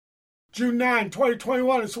June 9,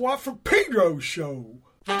 2021. It's What for Pedro Show.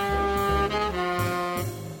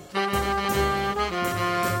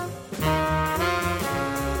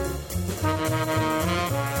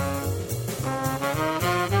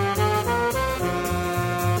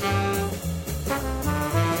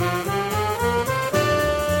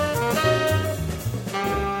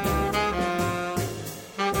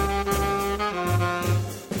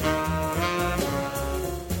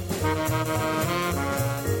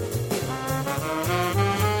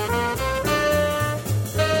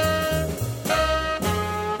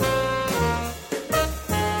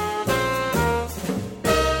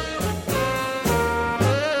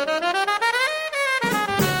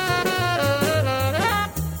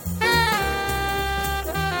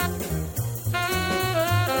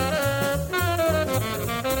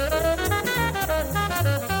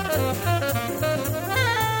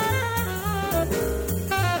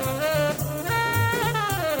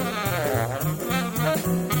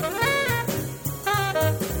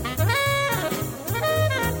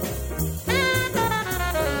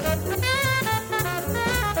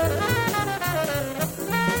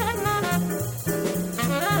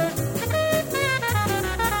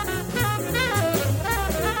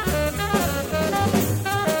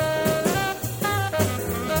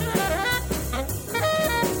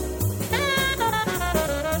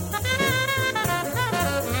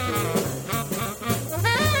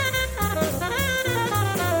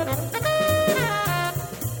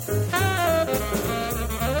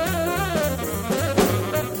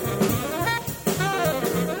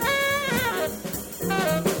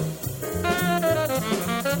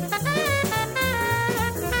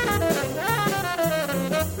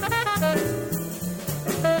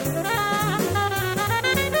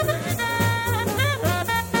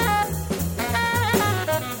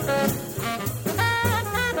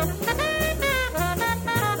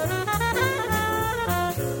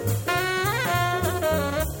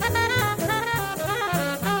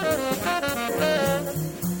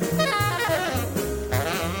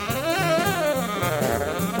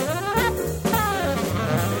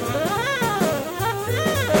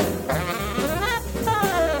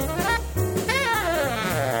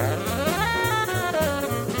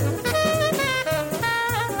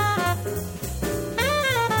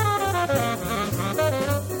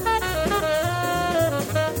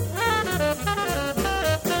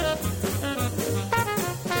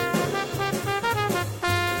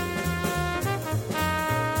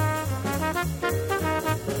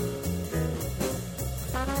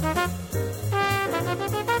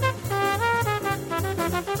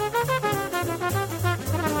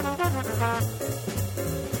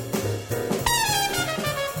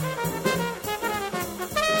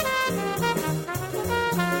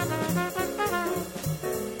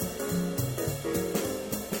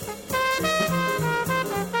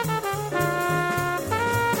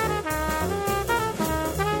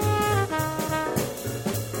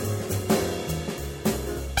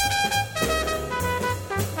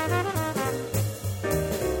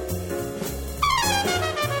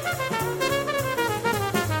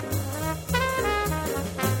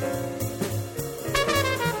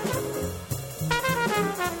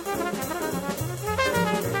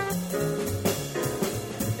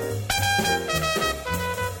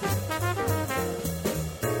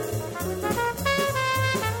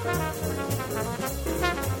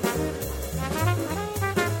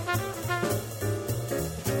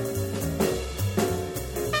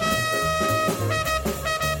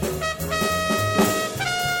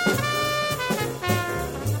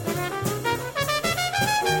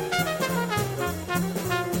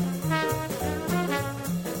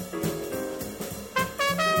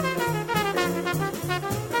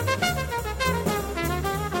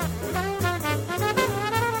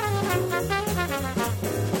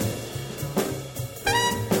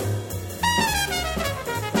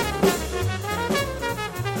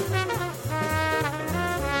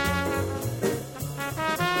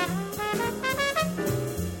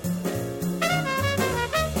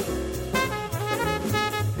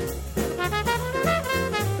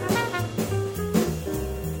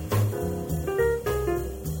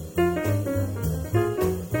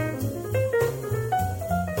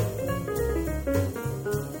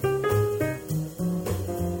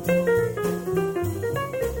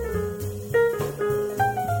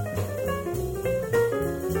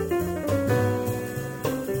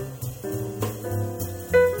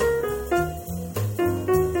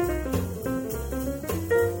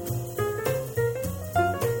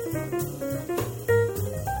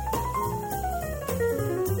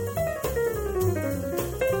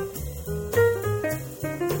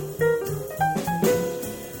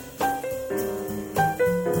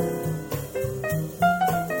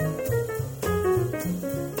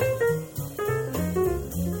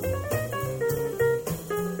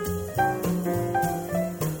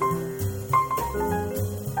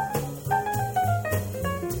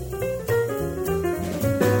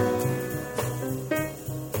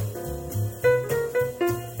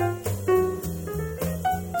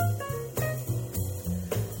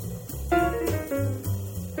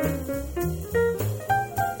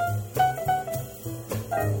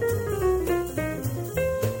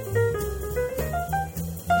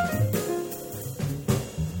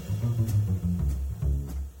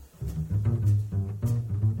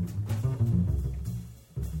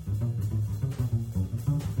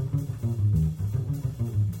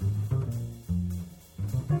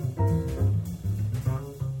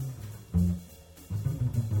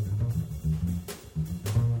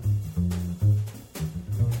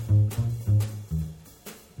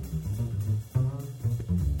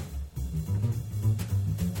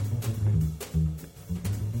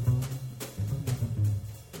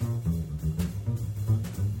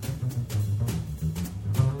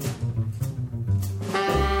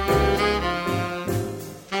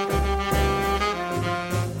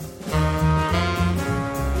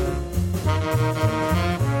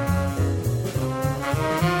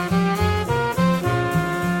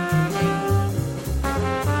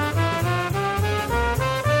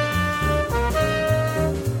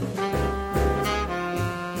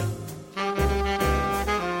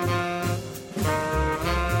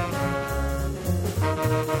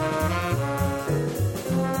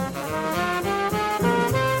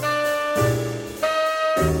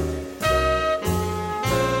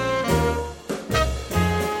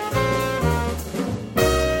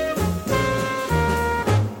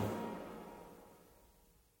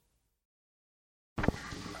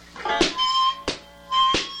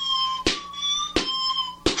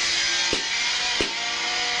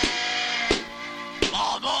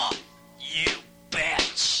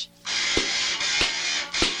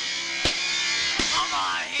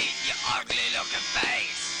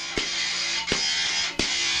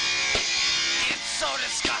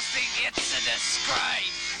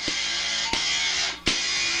 disgrace.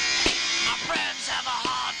 My friends have a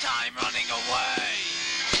hard time running away.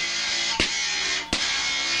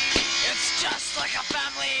 It's just like a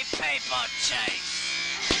family paper chase.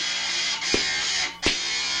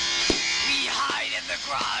 We hide in the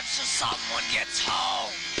garage so someone gets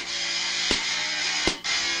home.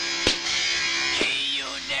 Hey, you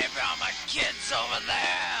neighbor, my kid's over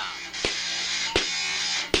there.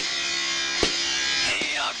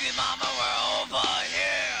 Hey, ugly mama, we're over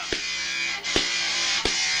here.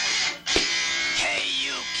 Hey,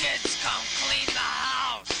 you kids, come clean the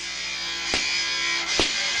house.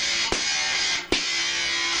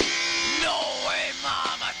 No way,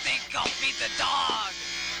 Mom, I think I'll feed the dog.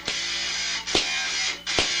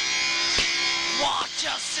 Watch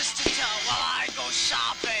your sister tell while I go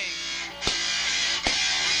shopping.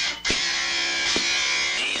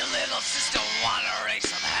 Hey, little sister, wanna raise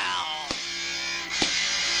some hell?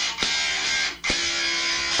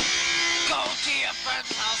 Go to your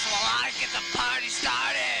friend's house while I get the party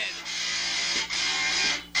started.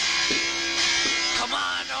 Come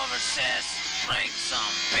on over, sis, bring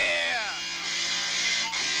some beer.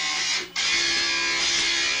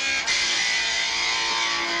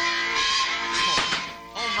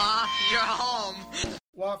 Oh, Ma, you're home.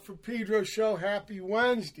 Watt for Pedro Show, happy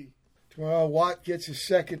Wednesday. Tomorrow, Watt gets his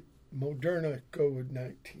second Moderna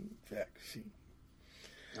COVID-19 vaccine.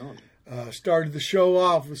 Started the show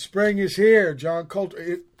off with Spring is Here. John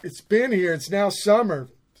Coltrane. It's been here. It's now summer.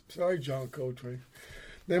 Sorry, John Coltrane.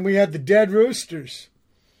 Then we had the Dead Roosters.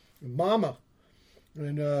 Mama.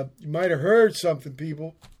 And you might have heard something,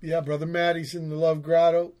 people. Yeah, Brother Matty's in the Love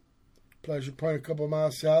Grotto. Pleasure Point a couple of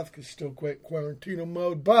miles south because still quarantino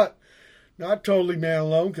mode. But not totally man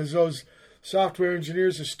alone because those software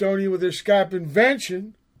engineers Estonia with their Skype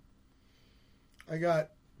invention. I got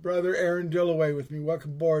Brother Aaron Dillaway with me.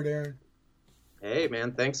 Welcome aboard, Aaron. Hey,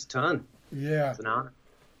 man. Thanks a ton. Yeah. It's an honor.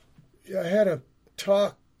 Yeah, I had a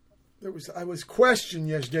talk. I was questioned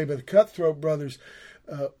yesterday by the Cutthroat Brothers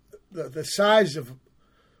the size of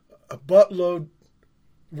a buttload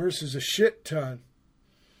versus a shit ton.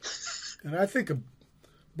 And I think a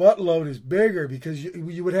buttload is bigger because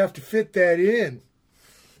you would have to fit that in.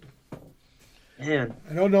 Man.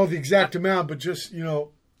 I don't know the exact amount, but just,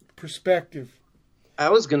 perspective. I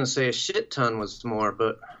was going to say a shit ton was more,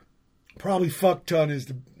 but... Probably fuck ton is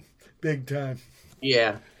the big time.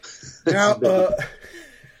 Yeah. Now,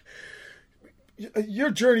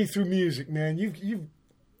 your journey through music, man, you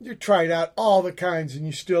tried out all the kinds, and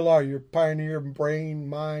you still are. You're a pioneer, brain,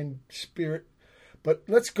 mind, spirit. But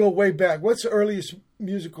let's go way back. What's the earliest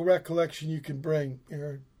musical recollection you can bring,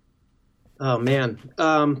 Aaron? Oh, man.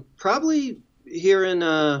 Probably hearing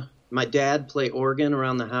my dad play organ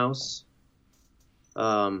around the house.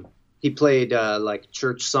 He played like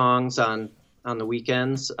church songs on the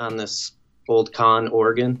weekends on this old Kahn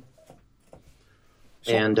organ.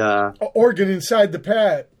 So, and organ inside the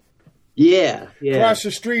pad. Yeah. Across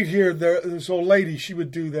the street here, this old lady, she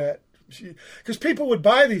would do that. Because people would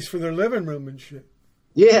buy these for their living room and shit.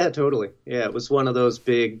 Yeah, totally. Yeah, it was one of those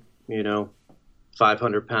big,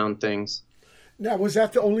 500-pound things. Now, was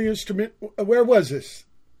that the only instrument? Where was this?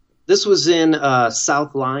 This was in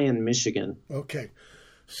South Lyon, Michigan. Okay.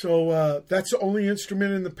 So that's the only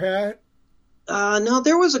instrument in the pad? No,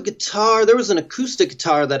 there was a guitar. There was an acoustic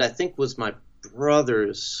guitar that I think was my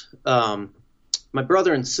brother's. My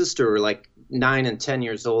brother and sister were like 9 and 10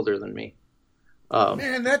 years older than me.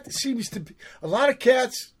 Man, that seems to be... A lot of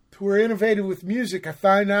cats who are innovative with music, I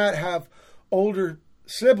find out, have older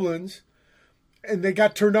siblings, and they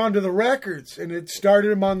got turned on to the records, and it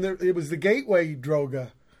started them on it was the gateway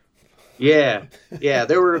droga. Yeah.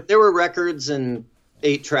 There were records and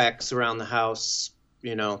 8 tracks around the house,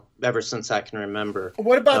 ever since I can remember.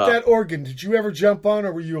 What about that organ? Did you ever jump on,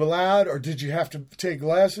 or were you allowed, or did you have to take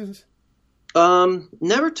lessons?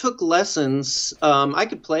 Never took lessons. I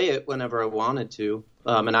could play it whenever I wanted to,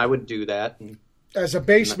 and I would do that. As a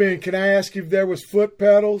bassman, can I ask if there was foot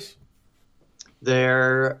pedals?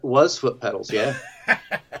 There was foot pedals, yeah.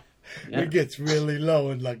 It gets really low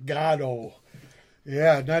and legato.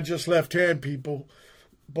 Yeah, not just left hand people,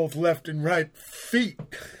 both left and right feet.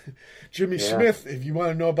 Jimmy Smith, if you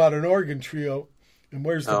want to know about an organ trio, and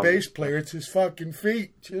where's the bass player, it's his fucking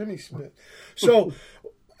feet, Jimmy Smith. So,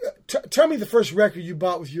 tell me the first record you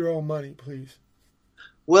bought with your own money, please.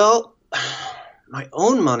 Well, my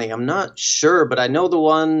own money, I'm not sure, but I know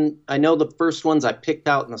the first ones I picked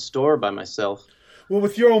out in the store by myself. Well,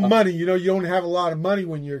 with your own money, you don't have a lot of money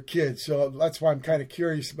when you're a kid, so that's why I'm kind of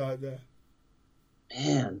curious about that.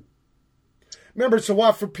 Man. Remember, it's a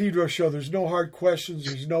Watt for Pedro show. There's no hard questions.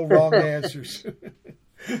 There's no wrong answers.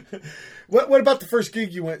 What about the first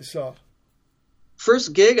gig you went and saw?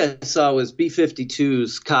 First gig I saw was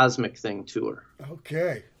B-52's Cosmic Thing tour.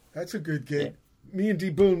 Okay, that's a good gig. Yeah. Me and D.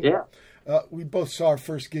 Boone, we both saw our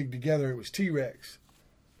first gig together. It was T-Rex.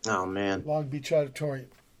 Oh, man. Long Beach Auditorium.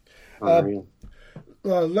 Unreal.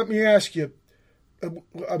 Let me ask you,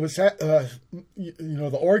 I was at,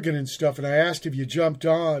 the organ and stuff, and I asked if you jumped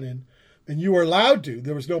on, and you were allowed to.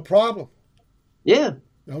 There was no problem. Yeah.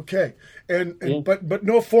 Okay. But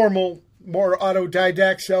no formal, more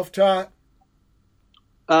autodidact, self-taught?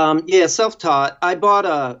 Self-taught. I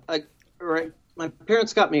bought my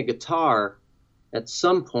parents got me a guitar at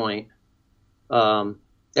some point.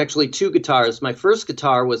 Actually, two guitars. My first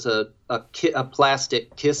guitar was a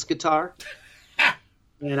plastic Kiss guitar.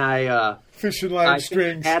 And I fishing line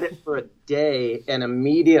strings. Had it for a day and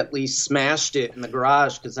immediately smashed it in the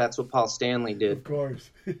garage because that's what Paul Stanley did. Of course.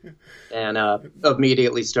 And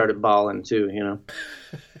immediately started bawling too,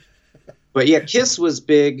 But yeah, Kiss was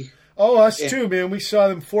big. Oh, us too, man. We saw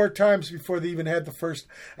them 4 times before they even had the first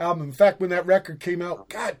album. In fact, when that record came out,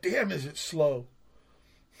 god damn, is it slow.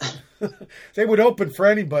 They would open for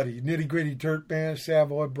anybody. Nitty Gritty Dirt Band,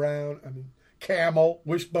 Savoy Brown, Camel,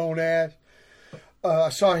 Wishbone Ass. I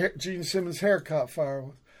saw Gene Simmons' hair caught fire.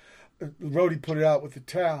 The roadie put it out with a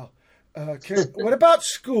towel. What about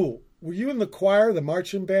school? Were you in the choir, the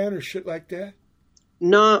marching band, or shit like that?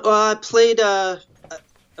 No, I played.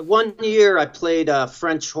 1 year I played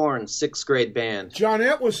French horn, 6th grade band. John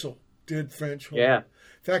Entwistle did French horn. Yeah.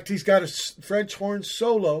 In fact, he's got a French horn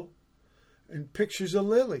solo in Pictures of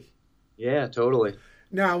Lily. Yeah, totally.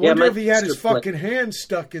 Now, I wonder if he had his fucking hand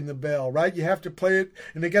stuck in the bell, right? You have to play it,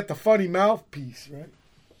 and they got the funny mouthpiece, right?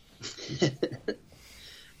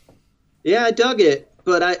 Yeah, I dug it,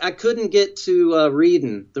 but I couldn't get to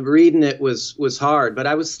reading. The reading it was hard, but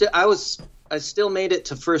I still made it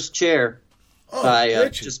to first chair by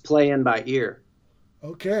just playing by ear.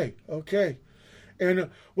 Okay. And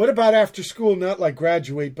what about after school? Not like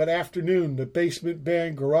graduate, but afternoon, the basement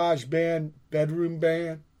band, garage band, bedroom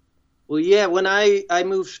band? Well, yeah, when I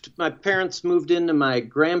moved, my parents moved into my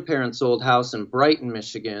grandparents' old house in Brighton,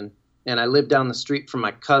 Michigan, and I lived down the street from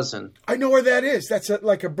my cousin. I know where that is. That's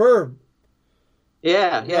like a burb.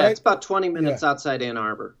 Yeah, right? It's about 20 minutes outside Ann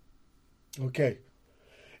Arbor. Okay.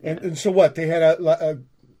 And so what? They had a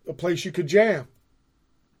place you could jam?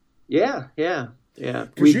 Yeah.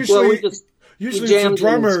 Usually it's the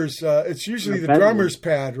drummers. It's usually the drummer's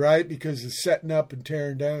pad, right? Because it's setting up and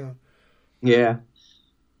tearing down. Yeah.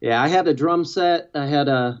 Yeah, I had a drum set.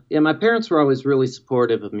 My parents were always really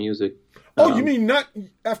supportive of music. Oh, you mean not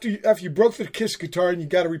after you broke the Kiss guitar and you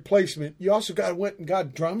got a replacement, you also went and got a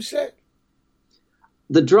drum set?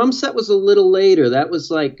 The drum set was a little later. That was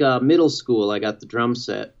like middle school. I got the drum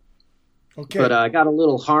set. Okay. But I got a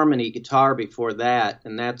little harmony guitar before that,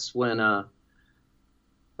 and that's when a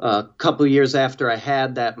couple of years after I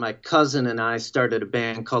had that, my cousin and I started a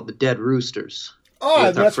band called the Dead Roosters. Oh,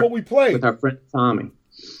 and that's what we played. With our friend Tommy.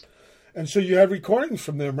 And so you have recordings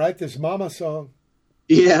from them, right? This Mama song.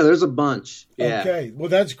 Yeah, there's a bunch. Yeah. Okay. Well,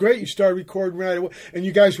 that's great. You started recording right away. And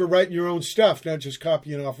you guys were writing your own stuff, not just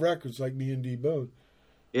copying off records like me and D. Boone.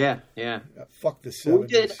 Yeah. Fuck the 70s. We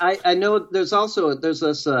did. I know there's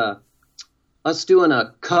this us doing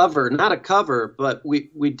a cover, not a cover, but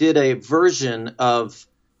we did a version of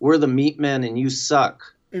We're the Meatmen and You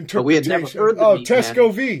Suck. But we had never heard the Meatmen.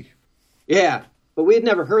 Tesco V. Yeah. But we had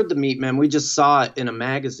never heard the Meatmen. We just saw it in a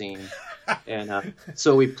magazine. And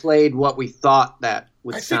so we played what we thought that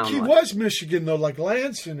would sound like. I think he was Michigan, though, like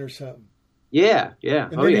Lansing or something. Yeah.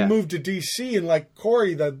 And then he moved to D.C. and like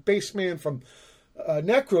Corey, the bass man from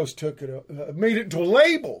Necros, took it, made it into a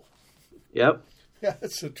label. Yep. Yeah,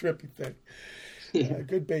 that's a trippy thing. Yeah.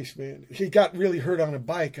 Good bass man. He got really hurt on a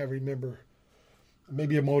bike, I remember.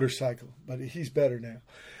 Maybe a motorcycle, but he's better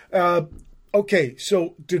now. Okay,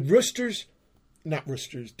 so did Dead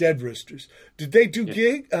Roosters, did they do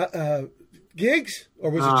gigs, or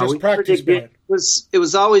was it just practice band? It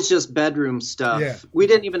was always just bedroom stuff. Yeah. We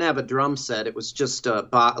didn't even have a drum set. It was just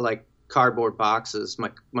like cardboard boxes.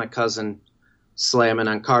 My cousin slamming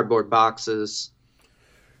on cardboard boxes.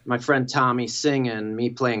 My friend Tommy singing, me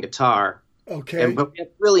playing guitar. Okay. But we had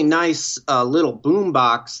a really nice little boom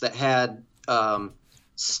box that had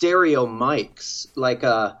stereo mics, like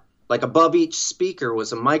above each speaker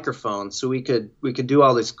was a microphone, so we could do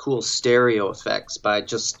all these cool stereo effects by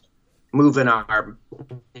just moving our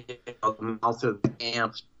mouth of the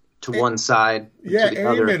amp to one side. Yeah, to the any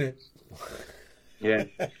other. minute. Yeah.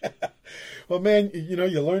 Well, man, you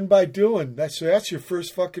learn by doing. That's your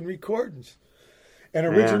first fucking recordings. And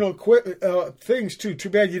original things, too. Too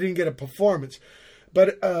bad you didn't get a performance.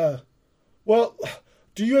 But,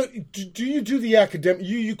 Do you do the academic?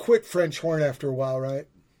 You quit French horn after a while, right?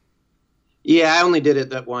 Yeah, I only did it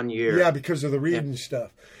that 1 year. Yeah, because of the reading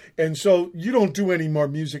stuff. And so you don't do any more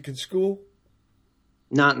music in school?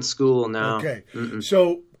 Not in school, no. Okay. Mm-mm.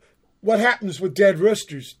 So what happens with Dead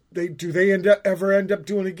Roosters? Do they ever end up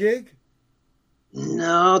doing a gig?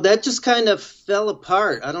 No, that just kind of fell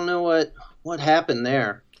apart. I don't know what happened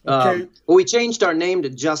there. Okay. Well, we changed our name to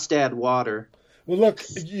Just Add Water. Well, look,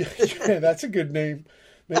 yeah, that's a good name.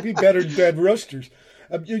 Maybe better than Dead Roosters.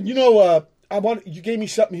 You gave me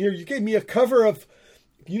something here. You gave me a cover of,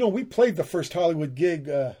 we played the first Hollywood gig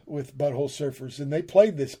with Butthole Surfers, and they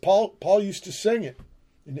played this. Paul used to sing it,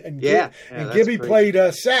 and Gibby played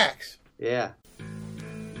sax. Yeah.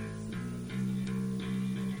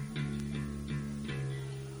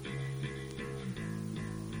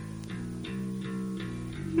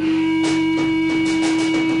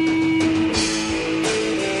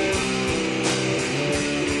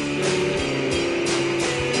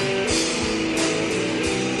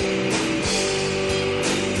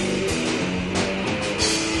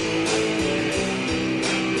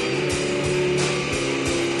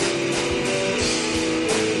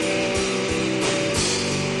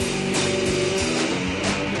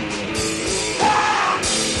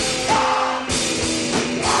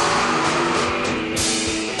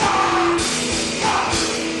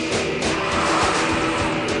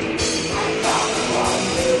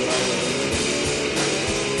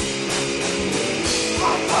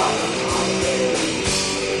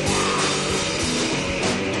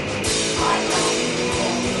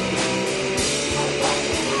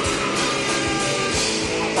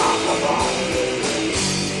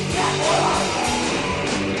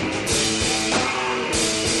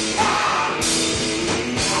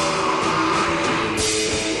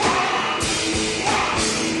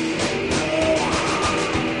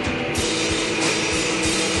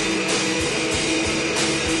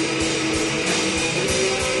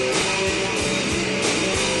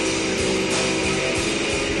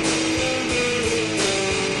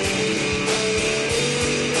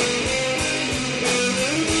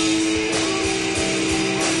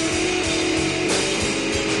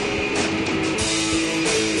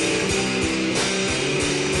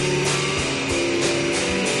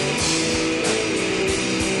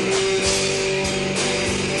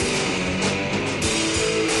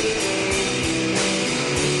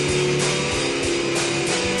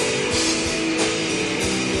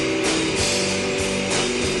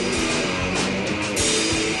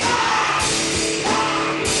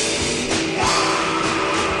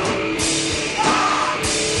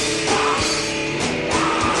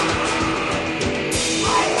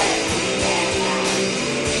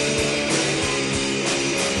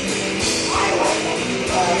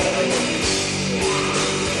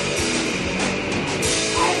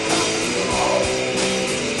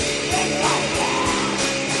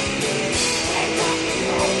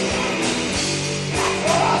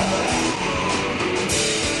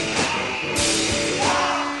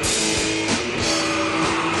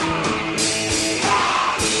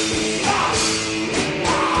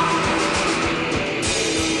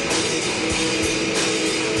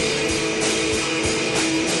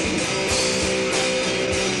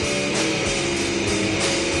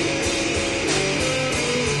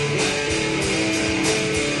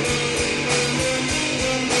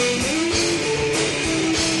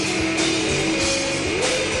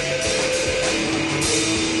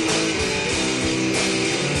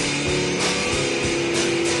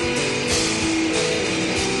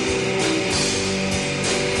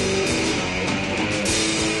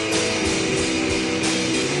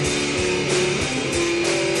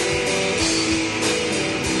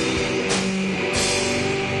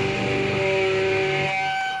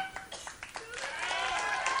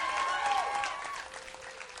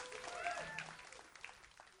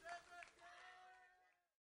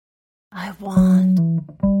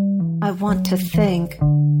 I want to think,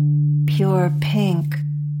 pure pink,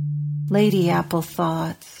 lady apple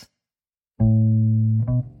thoughts,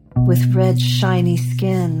 with red shiny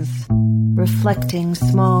skins, reflecting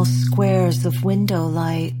small squares of window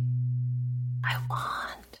light.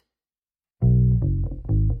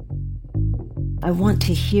 I want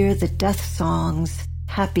to hear the death songs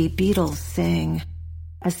happy Beatles sing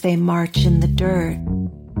as they march in the dirt.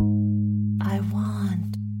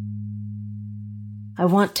 I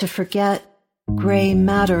want to forget gray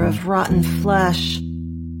matter of rotten flesh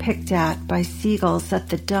picked at by seagulls at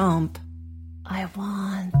the dump. I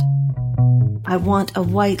want a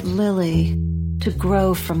white lily to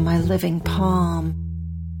grow from my living palm.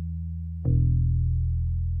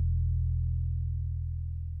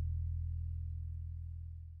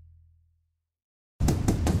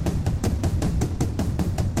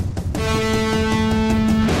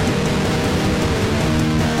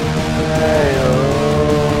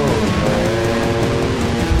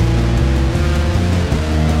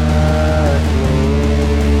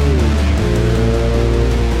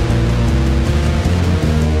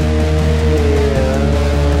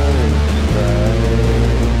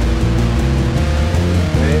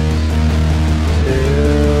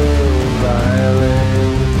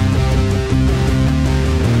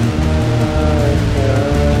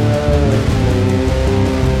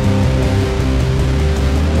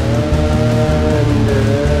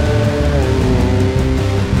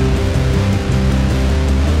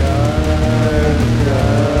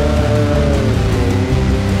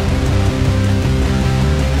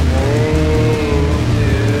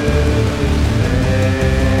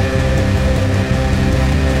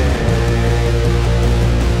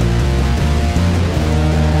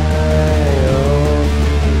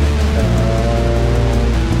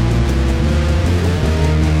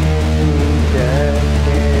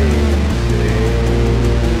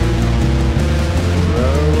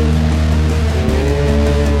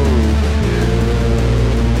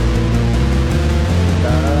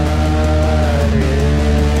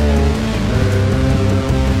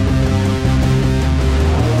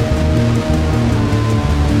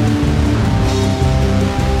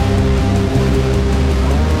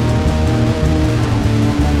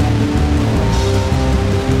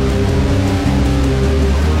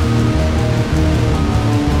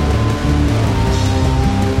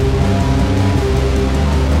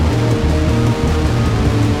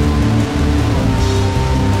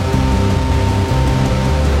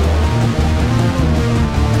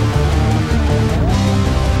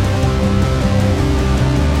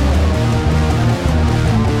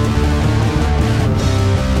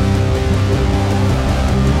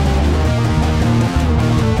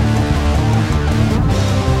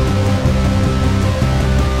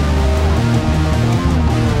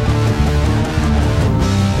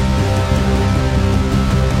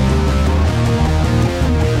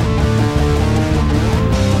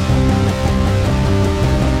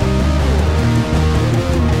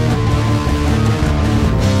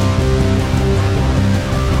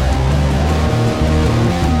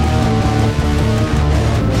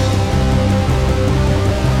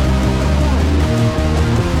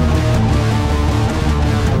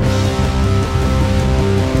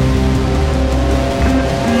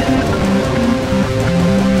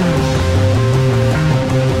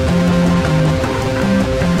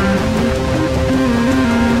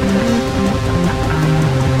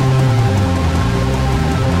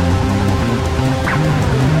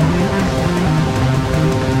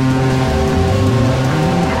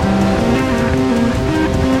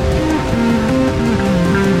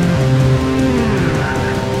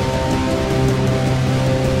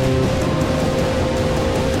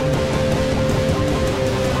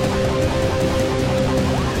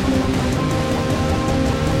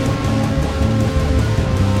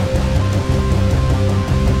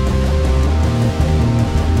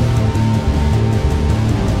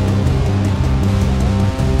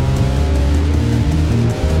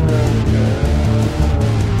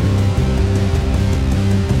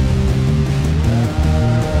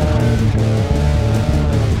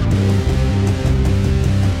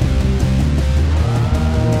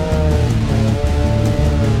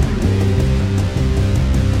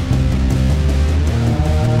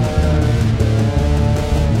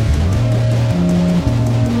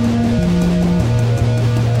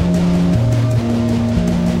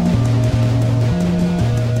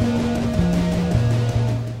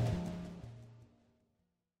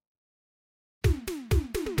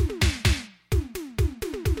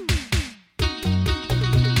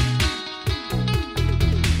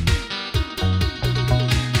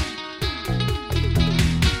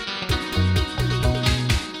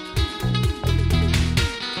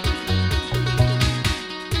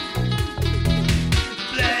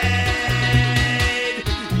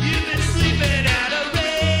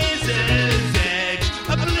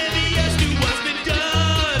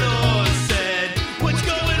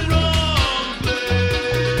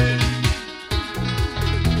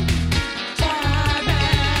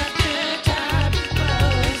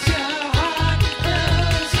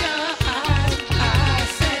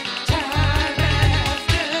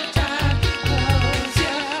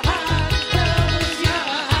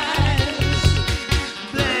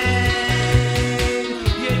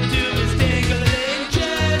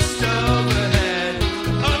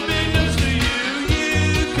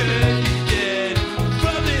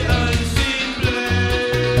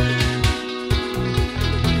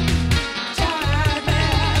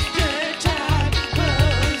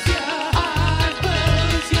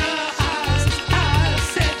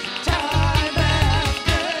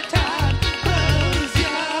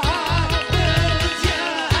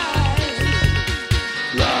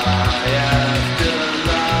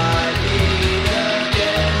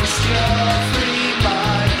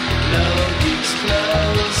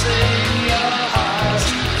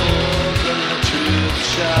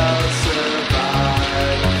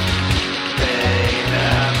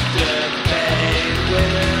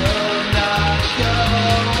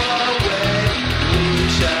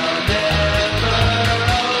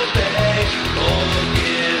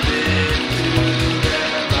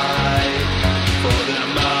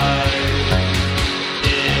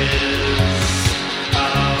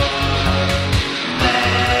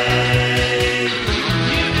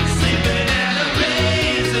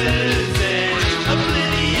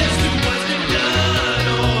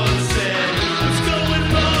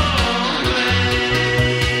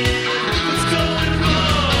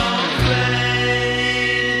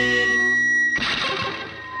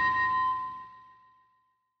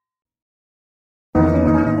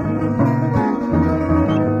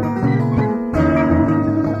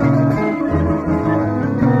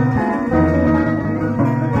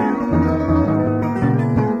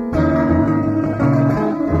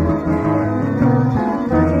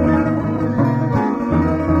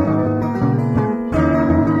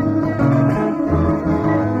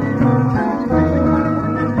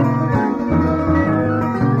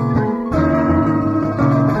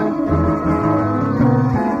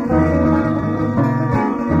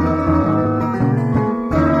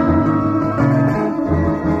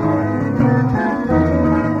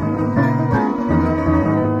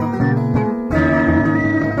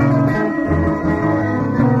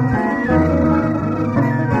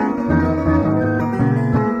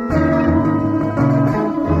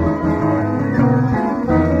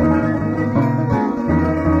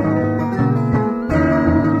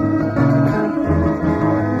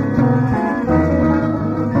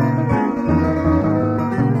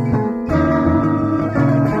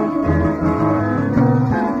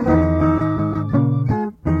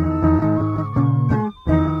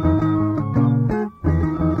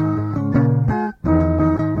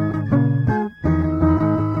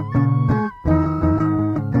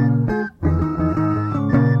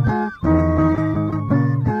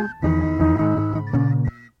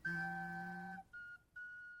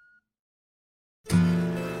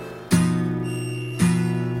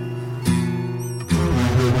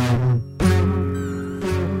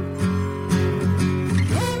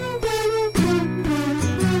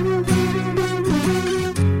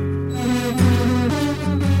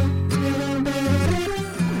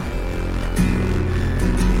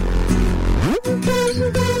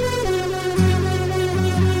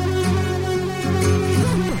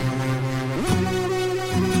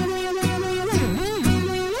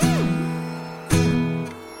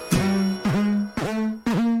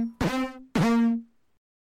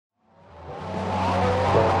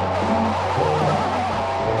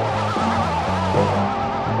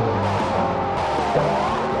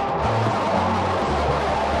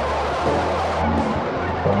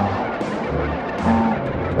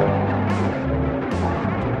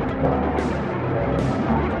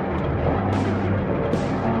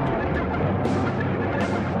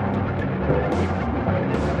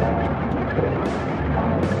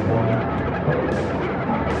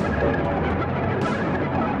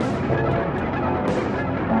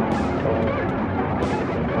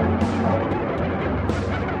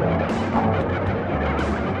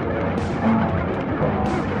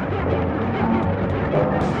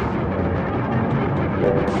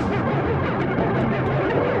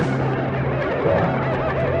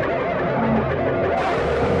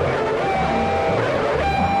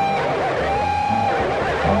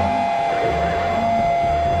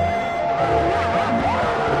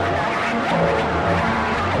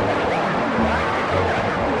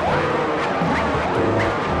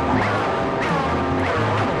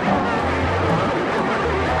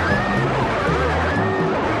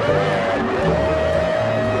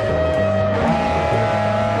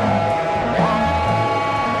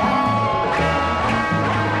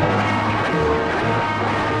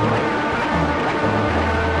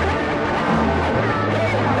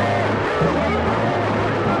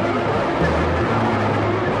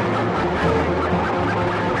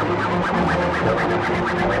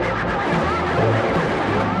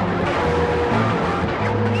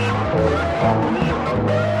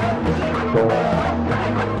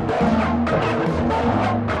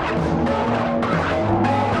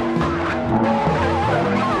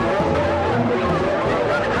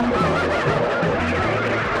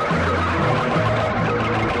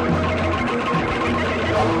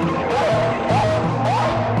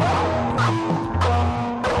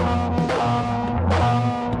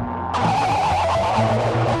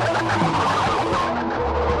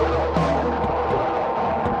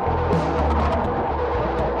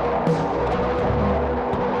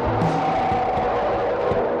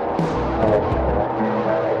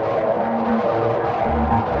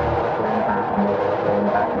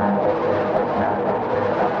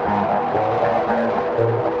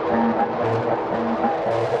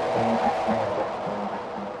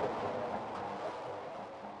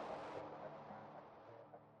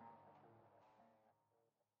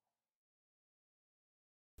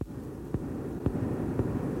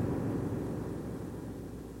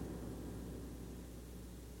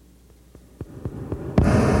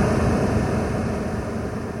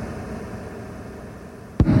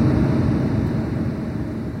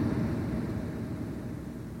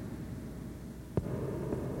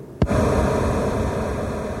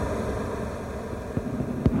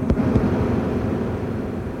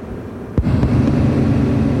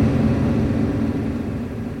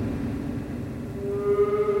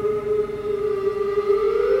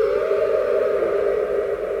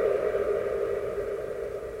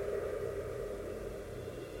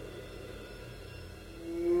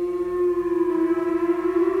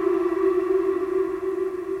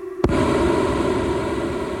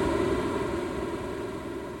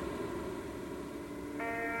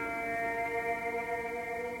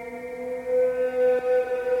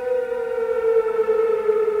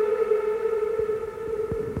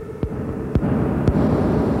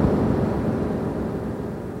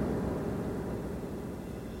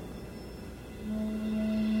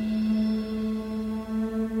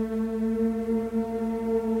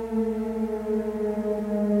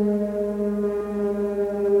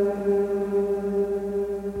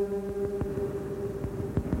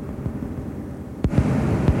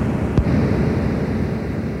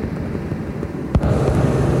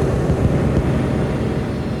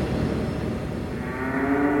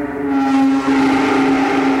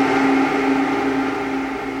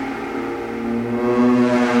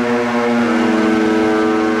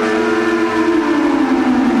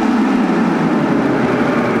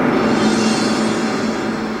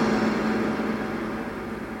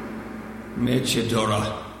 Chidora,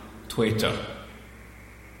 Twitter,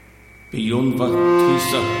 Beyonva,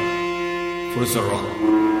 Twisa, Fuzara,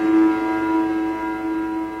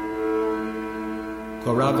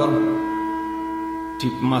 Korava,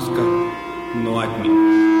 Tip Maska, Noadmi.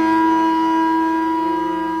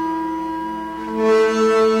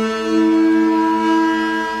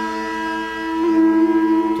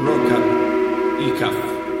 Troka, Ikaf,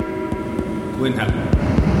 Winham,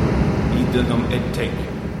 Idunum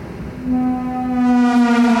Edtake.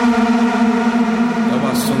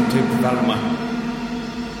 Tip Valma,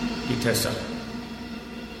 Itessa,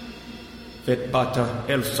 Vetbata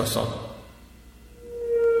Elsason,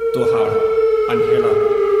 Tohar, Angela,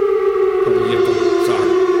 Pavieto Tsar.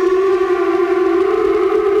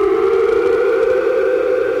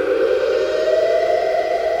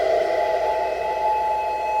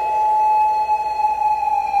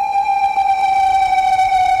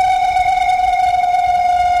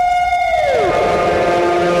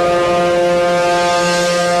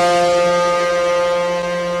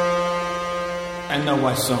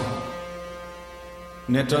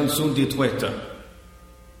 Netan sundi Tweta,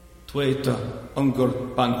 Ungur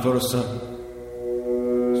Banversa,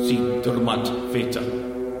 Si Durmat Veta,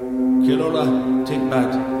 Kilora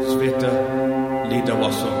Tikbat Sveta, Lida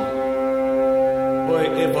Wasso, Boy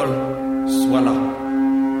Ever Swalla,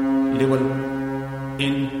 Level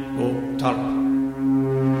In O Tarp,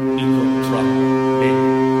 Eco Trap,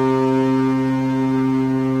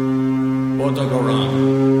 Bodagoran.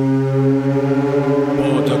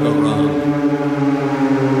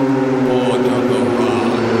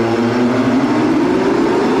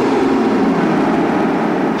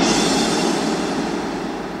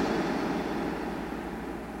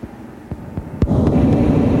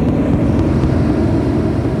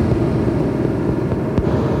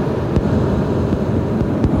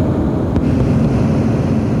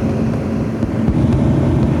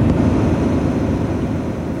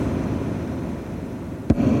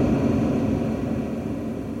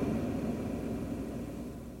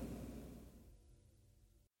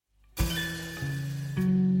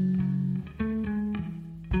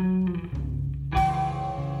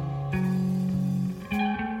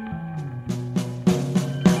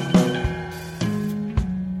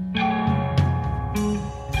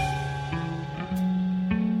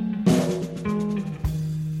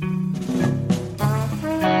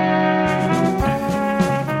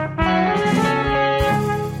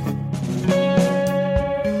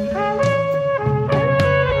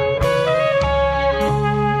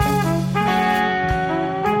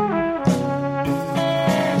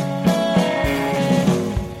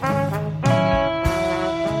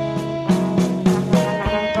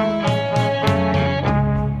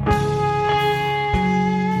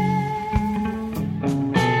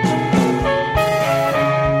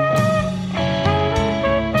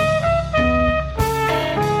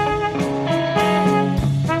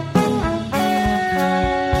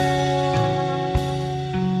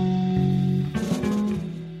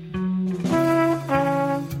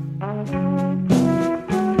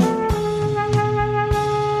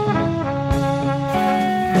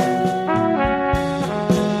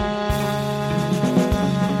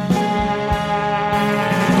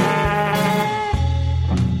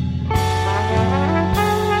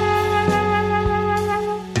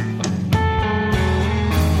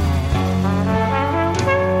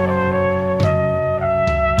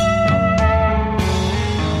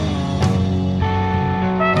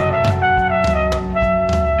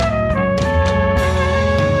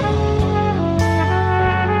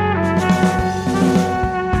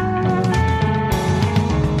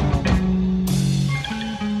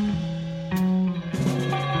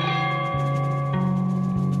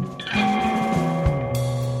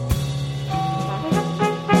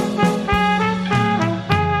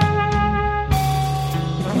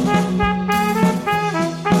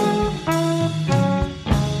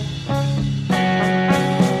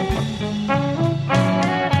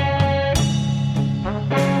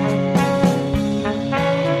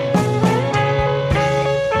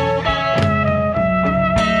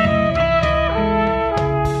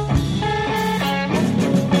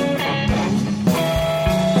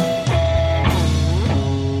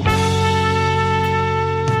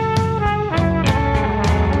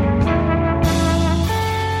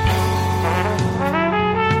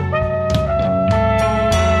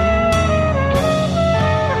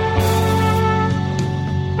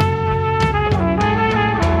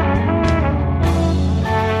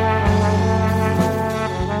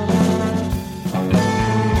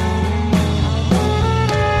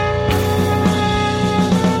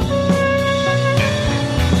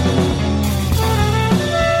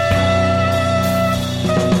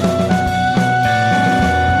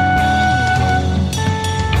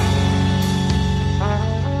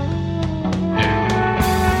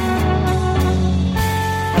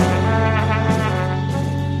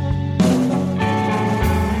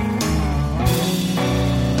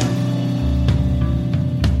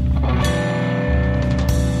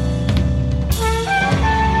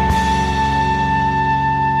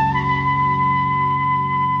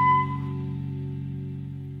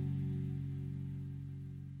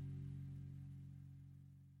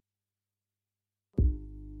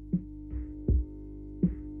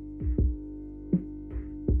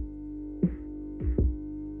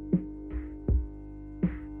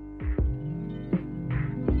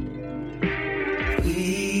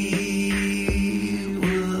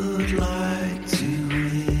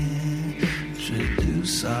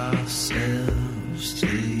 ourselves to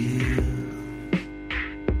you.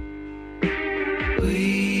 We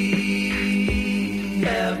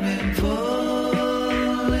have been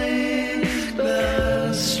pulling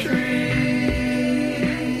the strings.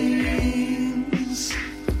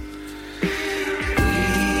 We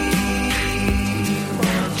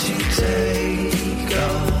want to take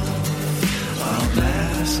off our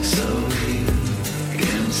masks so you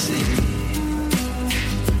can see.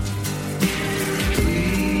 We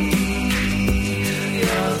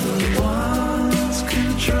are the ones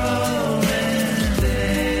controlling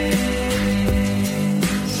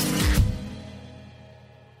things.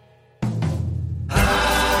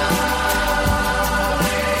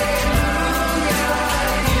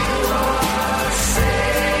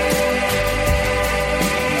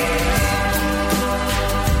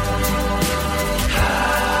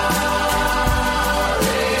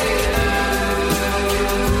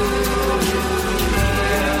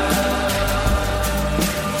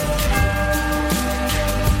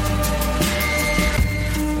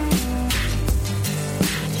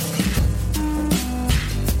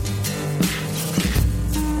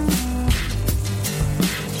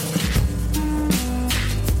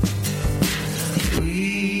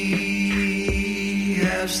 We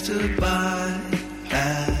have stood by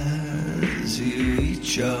as you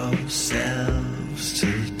eat yourselves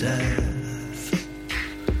to death.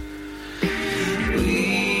 We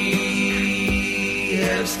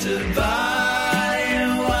have stood by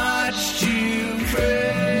and watched you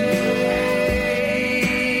pray.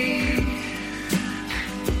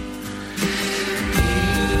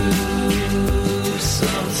 You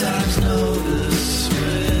sometimes notice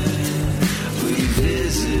when we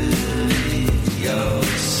visit your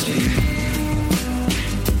sleep.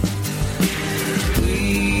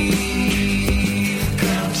 We've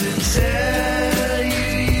come to tell you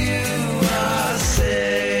you are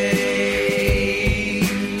saved.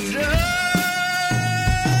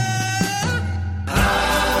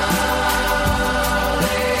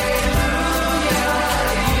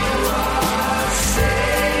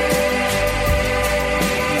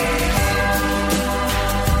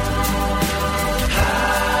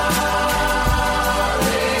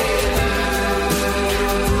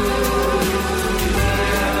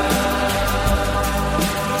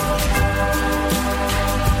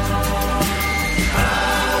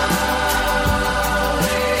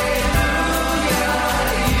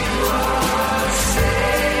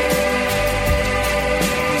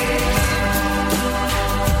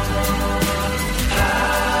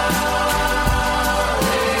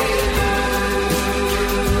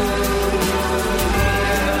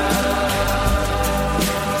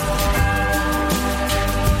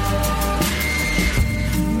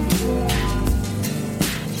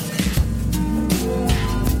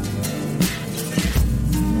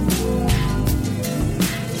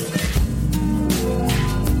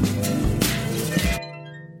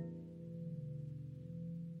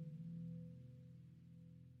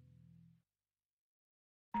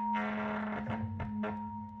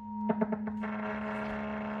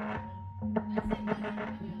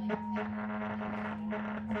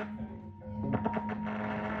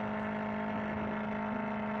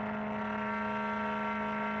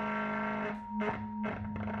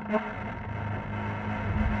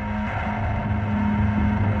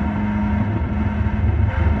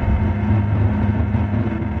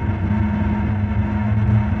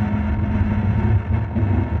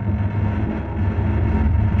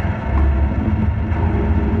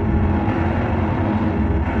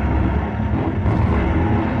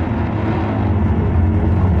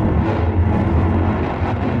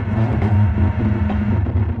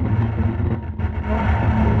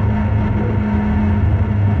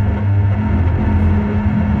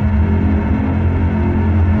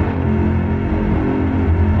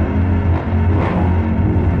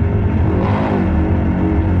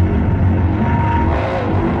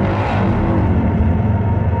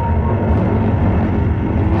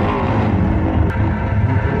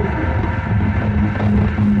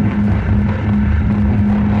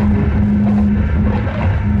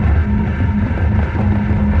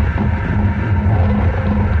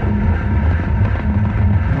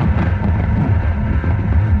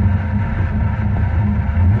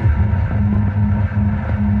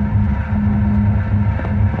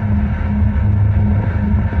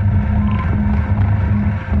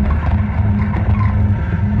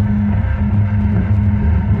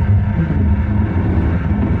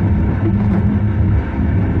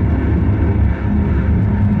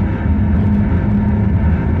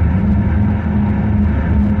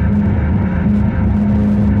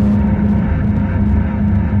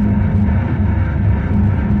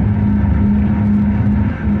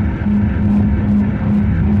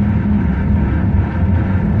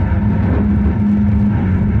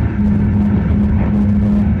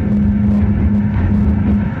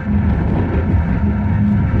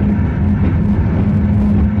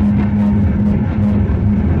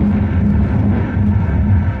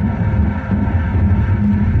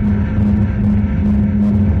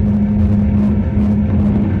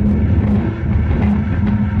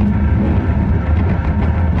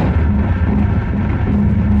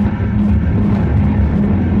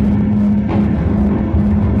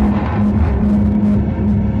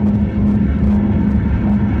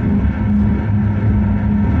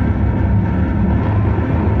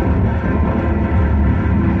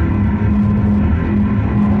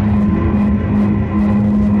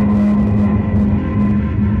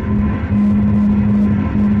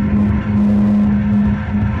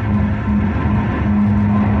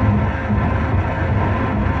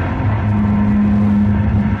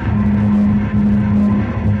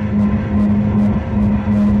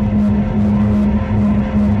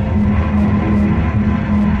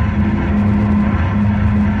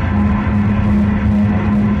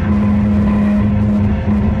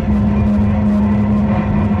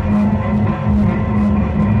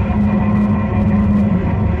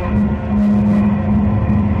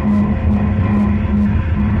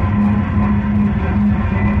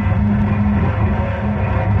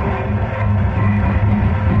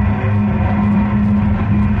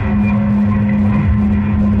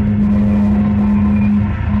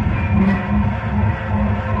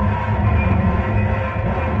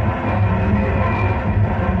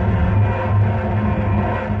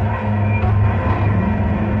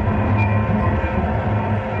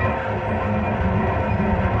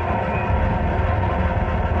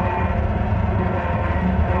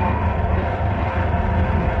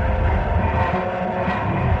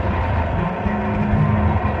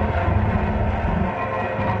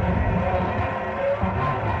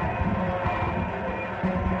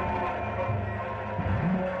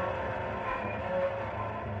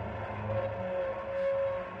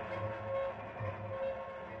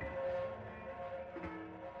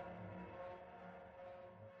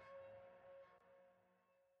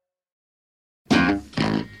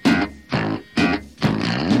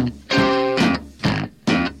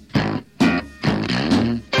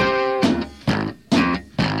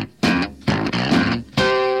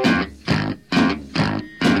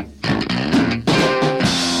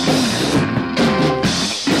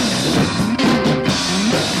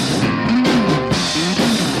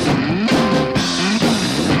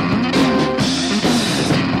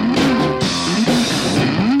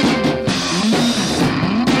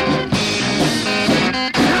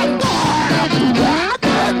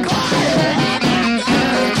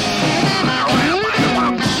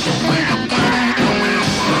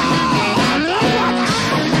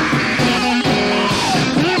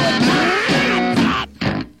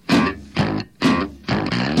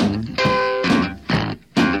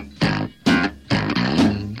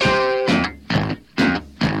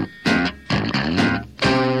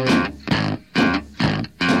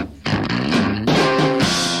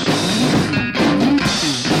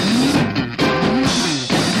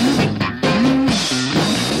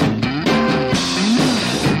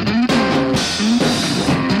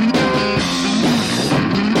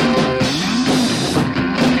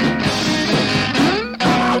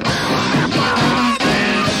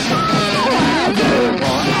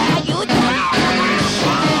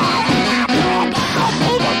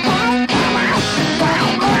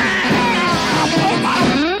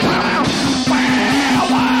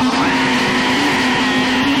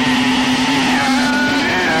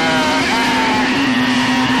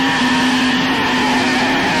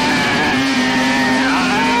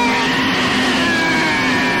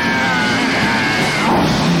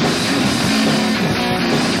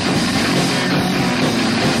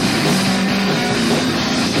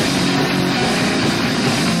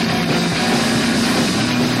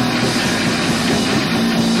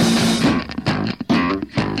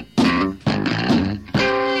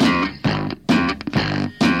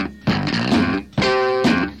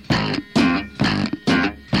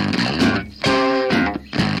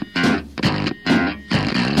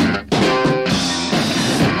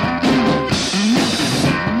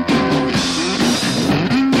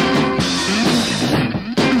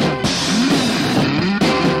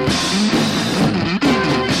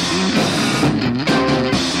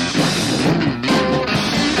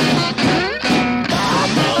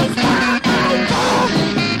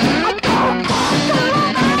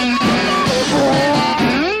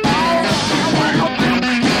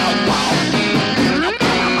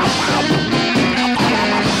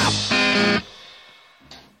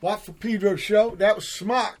 What for Pedro Show? That was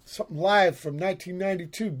Smock, something live from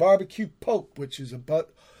 1992, Barbecue Pope, which is a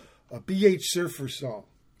BH Surfer song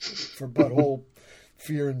for butthole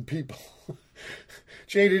fearing people.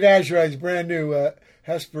 Jaded Azurites, brand new.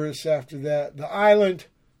 Hesperis after that. The Island,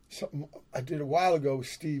 something I did a while ago with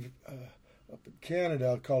Steve up in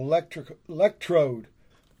Canada called Electrode.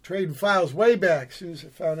 Trading files way back as soon as I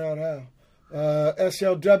found out how.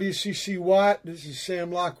 SLWCC Watt, this is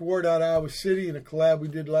Sam Locke Ward out of Iowa City in a collab we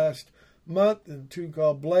did last month, and a tune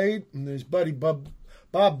called Blade. And there's buddy Bob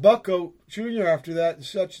Bucko Jr. after that, and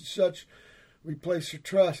such. We place your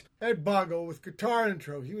trust. Ed Boggle with guitar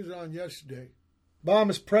intro. He was on yesterday.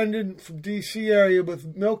 Bomis Prendin from D.C. area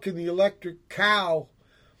with Milk and the Electric Cow.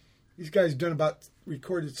 These guys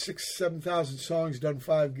recorded 7,000 songs, done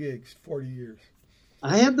 5 gigs, 40 years.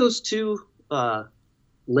 I had those 2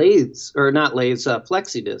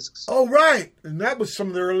 flexi discs. Oh, right. And that was some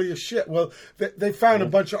of the earliest shit. Well, they found a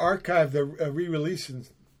bunch of archive they're re-releasing.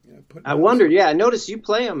 I wondered, I noticed you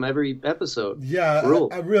play them every episode. Yeah,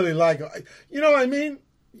 I really like them. You know what I mean?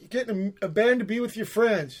 You're getting a band to be with your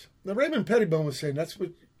friends. Now, Raymond Pettibone was saying that's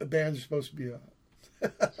what a band's supposed to be on.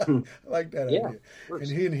 I like that idea.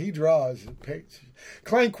 And he draws and paints.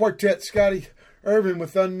 Clang Quartet, Scotty Irvin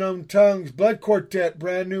with Unknown Tongues. Blood Quartet,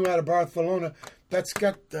 brand new out of Barcelona. That's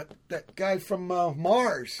got that guy from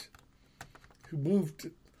Mars who moved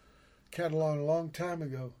to Catalan a long time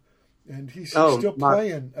ago. And he's still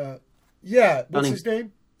playing. What's his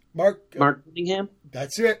name? Mark Cunningham?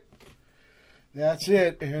 That's it.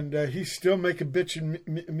 And he's still making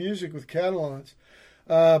bitchin' music with Catalans.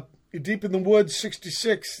 Deep in the Woods,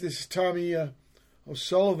 66. This is Tommy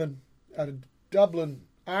O'Sullivan out of Dublin,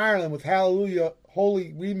 Ireland with Hallelujah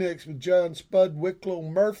Holy Remix with John Spud Wicklow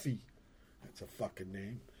Murphy. That's a fucking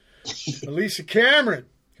name. Elisa Cameron,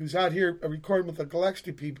 who's out here recording with the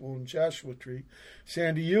Gillespie people in Joshua Tree.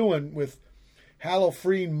 Sandy Ewen with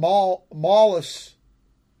halophrene mollis,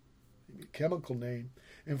 chemical name.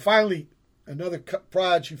 And finally, another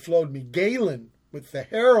prod you flowed me, Galen with the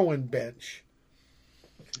heroin bench.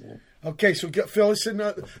 Yeah. Okay, so fill us in.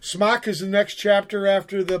 Smock is the next chapter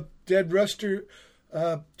after the Dead Rooster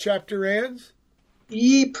chapter ends?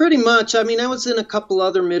 Yeah, pretty much. I mean, I was in a couple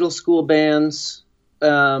other middle school bands.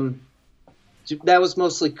 That was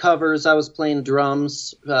mostly covers. I was playing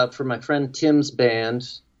drums for my friend Tim's band,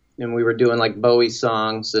 and we were doing like Bowie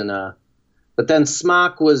songs. But then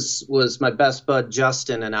Smock was my best bud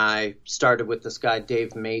Justin, and I started with this guy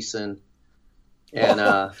Dave Mason, and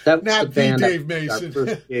that was not the band Dave Mason. Our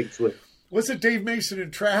first gigs with. Was it Dave Mason in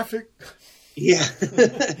Traffic? Yeah,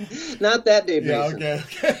 not that Dave Mason.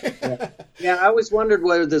 Okay. Yeah, I always wondered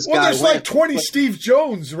where this guy went. Well, there's like 20 But, Steve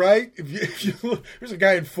Jones, right? If you there's a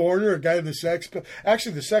guy in Foreigner, a guy in the Sex Pistol.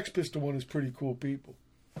 Actually, the Sex Pistol one is pretty cool people.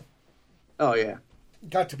 Oh, yeah.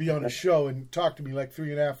 Got to be on a show and talk to me like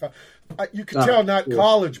 3.5 hours. You could tell not cool.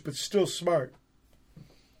 College, but still smart.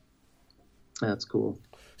 That's cool.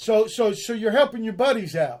 So you're helping your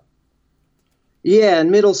buddies out. Yeah,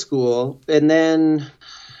 in middle school. And then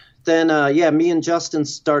me and Justin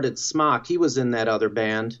started Smock. He was in that other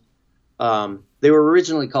band. They were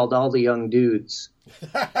originally called All the Young Dudes.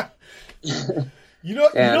 You know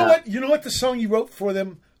what the song you wrote for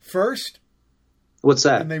them first? What's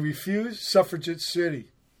that? And they refused? Suffragette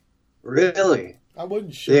City. Really? I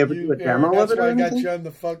wouldn't show they ever you. Do a demo That's of it why or I got anything? you on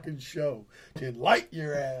the fucking show. To enlighten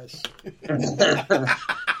your ass.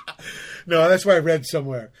 No, that's why I read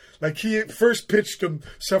somewhere. Like he first pitched them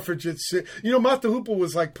Suffragette City. You know, Mott the Hoople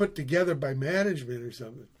was like put together by management or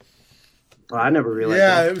something. Well, I never realized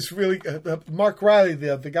that. that. It was really... Mark Riley,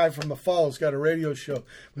 the guy from the Falls, got a radio show,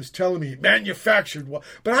 was telling me, manufactured.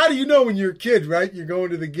 But how do you know when you're a kid, right? You're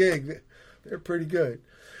going to the gig. They're pretty good.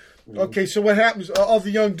 Mm-hmm. Okay, so what happens? All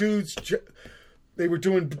the young dudes, they were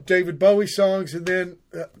doing David Bowie songs, and then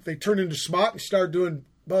they turned into Smock and started doing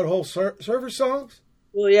Butthole Surfer songs?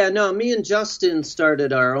 Well, yeah, no, me and Justin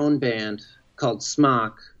started our own band called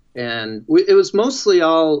Smock, and it was mostly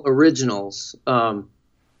all originals.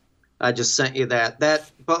 I just sent you that.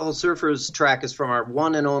 That Butthole Surfers track is from our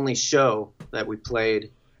one and only show that we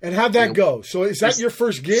played. And how'd that go? So is that your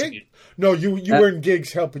first gig? No, you were in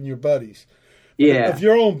gigs helping your buddies. Yeah. Of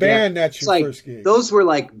your own band, that's your first gig. Those were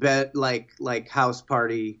like house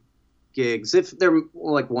party gigs. If they're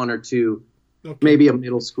like one or two, maybe a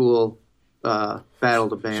middle school battle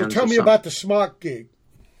to bands. So tell me about the Smock gig.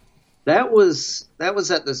 That was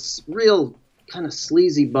at this real kind of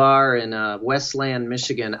sleazy bar in Westland,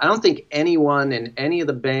 Michigan. I don't think anyone in any of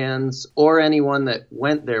the bands or anyone that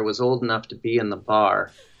went there was old enough to be in the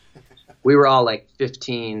bar. We were all like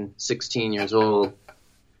 15, 16 years old.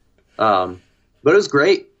 But it was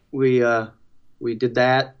great. We did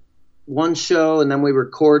that, one show, and then we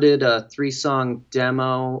recorded a 3-song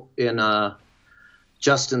demo in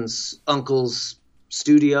Justin's uncle's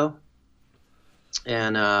studio.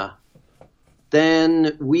 And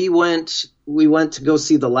then we went to go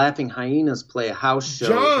see the Laughing Hyenas play a house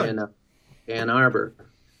show in Ann Arbor.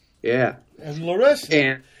 Yeah. And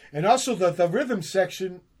Larissa. And also the rhythm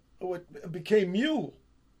section became Mule.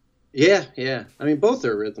 Yeah. I mean, both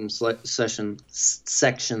their rhythm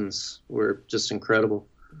sections were just incredible.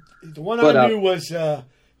 The one I knew was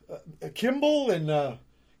Kimball and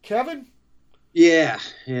Kevin. Yeah.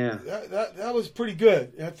 That was pretty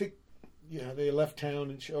good. I think, they left town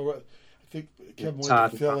and show. I think Kevin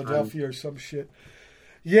went to Philadelphia or some shit.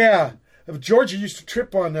 Yeah, Georgia used to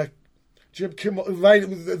trip on Jim Kimmel. Right,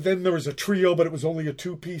 then there was a trio, but it was only a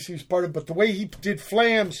 2-piece he was part of. But the way he did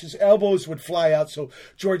flams, his elbows would fly out, so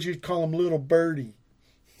Georgia would call him Little Birdie.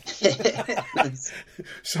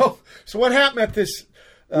 So what happened at this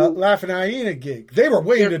Laughing Hyena gig? They were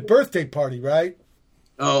waiting at birthday party, right?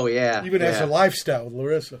 Oh, yeah. Even as a lifestyle with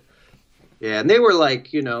Larissa. Yeah, and they were like,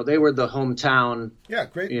 they were the hometown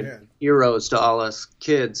great heroes to all us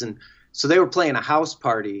kids. And so they were playing a house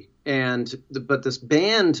party. But this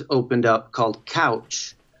band opened up called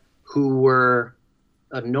Couch, who were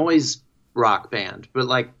a noise rock band, but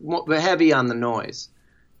like heavy on the noise.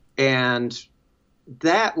 And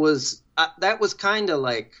that was kind of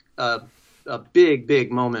like a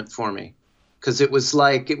big moment for me, because it was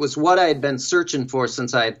what I had been searching for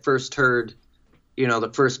since I had first heard,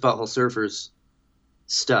 the first Butthole Surfers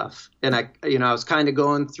stuff. And I was kind of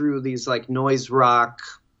going through these like noise rock,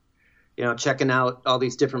 checking out all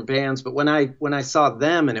these different bands. But when I saw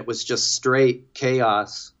them and it was just straight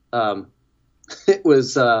chaos, it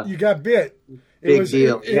was you got bit. Big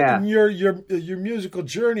deal. In your musical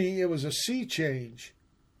journey, it was a sea change.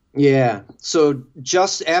 Yeah. So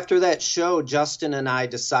just after that show, Justin and I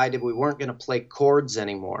decided we weren't going to play chords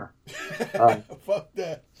anymore. Fuck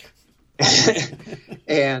that.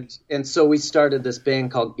 and so we started this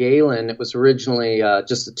band called Galen. It was originally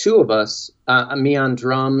just the two of us, me on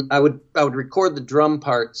drum. I would record the drum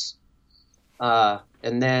parts,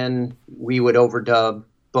 and then we would overdub,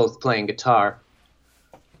 both playing guitar.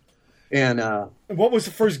 And what was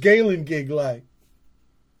the first Galen gig like?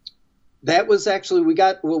 That was actually we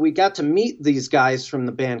got to meet these guys from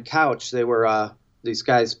the band Couch. They were these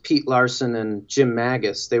guys, Pete Larson and Jim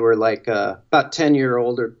Magus. They were like about 10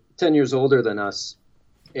 years older than us,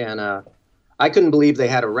 and I couldn't believe they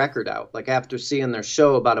had a record out. Like, after seeing their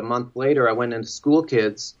show about a month later, I went into School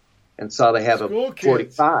Kids and saw they have a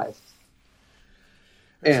 45.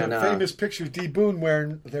 And a famous picture of D. Boone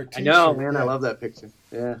wearing their T-shirt. I know, man. I love that picture.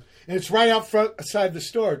 Yeah, and it's right out front outside the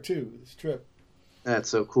store too. This trip.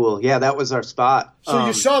 That's so cool. Yeah, that was our spot. So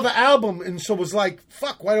you saw the album, and so was like,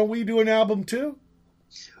 fuck, why don't we do an album too?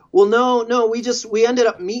 Well, no, we ended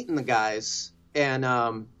up meeting the guys, and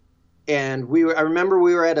I remember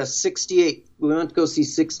we were at a 68, we went to go see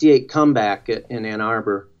 68 Comeback in Ann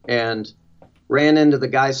Arbor, and ran into the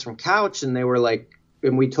guys from Couch, and they were like,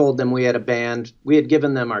 and we told them we had a band, we had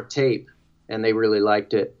given them our tape, and they really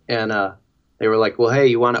liked it, and they were like, well, hey,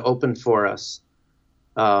 you want to open for us?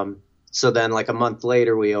 So then, like a month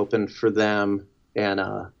later, we opened for them and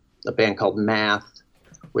a band called Math,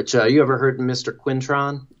 which you ever heard of Mr.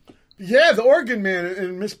 Quintron? Yeah, the organ man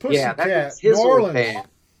in Miss Pussycat. Yeah, that was his old band.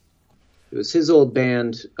 It was his old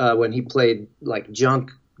band when he played like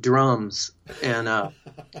junk drums, and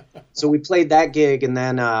so we played that gig, and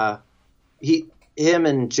then him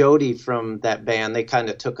and Jody from that band, they kind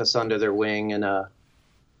of took us under their wing, and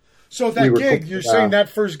so that gig, you're saying that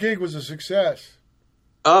first gig was a success?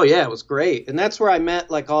 Oh yeah, it was great, and that's where I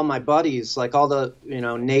met like all my buddies, like all the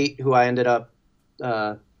Nate, who I ended up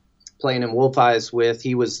playing in Wolf Eyes with.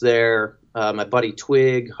 He was there. My buddy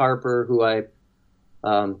Twig Harper, who I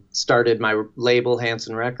started my label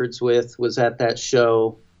Hanson Records with, was at that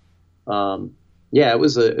show. Yeah, it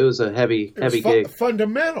was a heavy gig.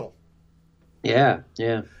 Fundamental. Yeah.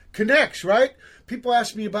 Connects, right? People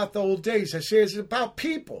ask me about the old days. I say it's about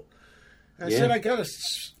people. I said I got a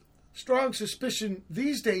strong suspicion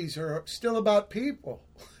these days are still about people.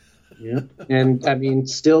 Yeah, and I mean,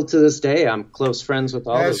 still to this day, I'm close friends with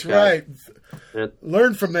all those guys. That's right.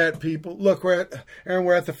 Learn from that, people. Look, we're at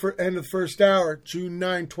the end of the first hour, June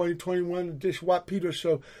 9, 2021, edition Watt Pedro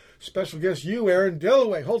Show. Special guest, you, Aaron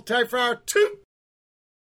Dillaway. Hold tight for hour 2.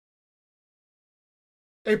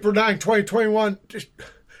 April 9, 2021.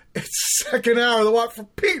 It's second hour of the Watt for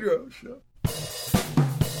Pedro Show.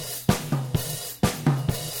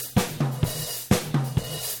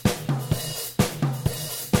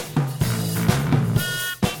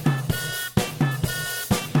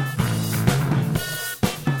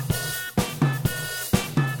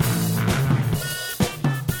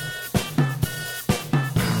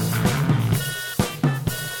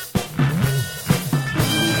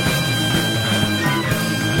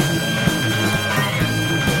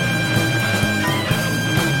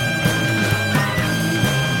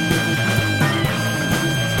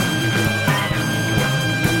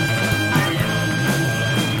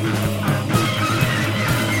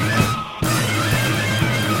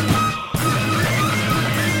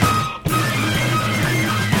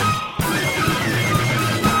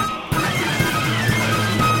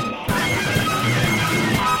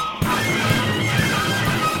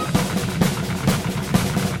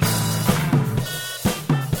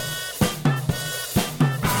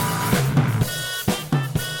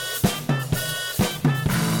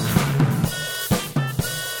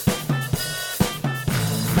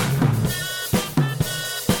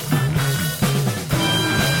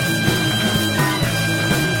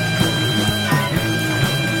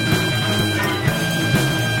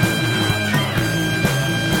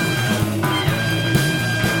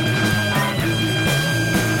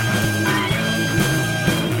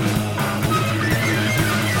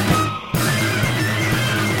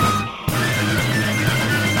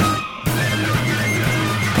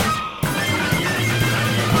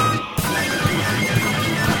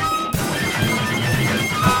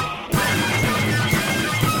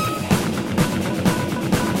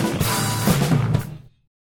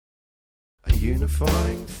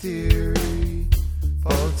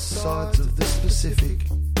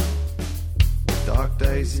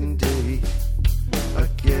 days indeed are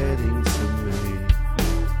getting to me.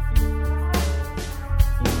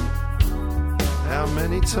 How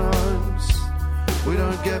many times we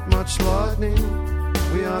don't get much lightning?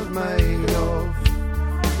 We aren't made of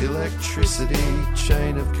electricity,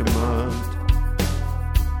 chain of command.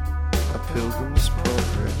 A pilgrim's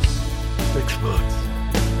progress. 6 months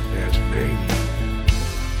as mania.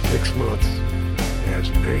 6 months as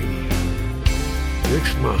mania.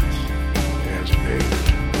 6 months as mania.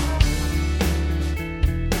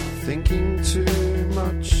 Thinking too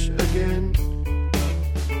much again.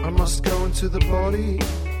 I must go into the body,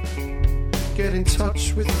 get in touch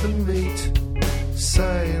with the meat.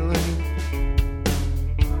 Sailing,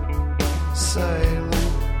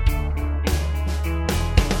 sailing,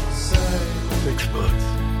 sailing. 6 months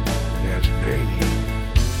as mania.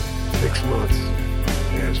 6 months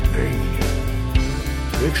as mania.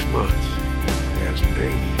 6 months as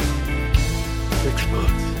mania. 6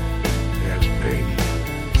 months as mania.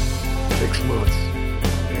 6 months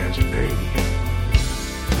as mania.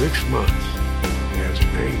 6 months as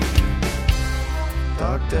mania.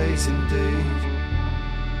 Dark days indeed.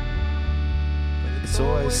 It's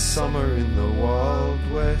always summer in the Wild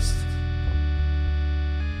West.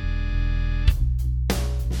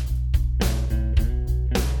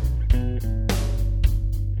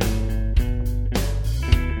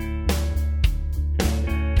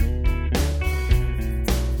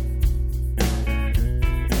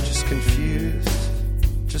 Just confused,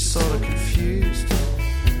 just sort of confused.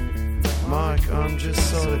 Mike, I'm just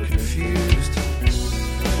sort of confused.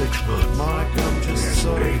 6 months. Mike, I'm just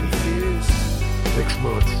sort of confused. 6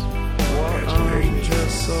 months What, as I'm mania.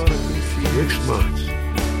 just sort of confused. 6 months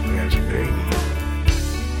as mania.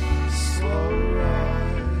 Slow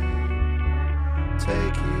ride,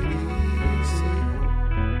 take it easy.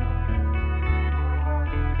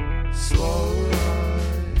 Slow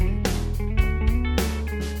ride,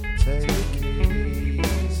 take it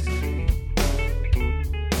easy.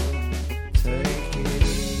 Take it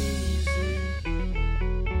easy.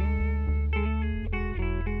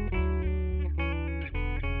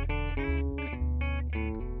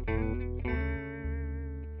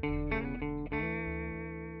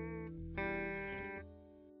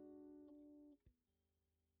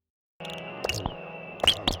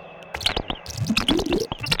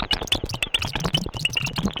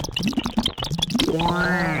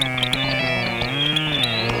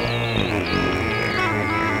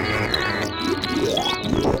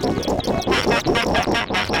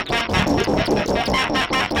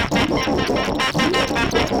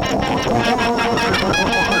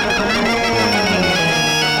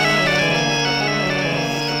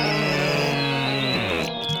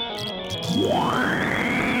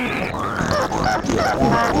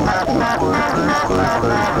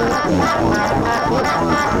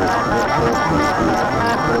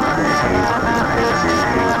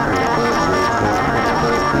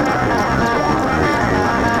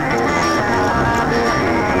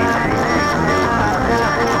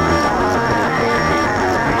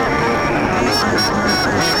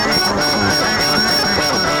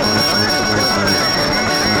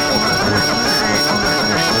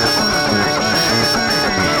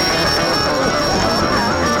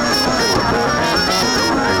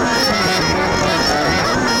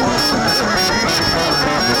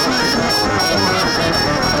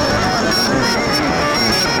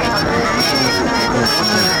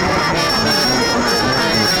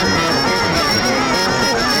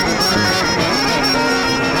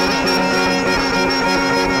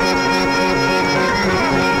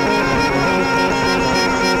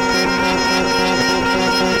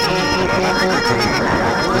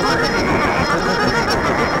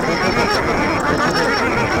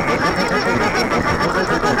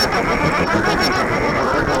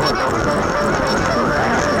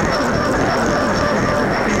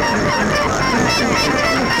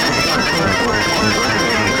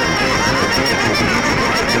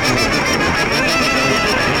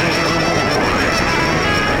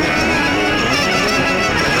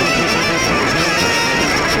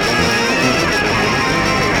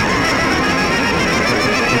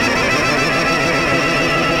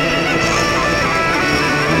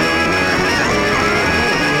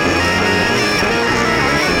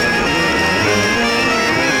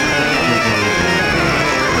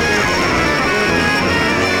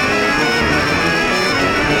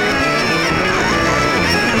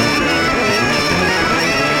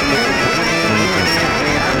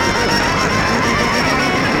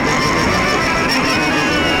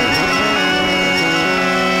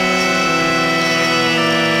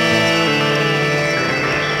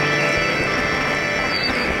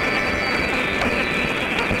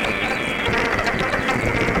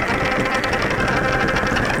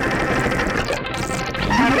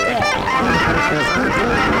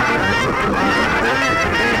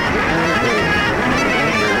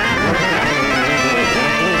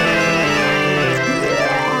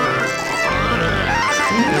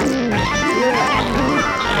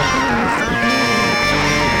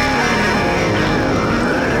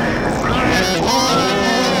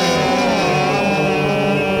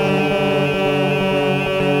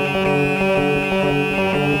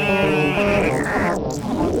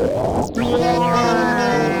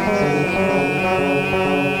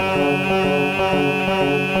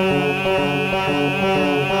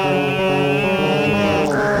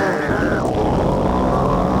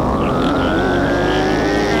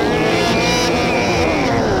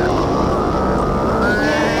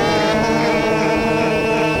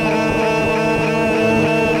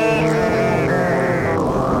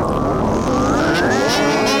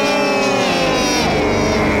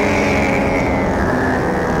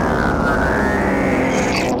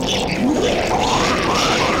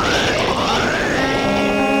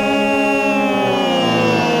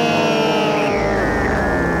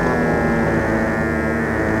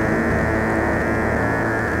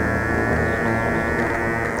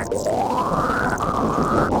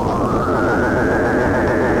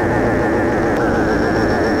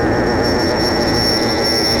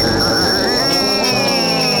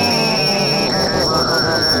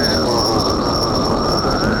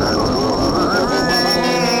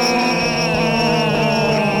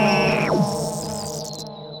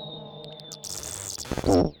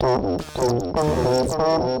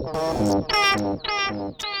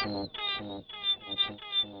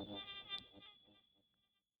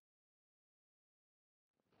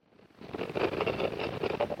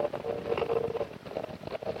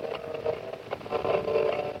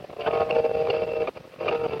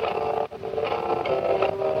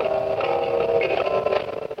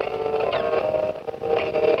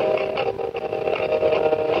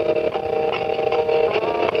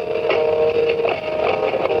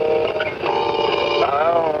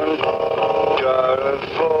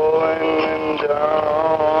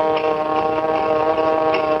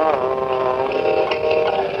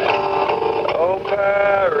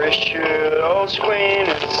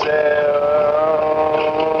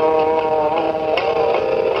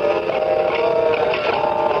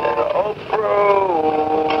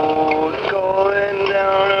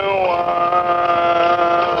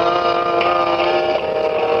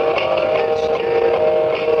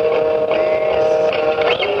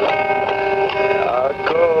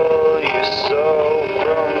 So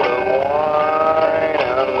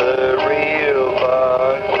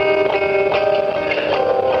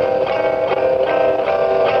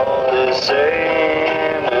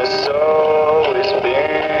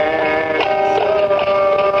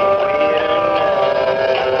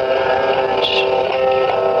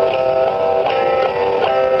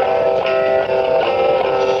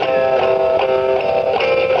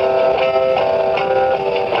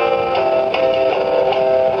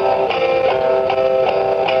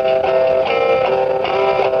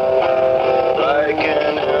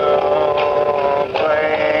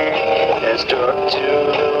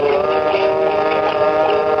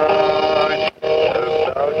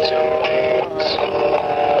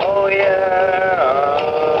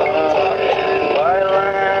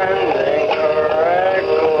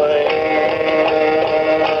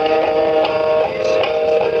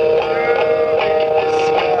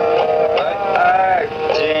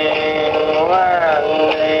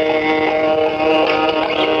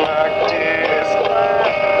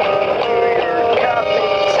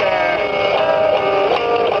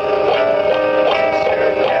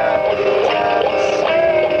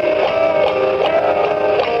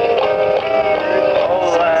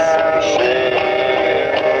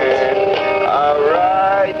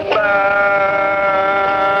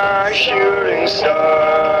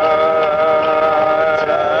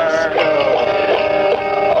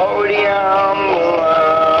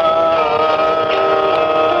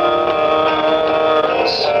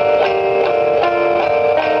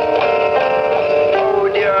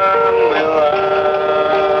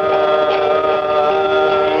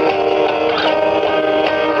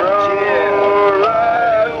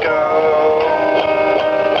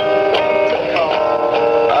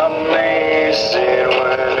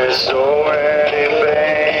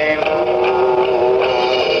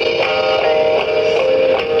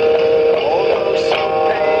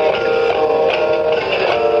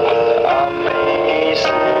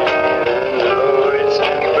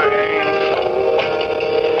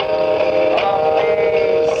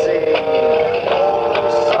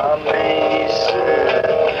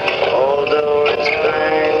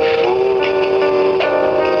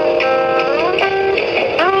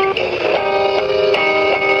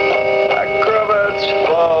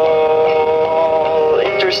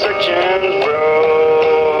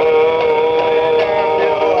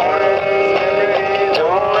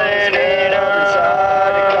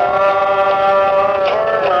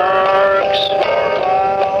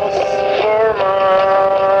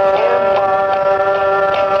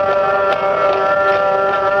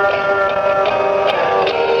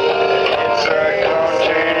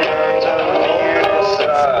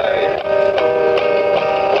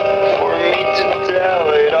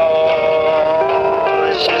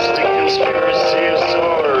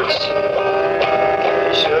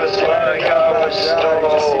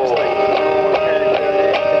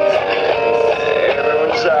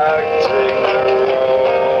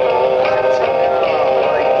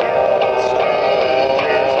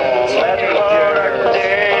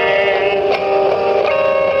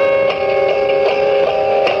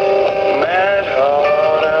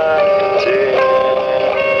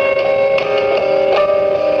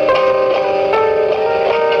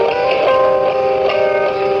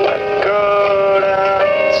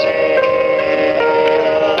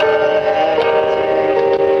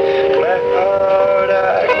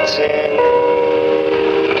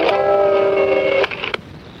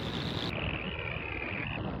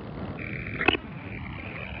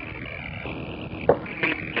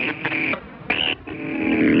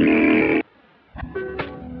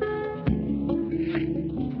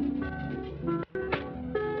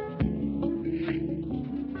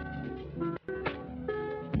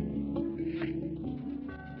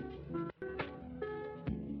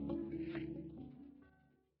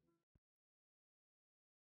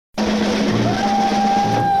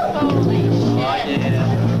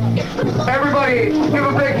Please give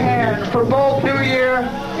a big hand for Bolt New Year.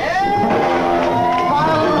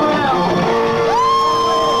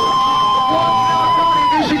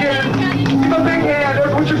 Michigan. Give a big hand.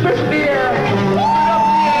 Put your fist in the air.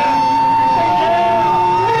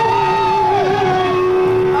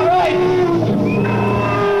 All right.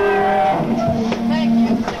 Thank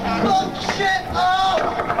you. Oh, shit. Oh.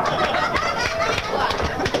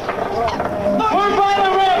 We're by the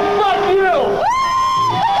rim. Fuck you.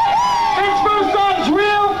 This first song's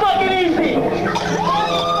real fucking easy.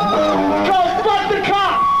 Go fuck the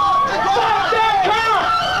cop. Fuck that cop.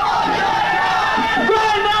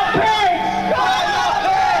 Grind up pigs.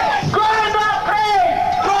 Grind up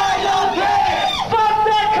pigs. Grind up pigs. Fuck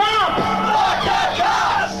that cop. Fuck that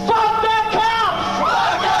cop. Fuck that cop.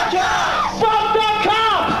 Fuck that cop. Fuck that cop. Fuck that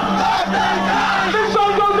cop. This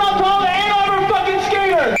song goes out to all the 8-hour fucking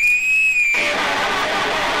skaters.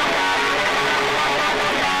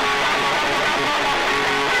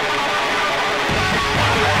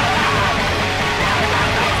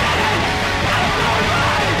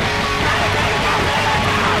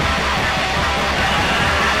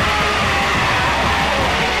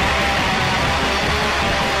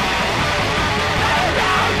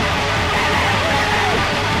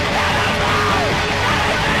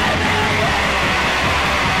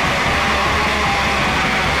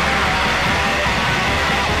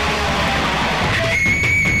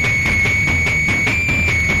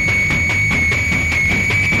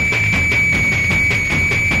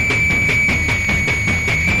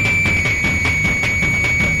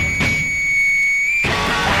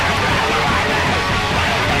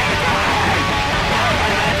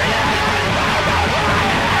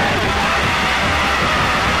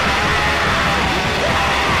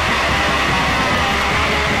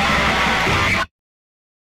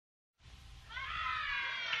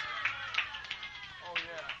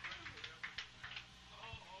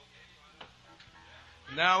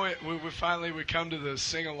 Now we come to the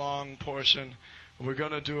sing-along portion. We're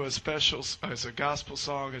going to do a special, it's a gospel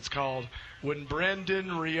song. It's called When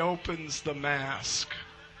Brendan Reopens the Mask.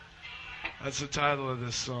 That's the title of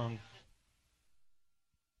this song.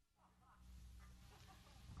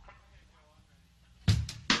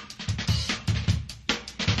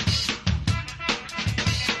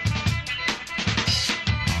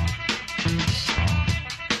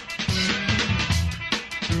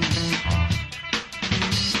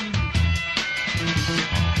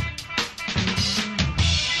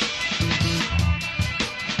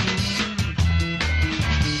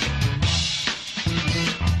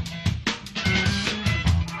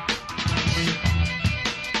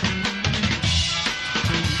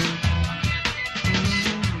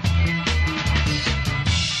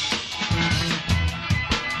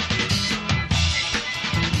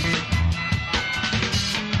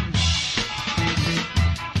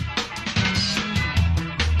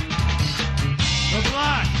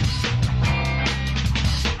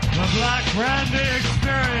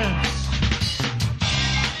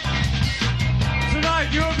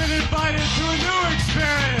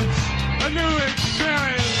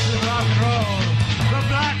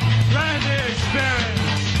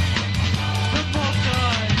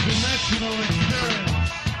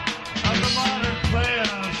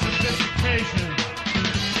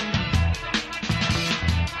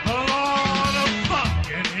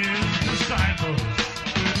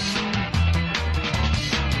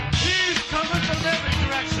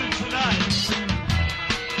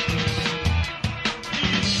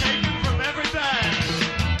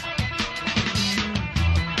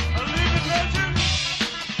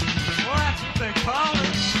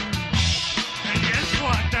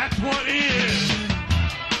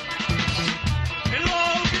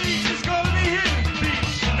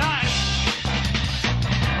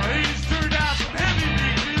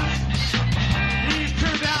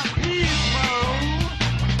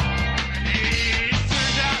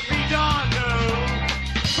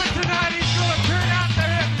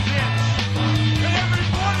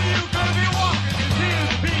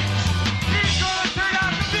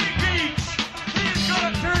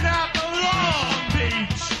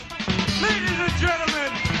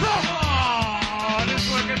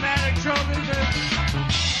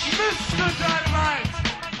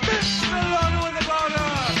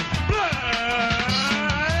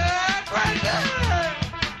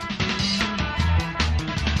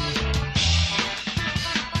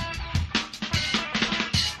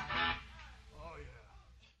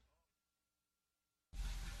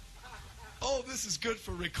 This is good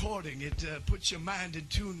for recording. It puts your mind in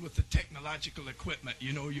tune with the technological equipment.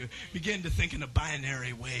 You know, you begin to think in a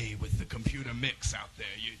binary way with the computer mix out there.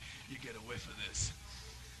 You get a whiff of this.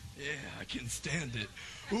 Yeah, I can stand it.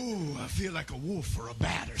 Ooh, I feel like a wolf or a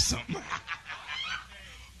bat or something.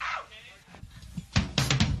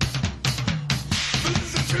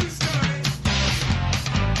 This is a true story.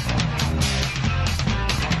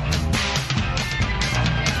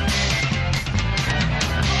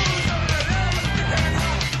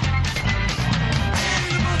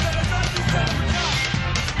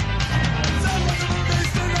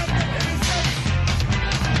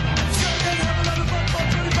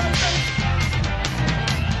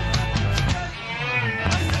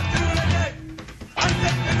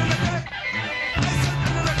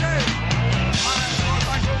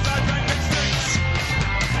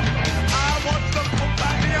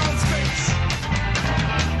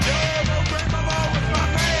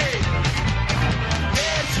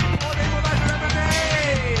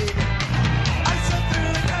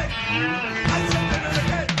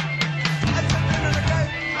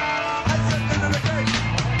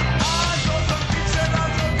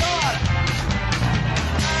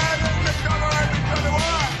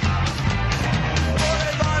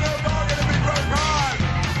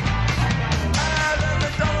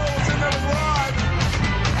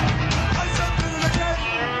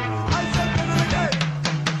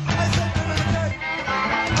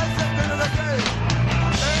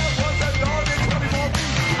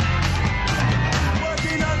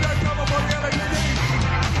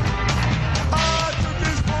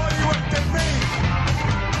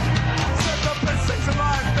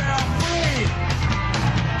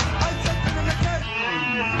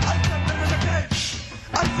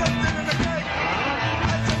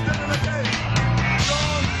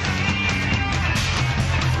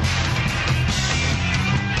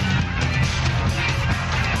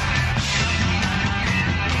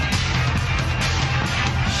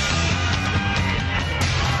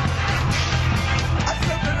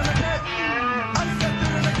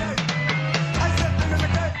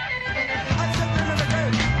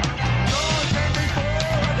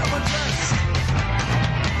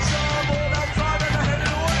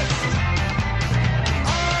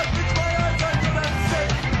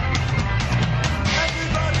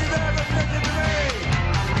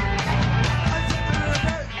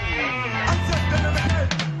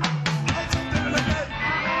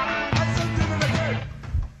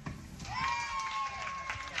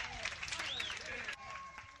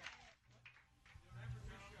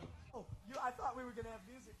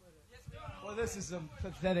 Well, this is a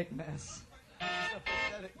pathetic mess. It's a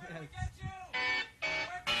pathetic mess.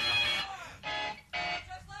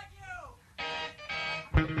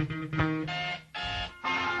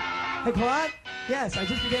 Hey, Claude? Yes, I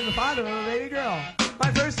just became the father of a baby girl.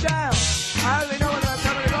 My first child. I hardly know whether I'm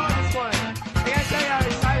coming or going this morning. I can't tell you how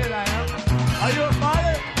excited I am. Are you a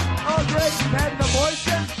father? Oh, great. You've had an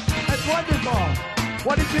abortion? That's wonderful.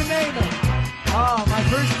 What did you name it? Oh, my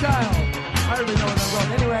first child. I already know where I'm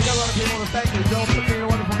going. Anyway, I got a lot of people to thank you. Joe put me in a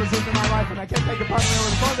wonderful position in my life, and I can't take a part of it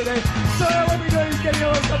over the phone today. So what we're doing is getting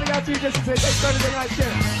a little something out to you just to say thanks for everything I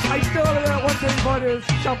share. Are you still over there at 134 to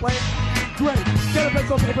Champlain? Great. Get a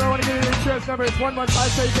pencil paper. I want to give you the insurance number. It's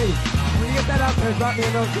 11533. When you get that out there, drop me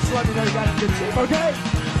a note. Just let me know you got it in good shape, okay?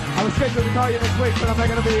 I was scheduled to call you next week, but I'm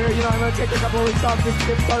not going to be here. You know, I'm going to take a couple of weeks off just to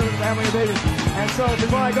get started with the family and baby. And so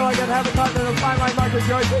before I go, I got to have a continental fine line marker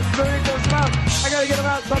George. This is the ring goes out. I got to get them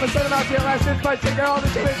out, so I'm going to send them out to you last inch by take care of all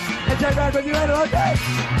the chickens and check back with you later, okay?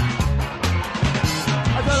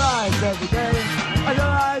 I tell lies every day. I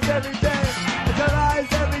tell lies every day. I tell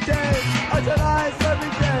lies every day. I tell lies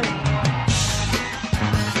every day.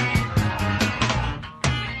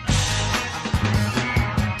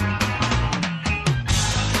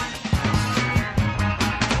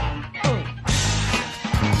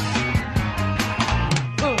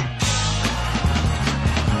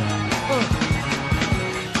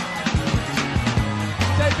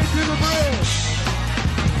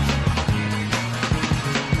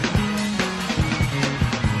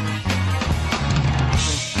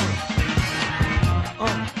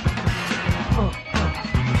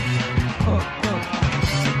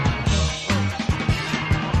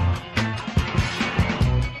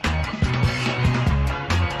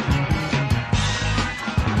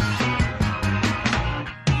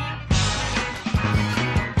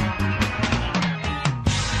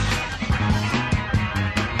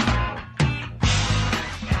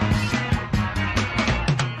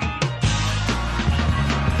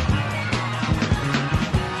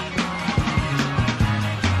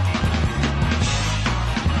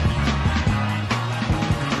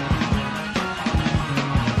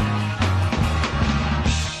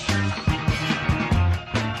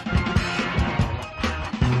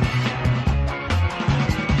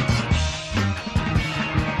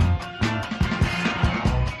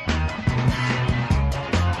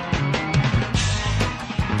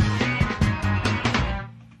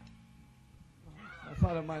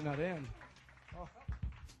 might not end.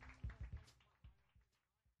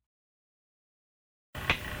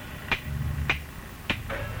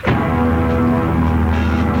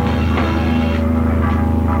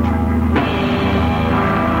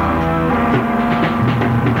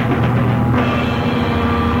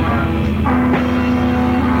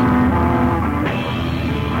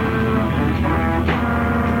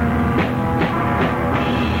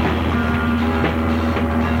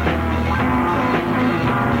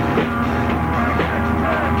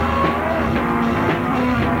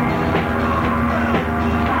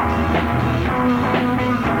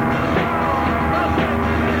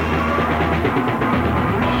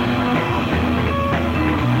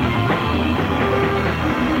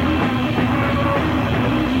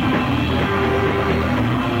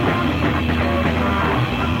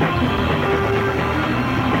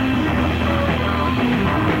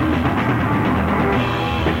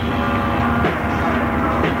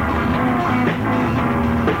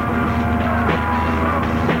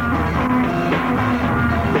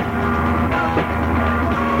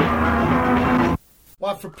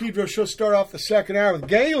 For Pedro Show, start off the second hour with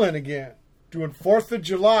Galen again, doing 4th of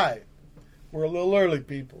July. We're a little early,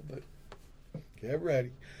 people, but get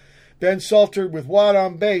ready. Ben Salter with Watt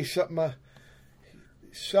on bass, something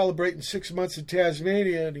celebrating 6 months in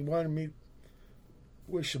Tasmania, and he wanted me to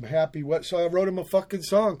wish him happy. So I wrote him a fucking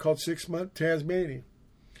song called 6 Month Tasmania.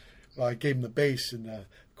 Well, I gave him the bass and the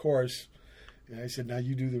chorus, and I said, now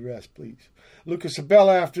you do the rest, please. Lucas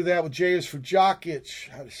Abela after that with J is for Jock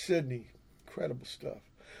Itch out of Sydney. Incredible stuff.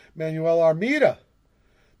 Manuel Armida,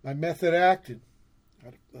 My Method Acting,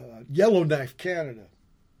 Yellowknife, Canada,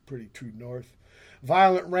 pretty true north.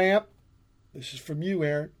 Violent Ramp, this is from you,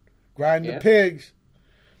 Aaron. Grind the Pigs.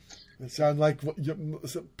 It sounds like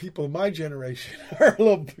some people of my generation are a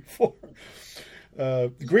little before.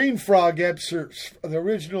 Green Frog excerpts, the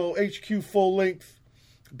original HQ full length,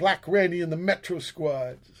 Black Randy and the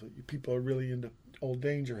Metrosquad. So you people are really into Old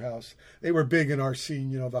Danger House. They were big in our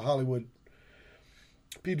scene, the Hollywood.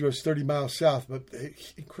 Pedro's 30 miles south, but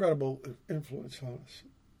incredible influence on us.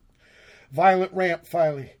 Violent Ramp,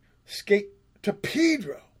 finally. Skate to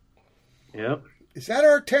Pedro. Yep. Is that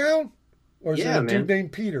our town? Or is it a man. dude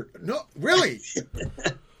named Peter? No, really?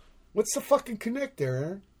 What's the fucking connect there,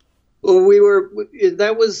 Aaron? Well,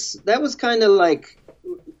 that was kind of like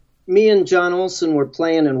me and John Olson were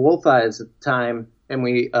playing in Wolf Eyes at the time, and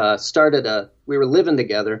we we were living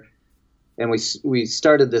together. And we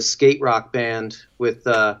started this skate rock band with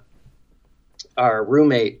our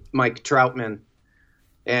roommate Mike Troutman,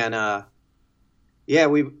 and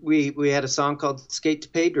we had a song called "Skate to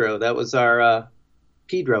Pedro." That was our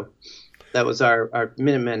Pedro. That was our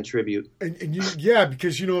Minutemen tribute. And you,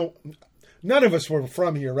 because none of us were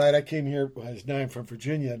from here, right? I came here when I was 9 from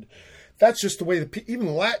Virginia, and that's just the way even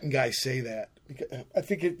the Latin guys say that. I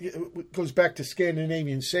think it goes back to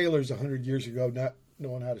Scandinavian sailors 100 years ago, not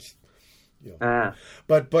knowing how to.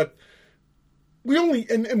 But we only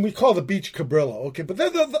and we call the beach Cabrillo, okay? But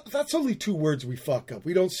that's only 2 words we fuck up.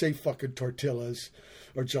 We don't say fucking tortillas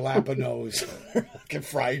or jalapenos or fucking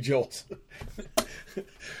frigils.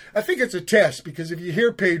 I think it's a test because if you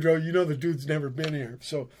hear Pedro, you know the dude's never been here.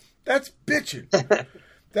 So that's bitching.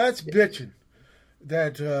 That's bitching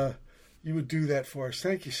that you would do that for us.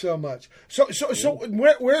 Thank you so much. So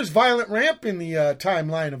where's Violent Ramp in the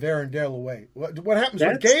timeline of Aaron Delaway? What happens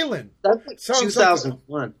with Galen? That's like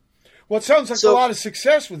 2001. It sounds like a lot of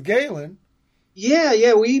success with Galen.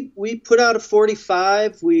 Yeah. We put out a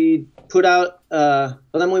 45. We put out.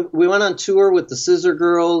 Then we went on tour with the Scissor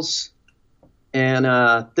Girls, and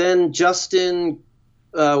then Justin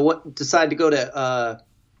decided to go to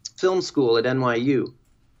film school at NYU,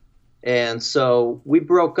 and so we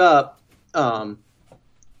broke up.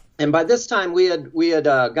 And by this time we had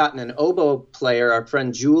gotten an oboe player. Our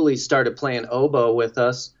friend Julie started playing oboe with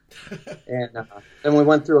us, and then we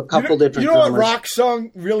went through a couple different. You know what rock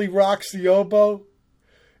song really rocks the oboe?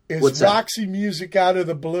 Is Roxy Music Out of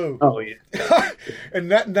the Blue. Oh yeah, and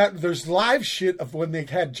that there's live shit of when they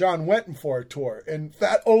had John Wetton for a tour, and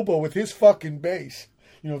that oboe with his fucking bass.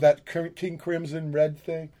 That King Crimson red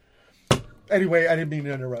thing. Anyway, I didn't mean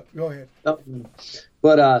to interrupt. Go ahead.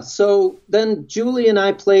 But so then Julie and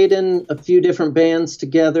I played in a few different bands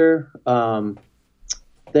together.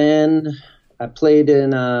 Then I played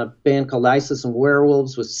in a band called Isis and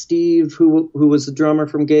Werewolves with Steve, who was the drummer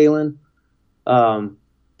from Galen. Then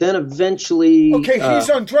eventually... Okay, he's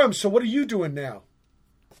on drums, so what are you doing now?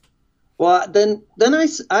 Well, then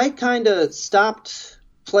I kind of stopped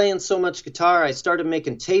playing so much guitar. I started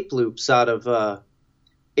making tape loops out of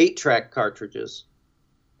 8-track cartridges.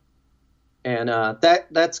 And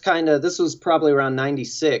that's kind of, this was probably around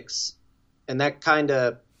 96. And that kind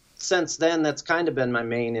of, since then, that's kind of been my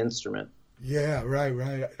main instrument. Yeah,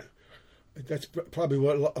 right. That's probably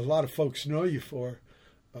what a lot of folks know you for.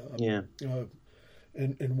 Yeah.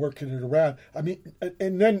 And working it around. I mean,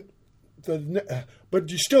 and then, but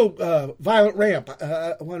you still, Violent Ramp.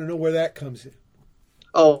 I want to know where that comes in.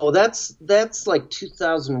 Oh, that's like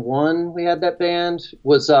 2001. We had that band. It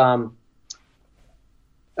was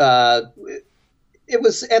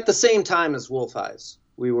at the same time as Wolf Eyes.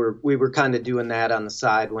 We were kind of doing that on the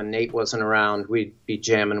side when Nate wasn't around. We'd be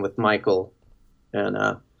jamming with Michael,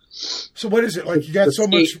 and so what is it like? You got so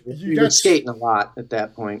much. You were skating a lot at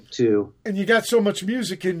that point too, and you got so much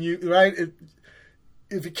music in you, right?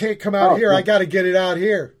 If it can't come out here, I got to get it out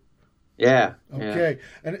here. Yeah. Okay,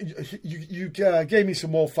 yeah. And you gave me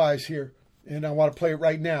some Wolf Eyes here, and I want to play it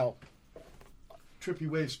right now. Trippy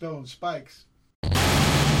Wave Stone Spykes.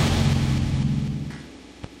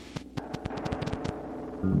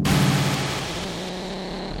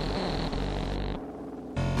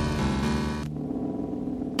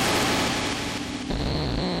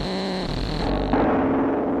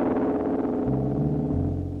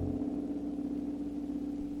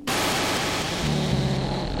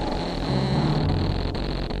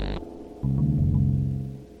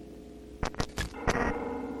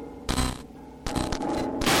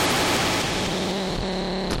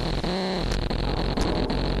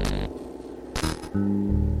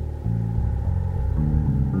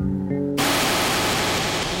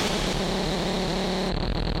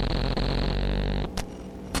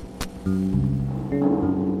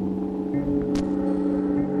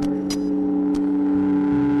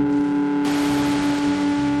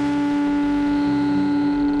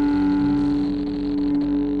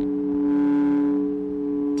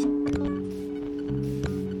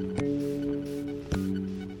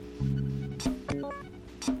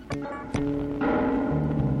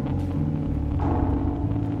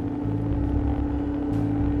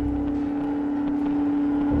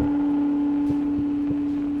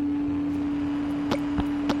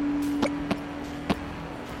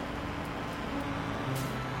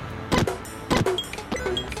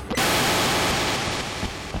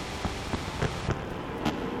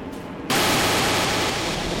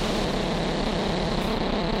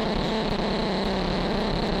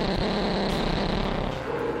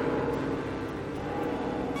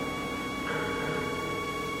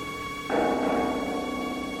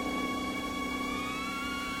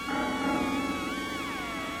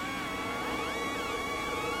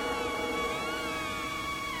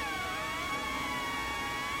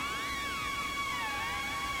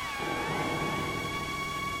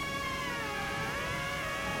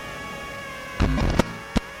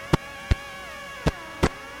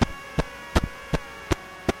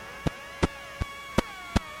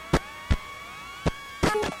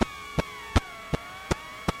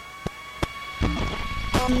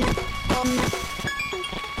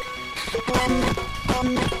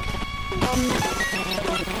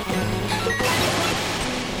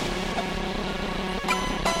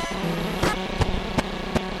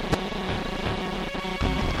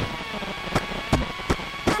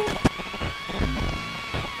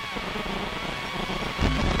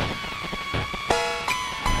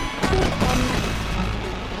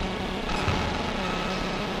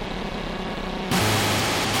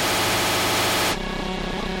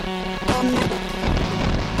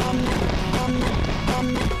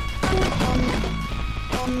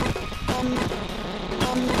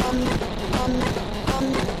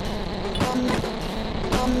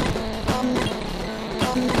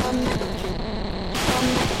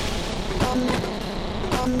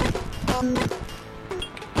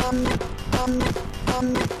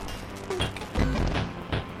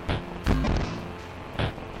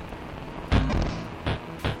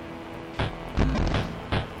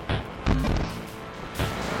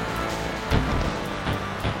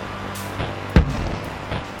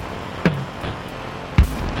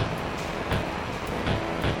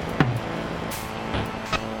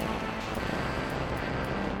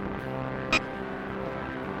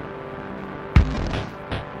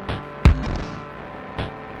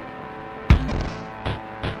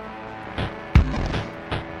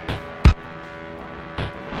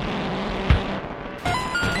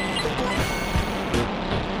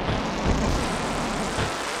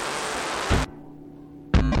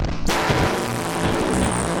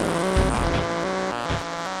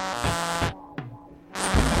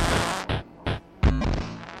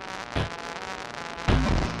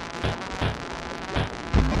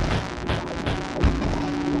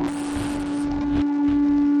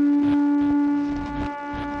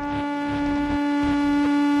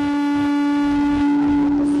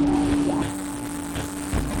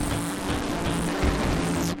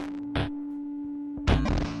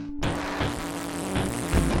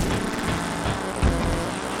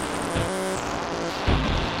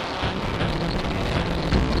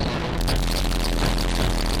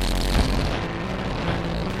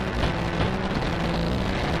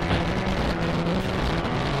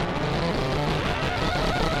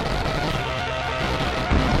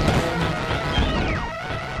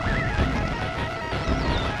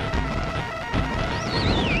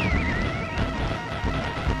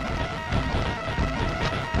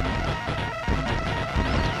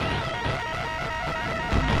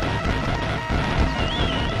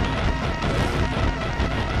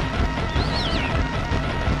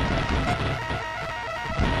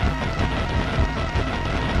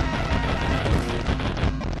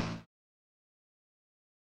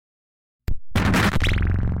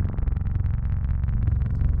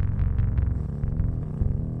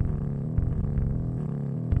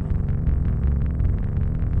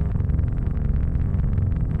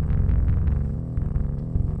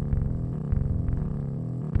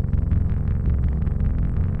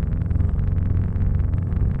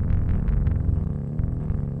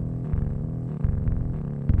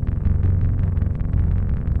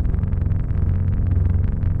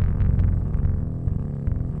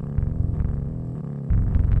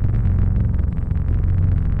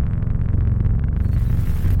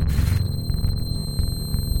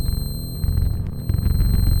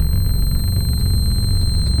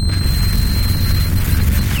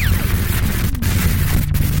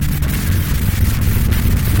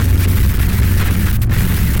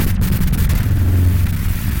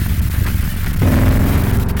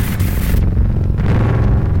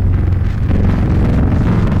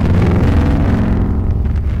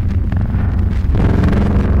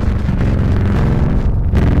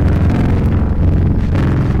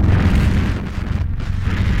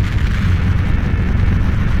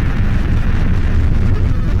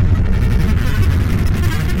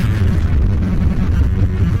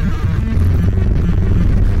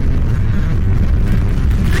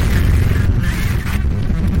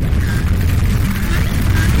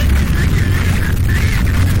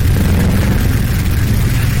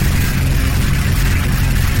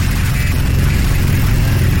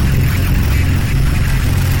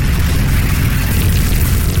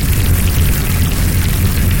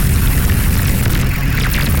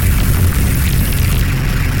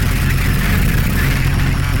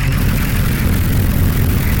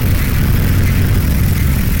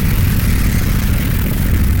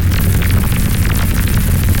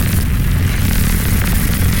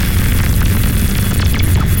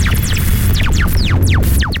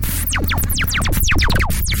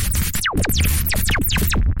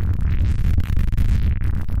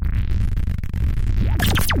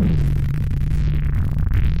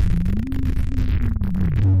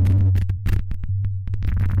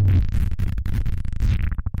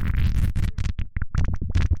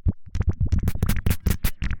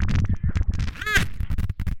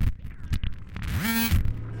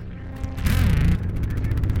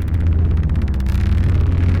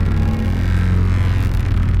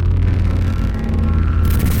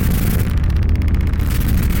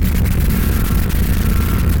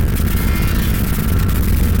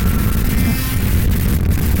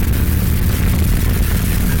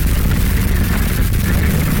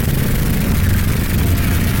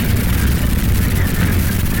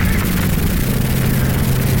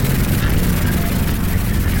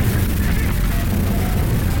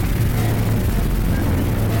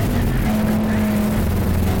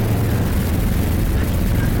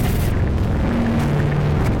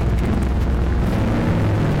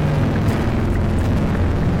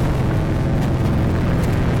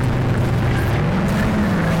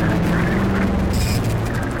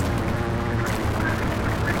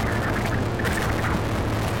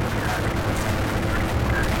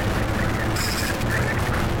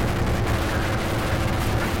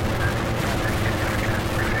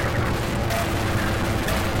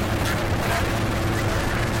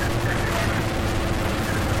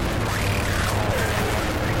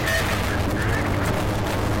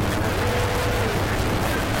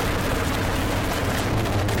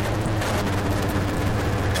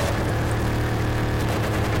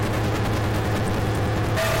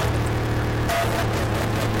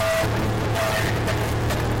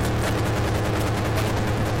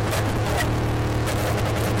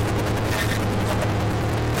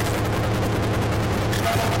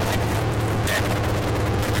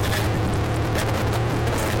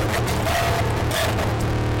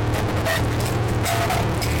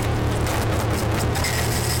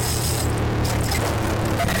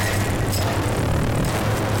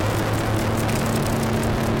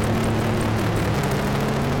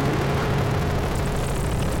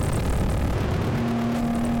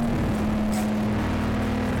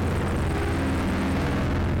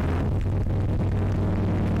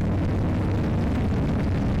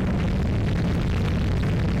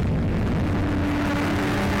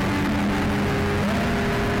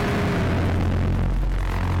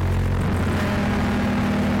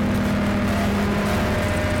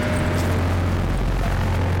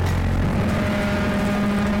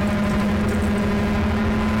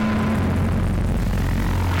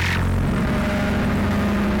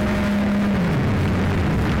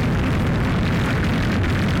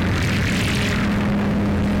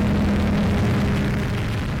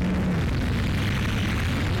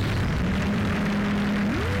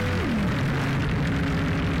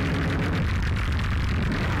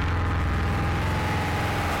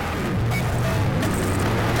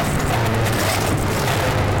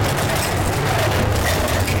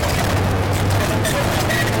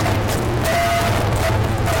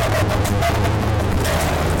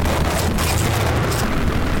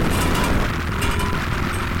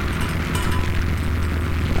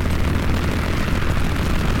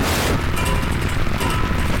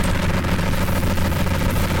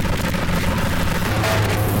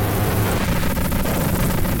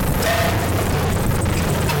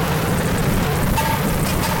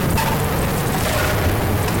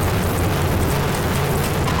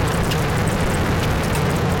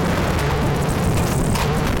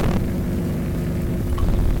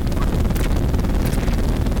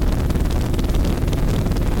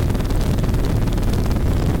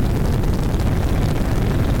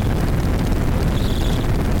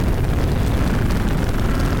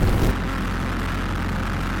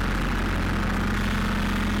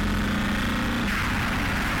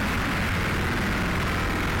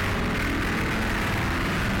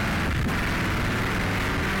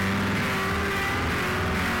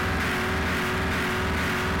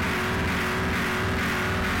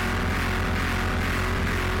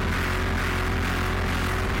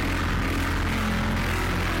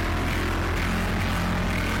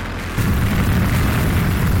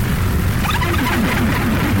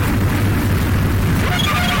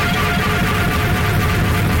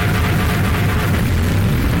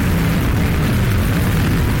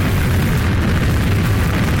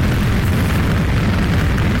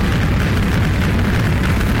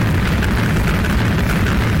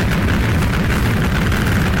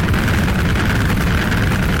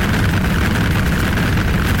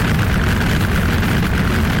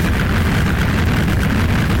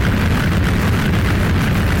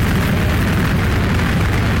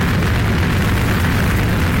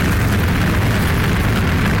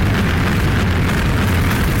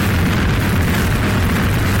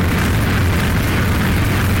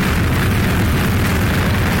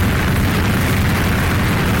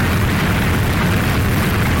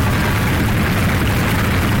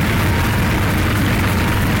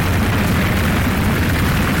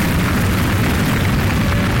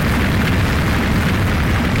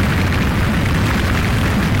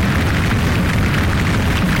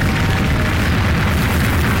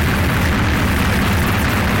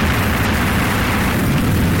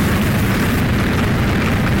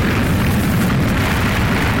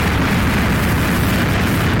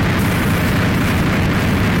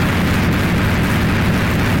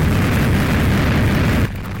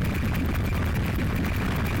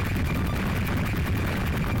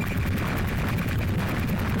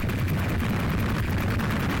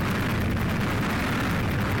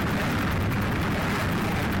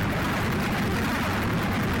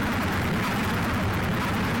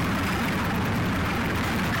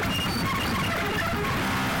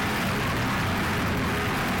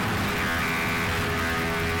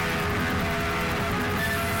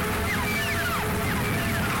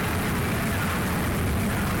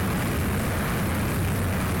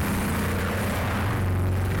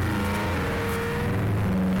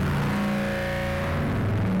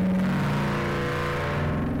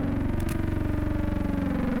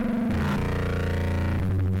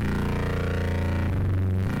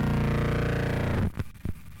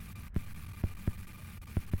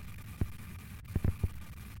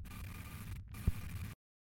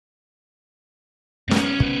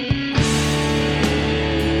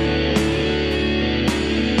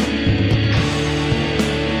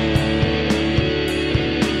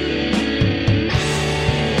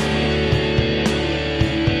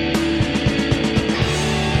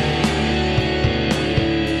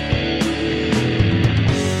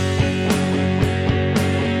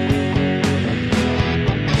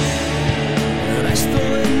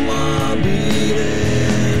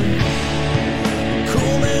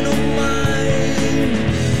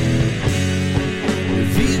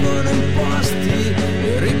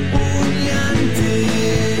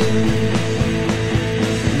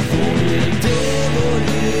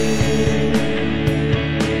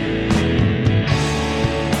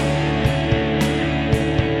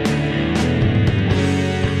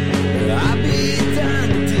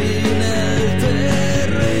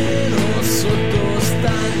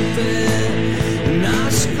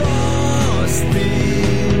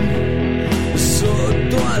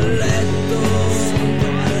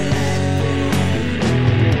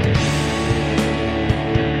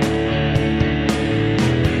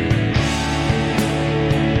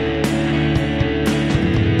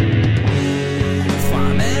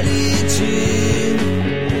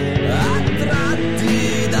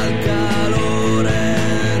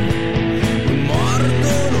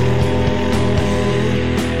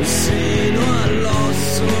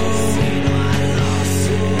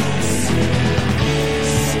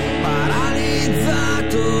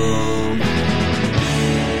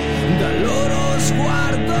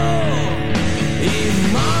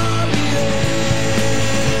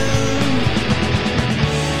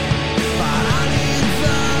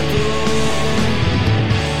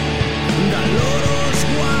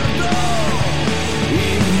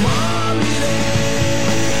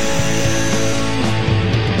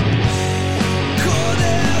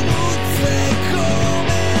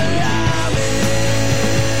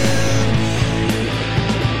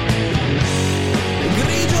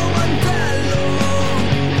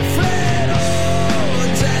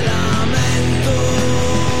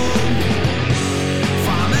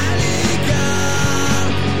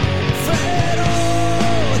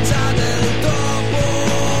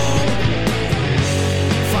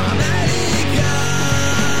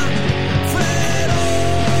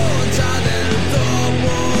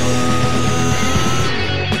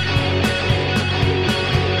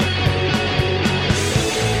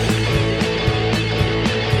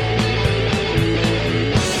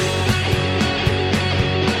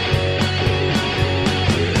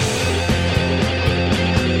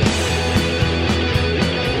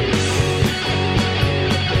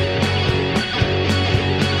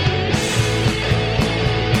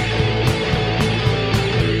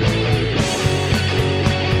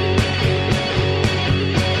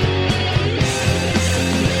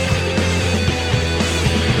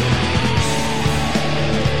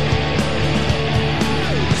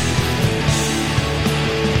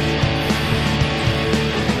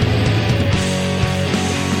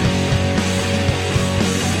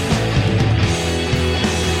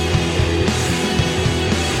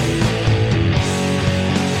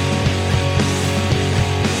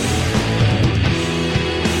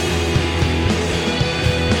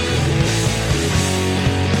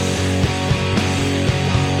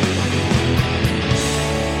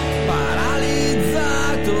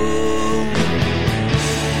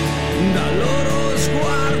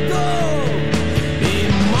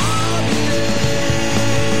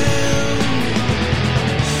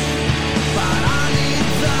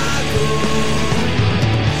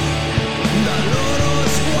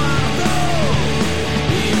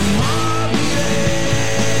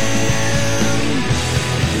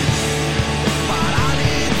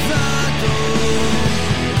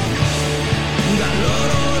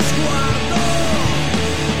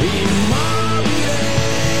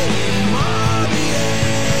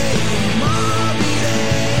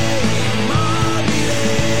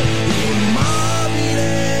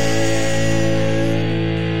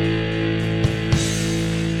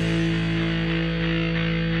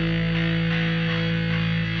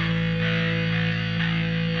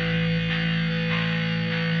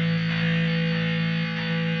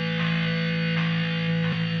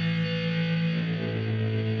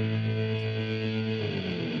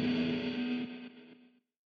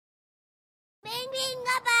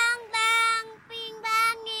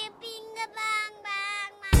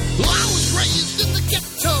 Well, I was raised in the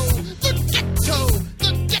ghetto,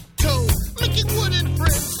 making wooden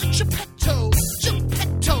friends like Geppetto.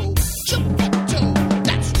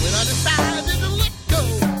 That's when I decided to let go.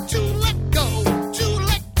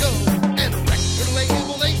 And a record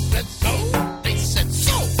label, they said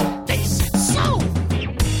so.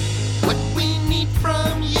 What we need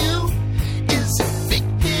from you is a big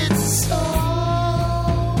hit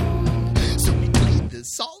song. So we played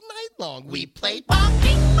this all night long. We played bong,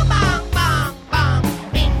 bing, ba, bong, bong, bong,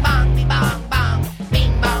 bing, bong, be, bong, bong,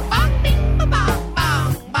 bing, bong, bong, bing, ba, bong,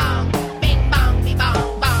 bong, bong, bing, bong, be,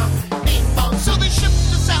 bong, bong, bing, bong. So they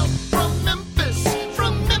shipped us out from Memphis,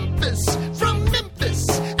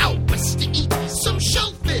 out west to eat some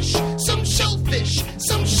shellfish.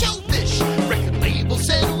 Record label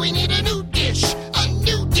said we need a new dish.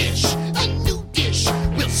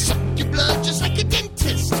 We'll suck your blood just like a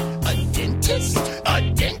dentist.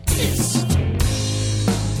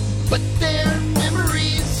 But their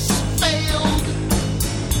memories failed.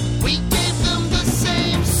 We gave them the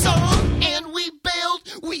same song and we bailed.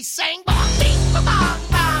 We sang bong, bing, ba, bong,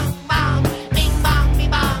 bong, bong, bing, bong, be,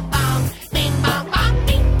 bong, bong, bing, bong, bong,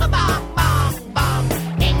 bing, ba, bong, bong, bong,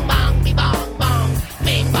 bing, bong, be, bong, bong,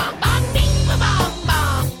 bing, bong, bong, bing, ba, bong,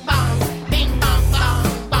 bong, bong, bing, bong, bong,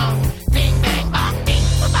 bong, bing, bang, bong, bing,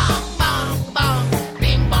 ba, bong, bong, bong,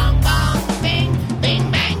 bing, bong, bong, bing, bing,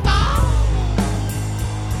 bang, bong.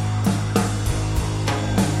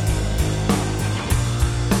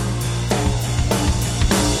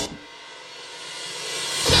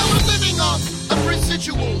 Now we're living off of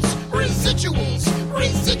residuals.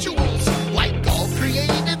 Like all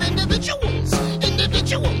creative individuals.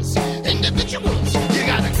 You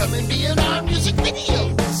gotta come and be in our music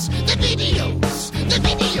videos. The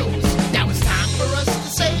videos. Now it's time for us to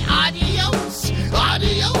say adios.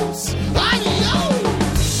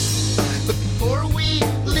 But before we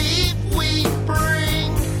leave, we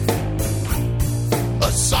bring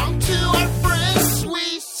a song to our friends.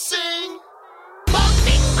 We sing. Bong,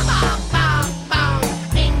 bing, ba, bong, bong, bong,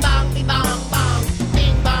 bing, bong, be, bong, bong,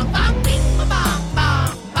 bing, bong, bong,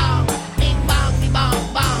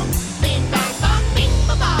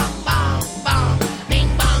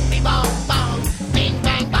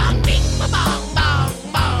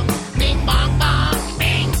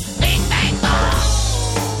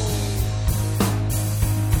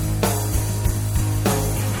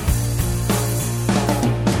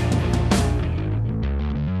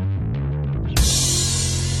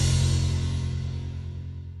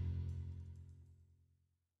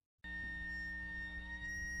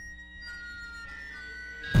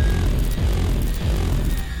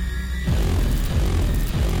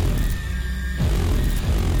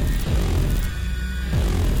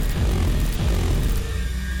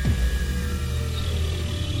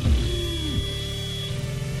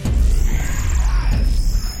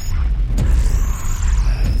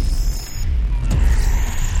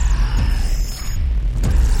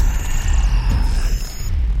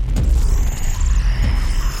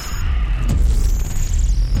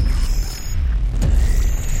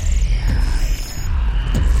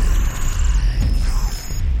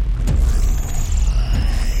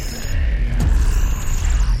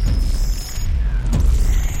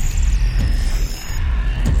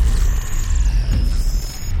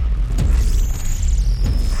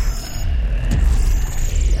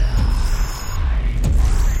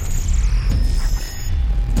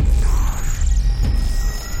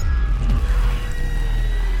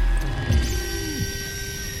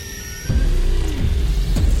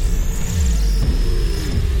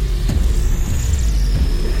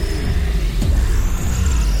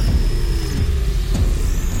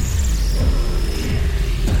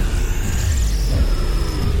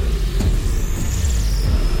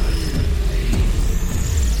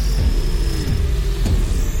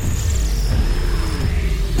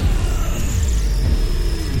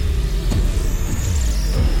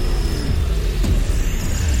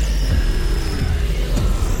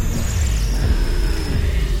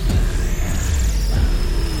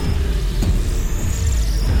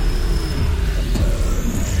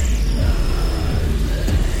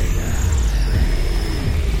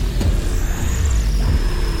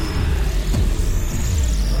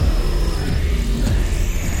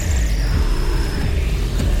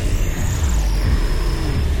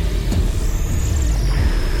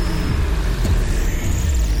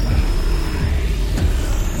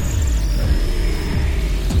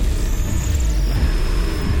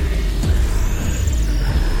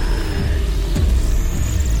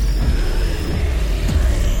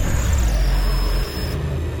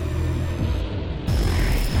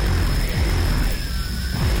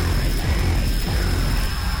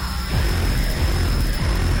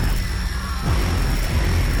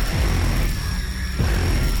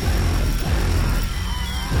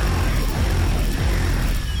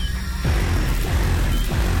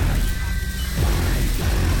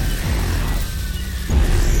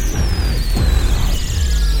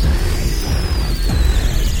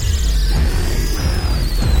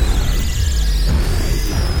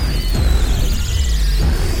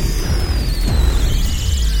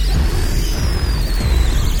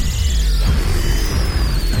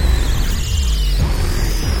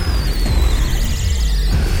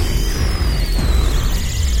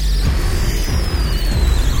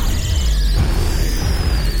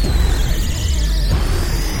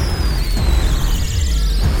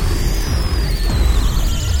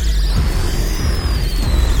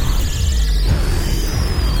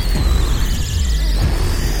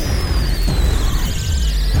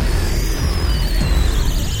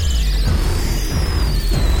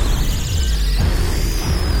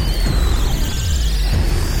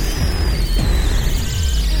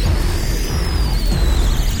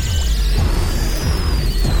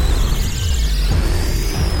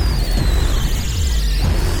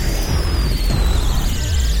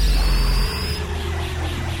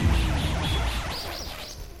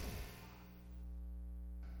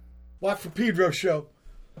 Watt from Pedro Show.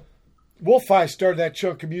 Wolfeye started that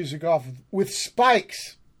chunk of music off with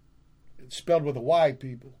Spykes. It's spelled with a Y,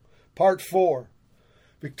 people. Part 4.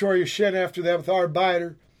 Victoria Shen after that with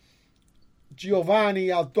Arbeiter. Giovanni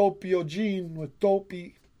Altopio Jean with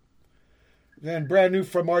Topi. Then brand new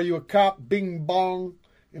from Are You a Cop? Bing Bong.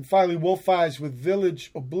 And finally Wolfeyes with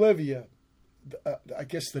Village Oblivia. I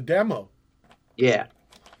guess the demo. Yeah.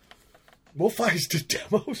 Wolfeyes did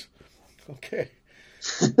demos? Okay.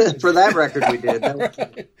 For that record we did. That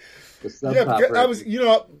was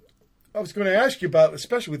yeah, I was going to ask you about,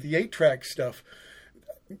 especially with the 8-track stuff,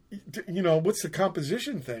 what's the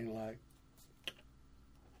composition thing like?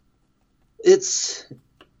 The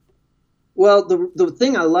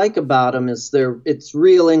thing I like about them is it's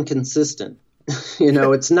real inconsistent.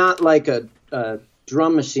 It's not like a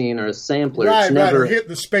drum machine or a sampler. Right, it's never hitting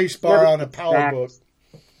the space bar on a power book.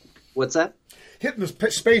 What's that? Hitting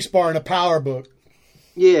the space bar in a power book.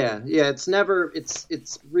 Yeah. It's never.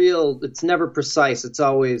 It's real. It's never precise. It's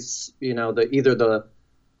always the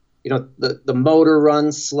motor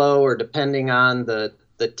runs slow, or depending on the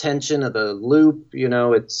tension of the loop.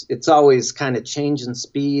 It's always kind of changing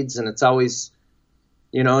speeds, and it's always.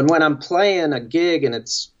 And when I'm playing a gig and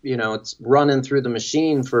it's running through the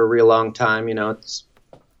machine for a real long time,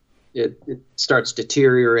 it starts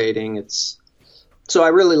deteriorating. So I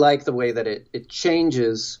really like the way that it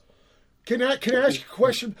changes. Can I ask you a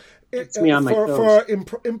question? It's me on my toes.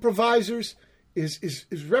 For improvisers,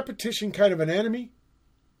 is repetition kind of an enemy?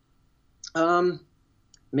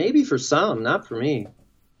 Maybe for some, not for me.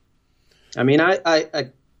 I mean,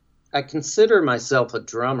 I consider myself a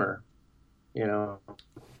drummer,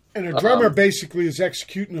 And a drummer basically is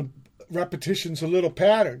executing repetitions of little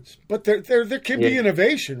patterns, but there can be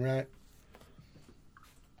innovation, right?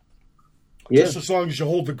 Yeah. Just as long as you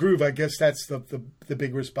hold the groove, I guess that's the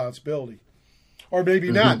big responsibility. Or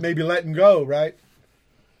maybe not, maybe letting go, right?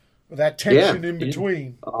 Or that tension in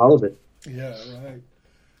between. All of it. Yeah, right.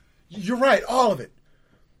 You're right, all of it.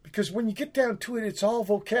 Because when you get down to it, it's all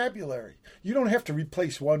vocabulary. You don't have to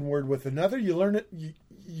replace one word with another. You learn it.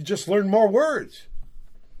 You just learn more words.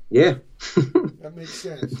 Yeah. That makes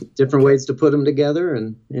sense. Different ways to put them together,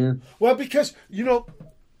 and yeah. Well, because,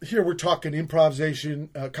 here we're talking improvisation,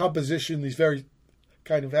 composition, these very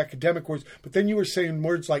kind of academic words, but then you were saying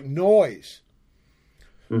words like noise,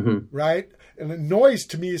 right? And the noise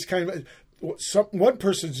to me is kind of, one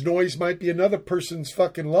person's noise might be another person's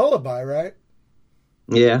fucking lullaby, right?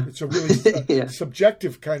 Yeah. It's a really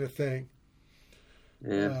subjective kind of thing.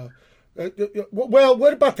 Yeah. Well,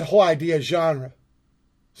 what about the whole idea of genre?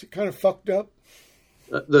 Is it kind of fucked up?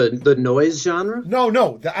 The noise genre?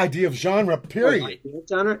 No, the idea of genre, period.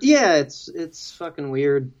 Genre? Yeah, it's fucking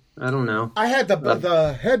weird. I don't know. I had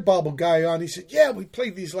the head bobble guy on. He said, yeah, we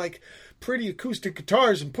played these like pretty acoustic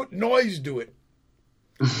guitars and put noise to it.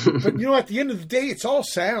 But at the end of the day, it's all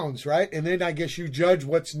sounds, right? And then I guess you judge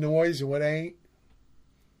what's noise and what ain't.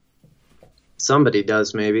 Somebody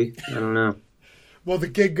does, maybe. I don't know. Well, the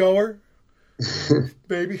gig goer,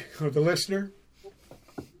 maybe, or the listener.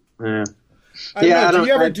 Yeah. Do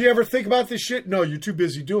you ever think about this shit? No, you're too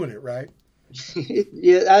busy doing it, right?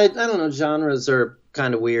 Yeah, I don't know. Genres are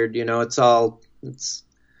kind of weird. It's all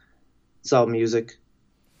music.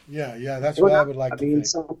 Yeah, that's what I would like to think.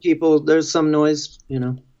 Some people, there's some noise,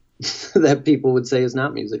 that people would say is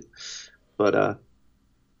not music, but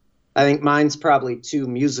I think mine's probably too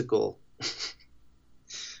musical.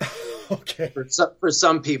 Okay. For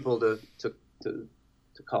some people to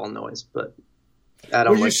call noise, but I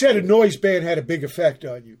don't. Well, you said a noise band had a big effect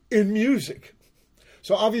on you in music,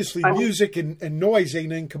 so obviously music and noise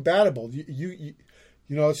ain't incompatible. You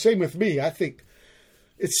same with me. I think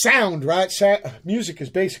it's sound, right? Music is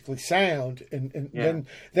basically sound, and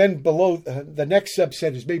then below the next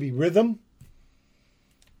subset is maybe rhythm.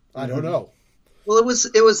 I don't know. Well, it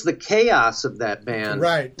was the chaos of that band,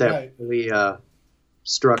 that really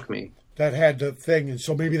struck me. That had the thing, and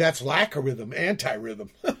so maybe that's lack of rhythm,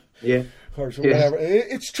 anti-rhythm. Yeah. Or whatever.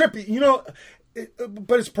 It's trippy,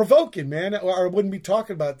 but it's provoking, man, or I wouldn't be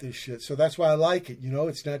talking about this shit. So that's why I like it,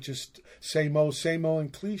 It's not just same old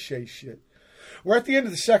and cliche shit. We're at the end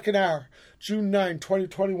of the second hour. June 9,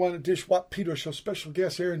 2021, edition Watt Pedro Show. Special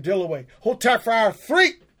guest Aaron Dillaway. Hold tight for hour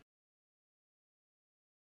 3.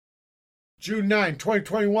 June 9,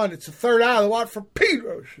 2021. It's the third hour of the Watt for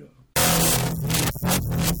Pedro Show.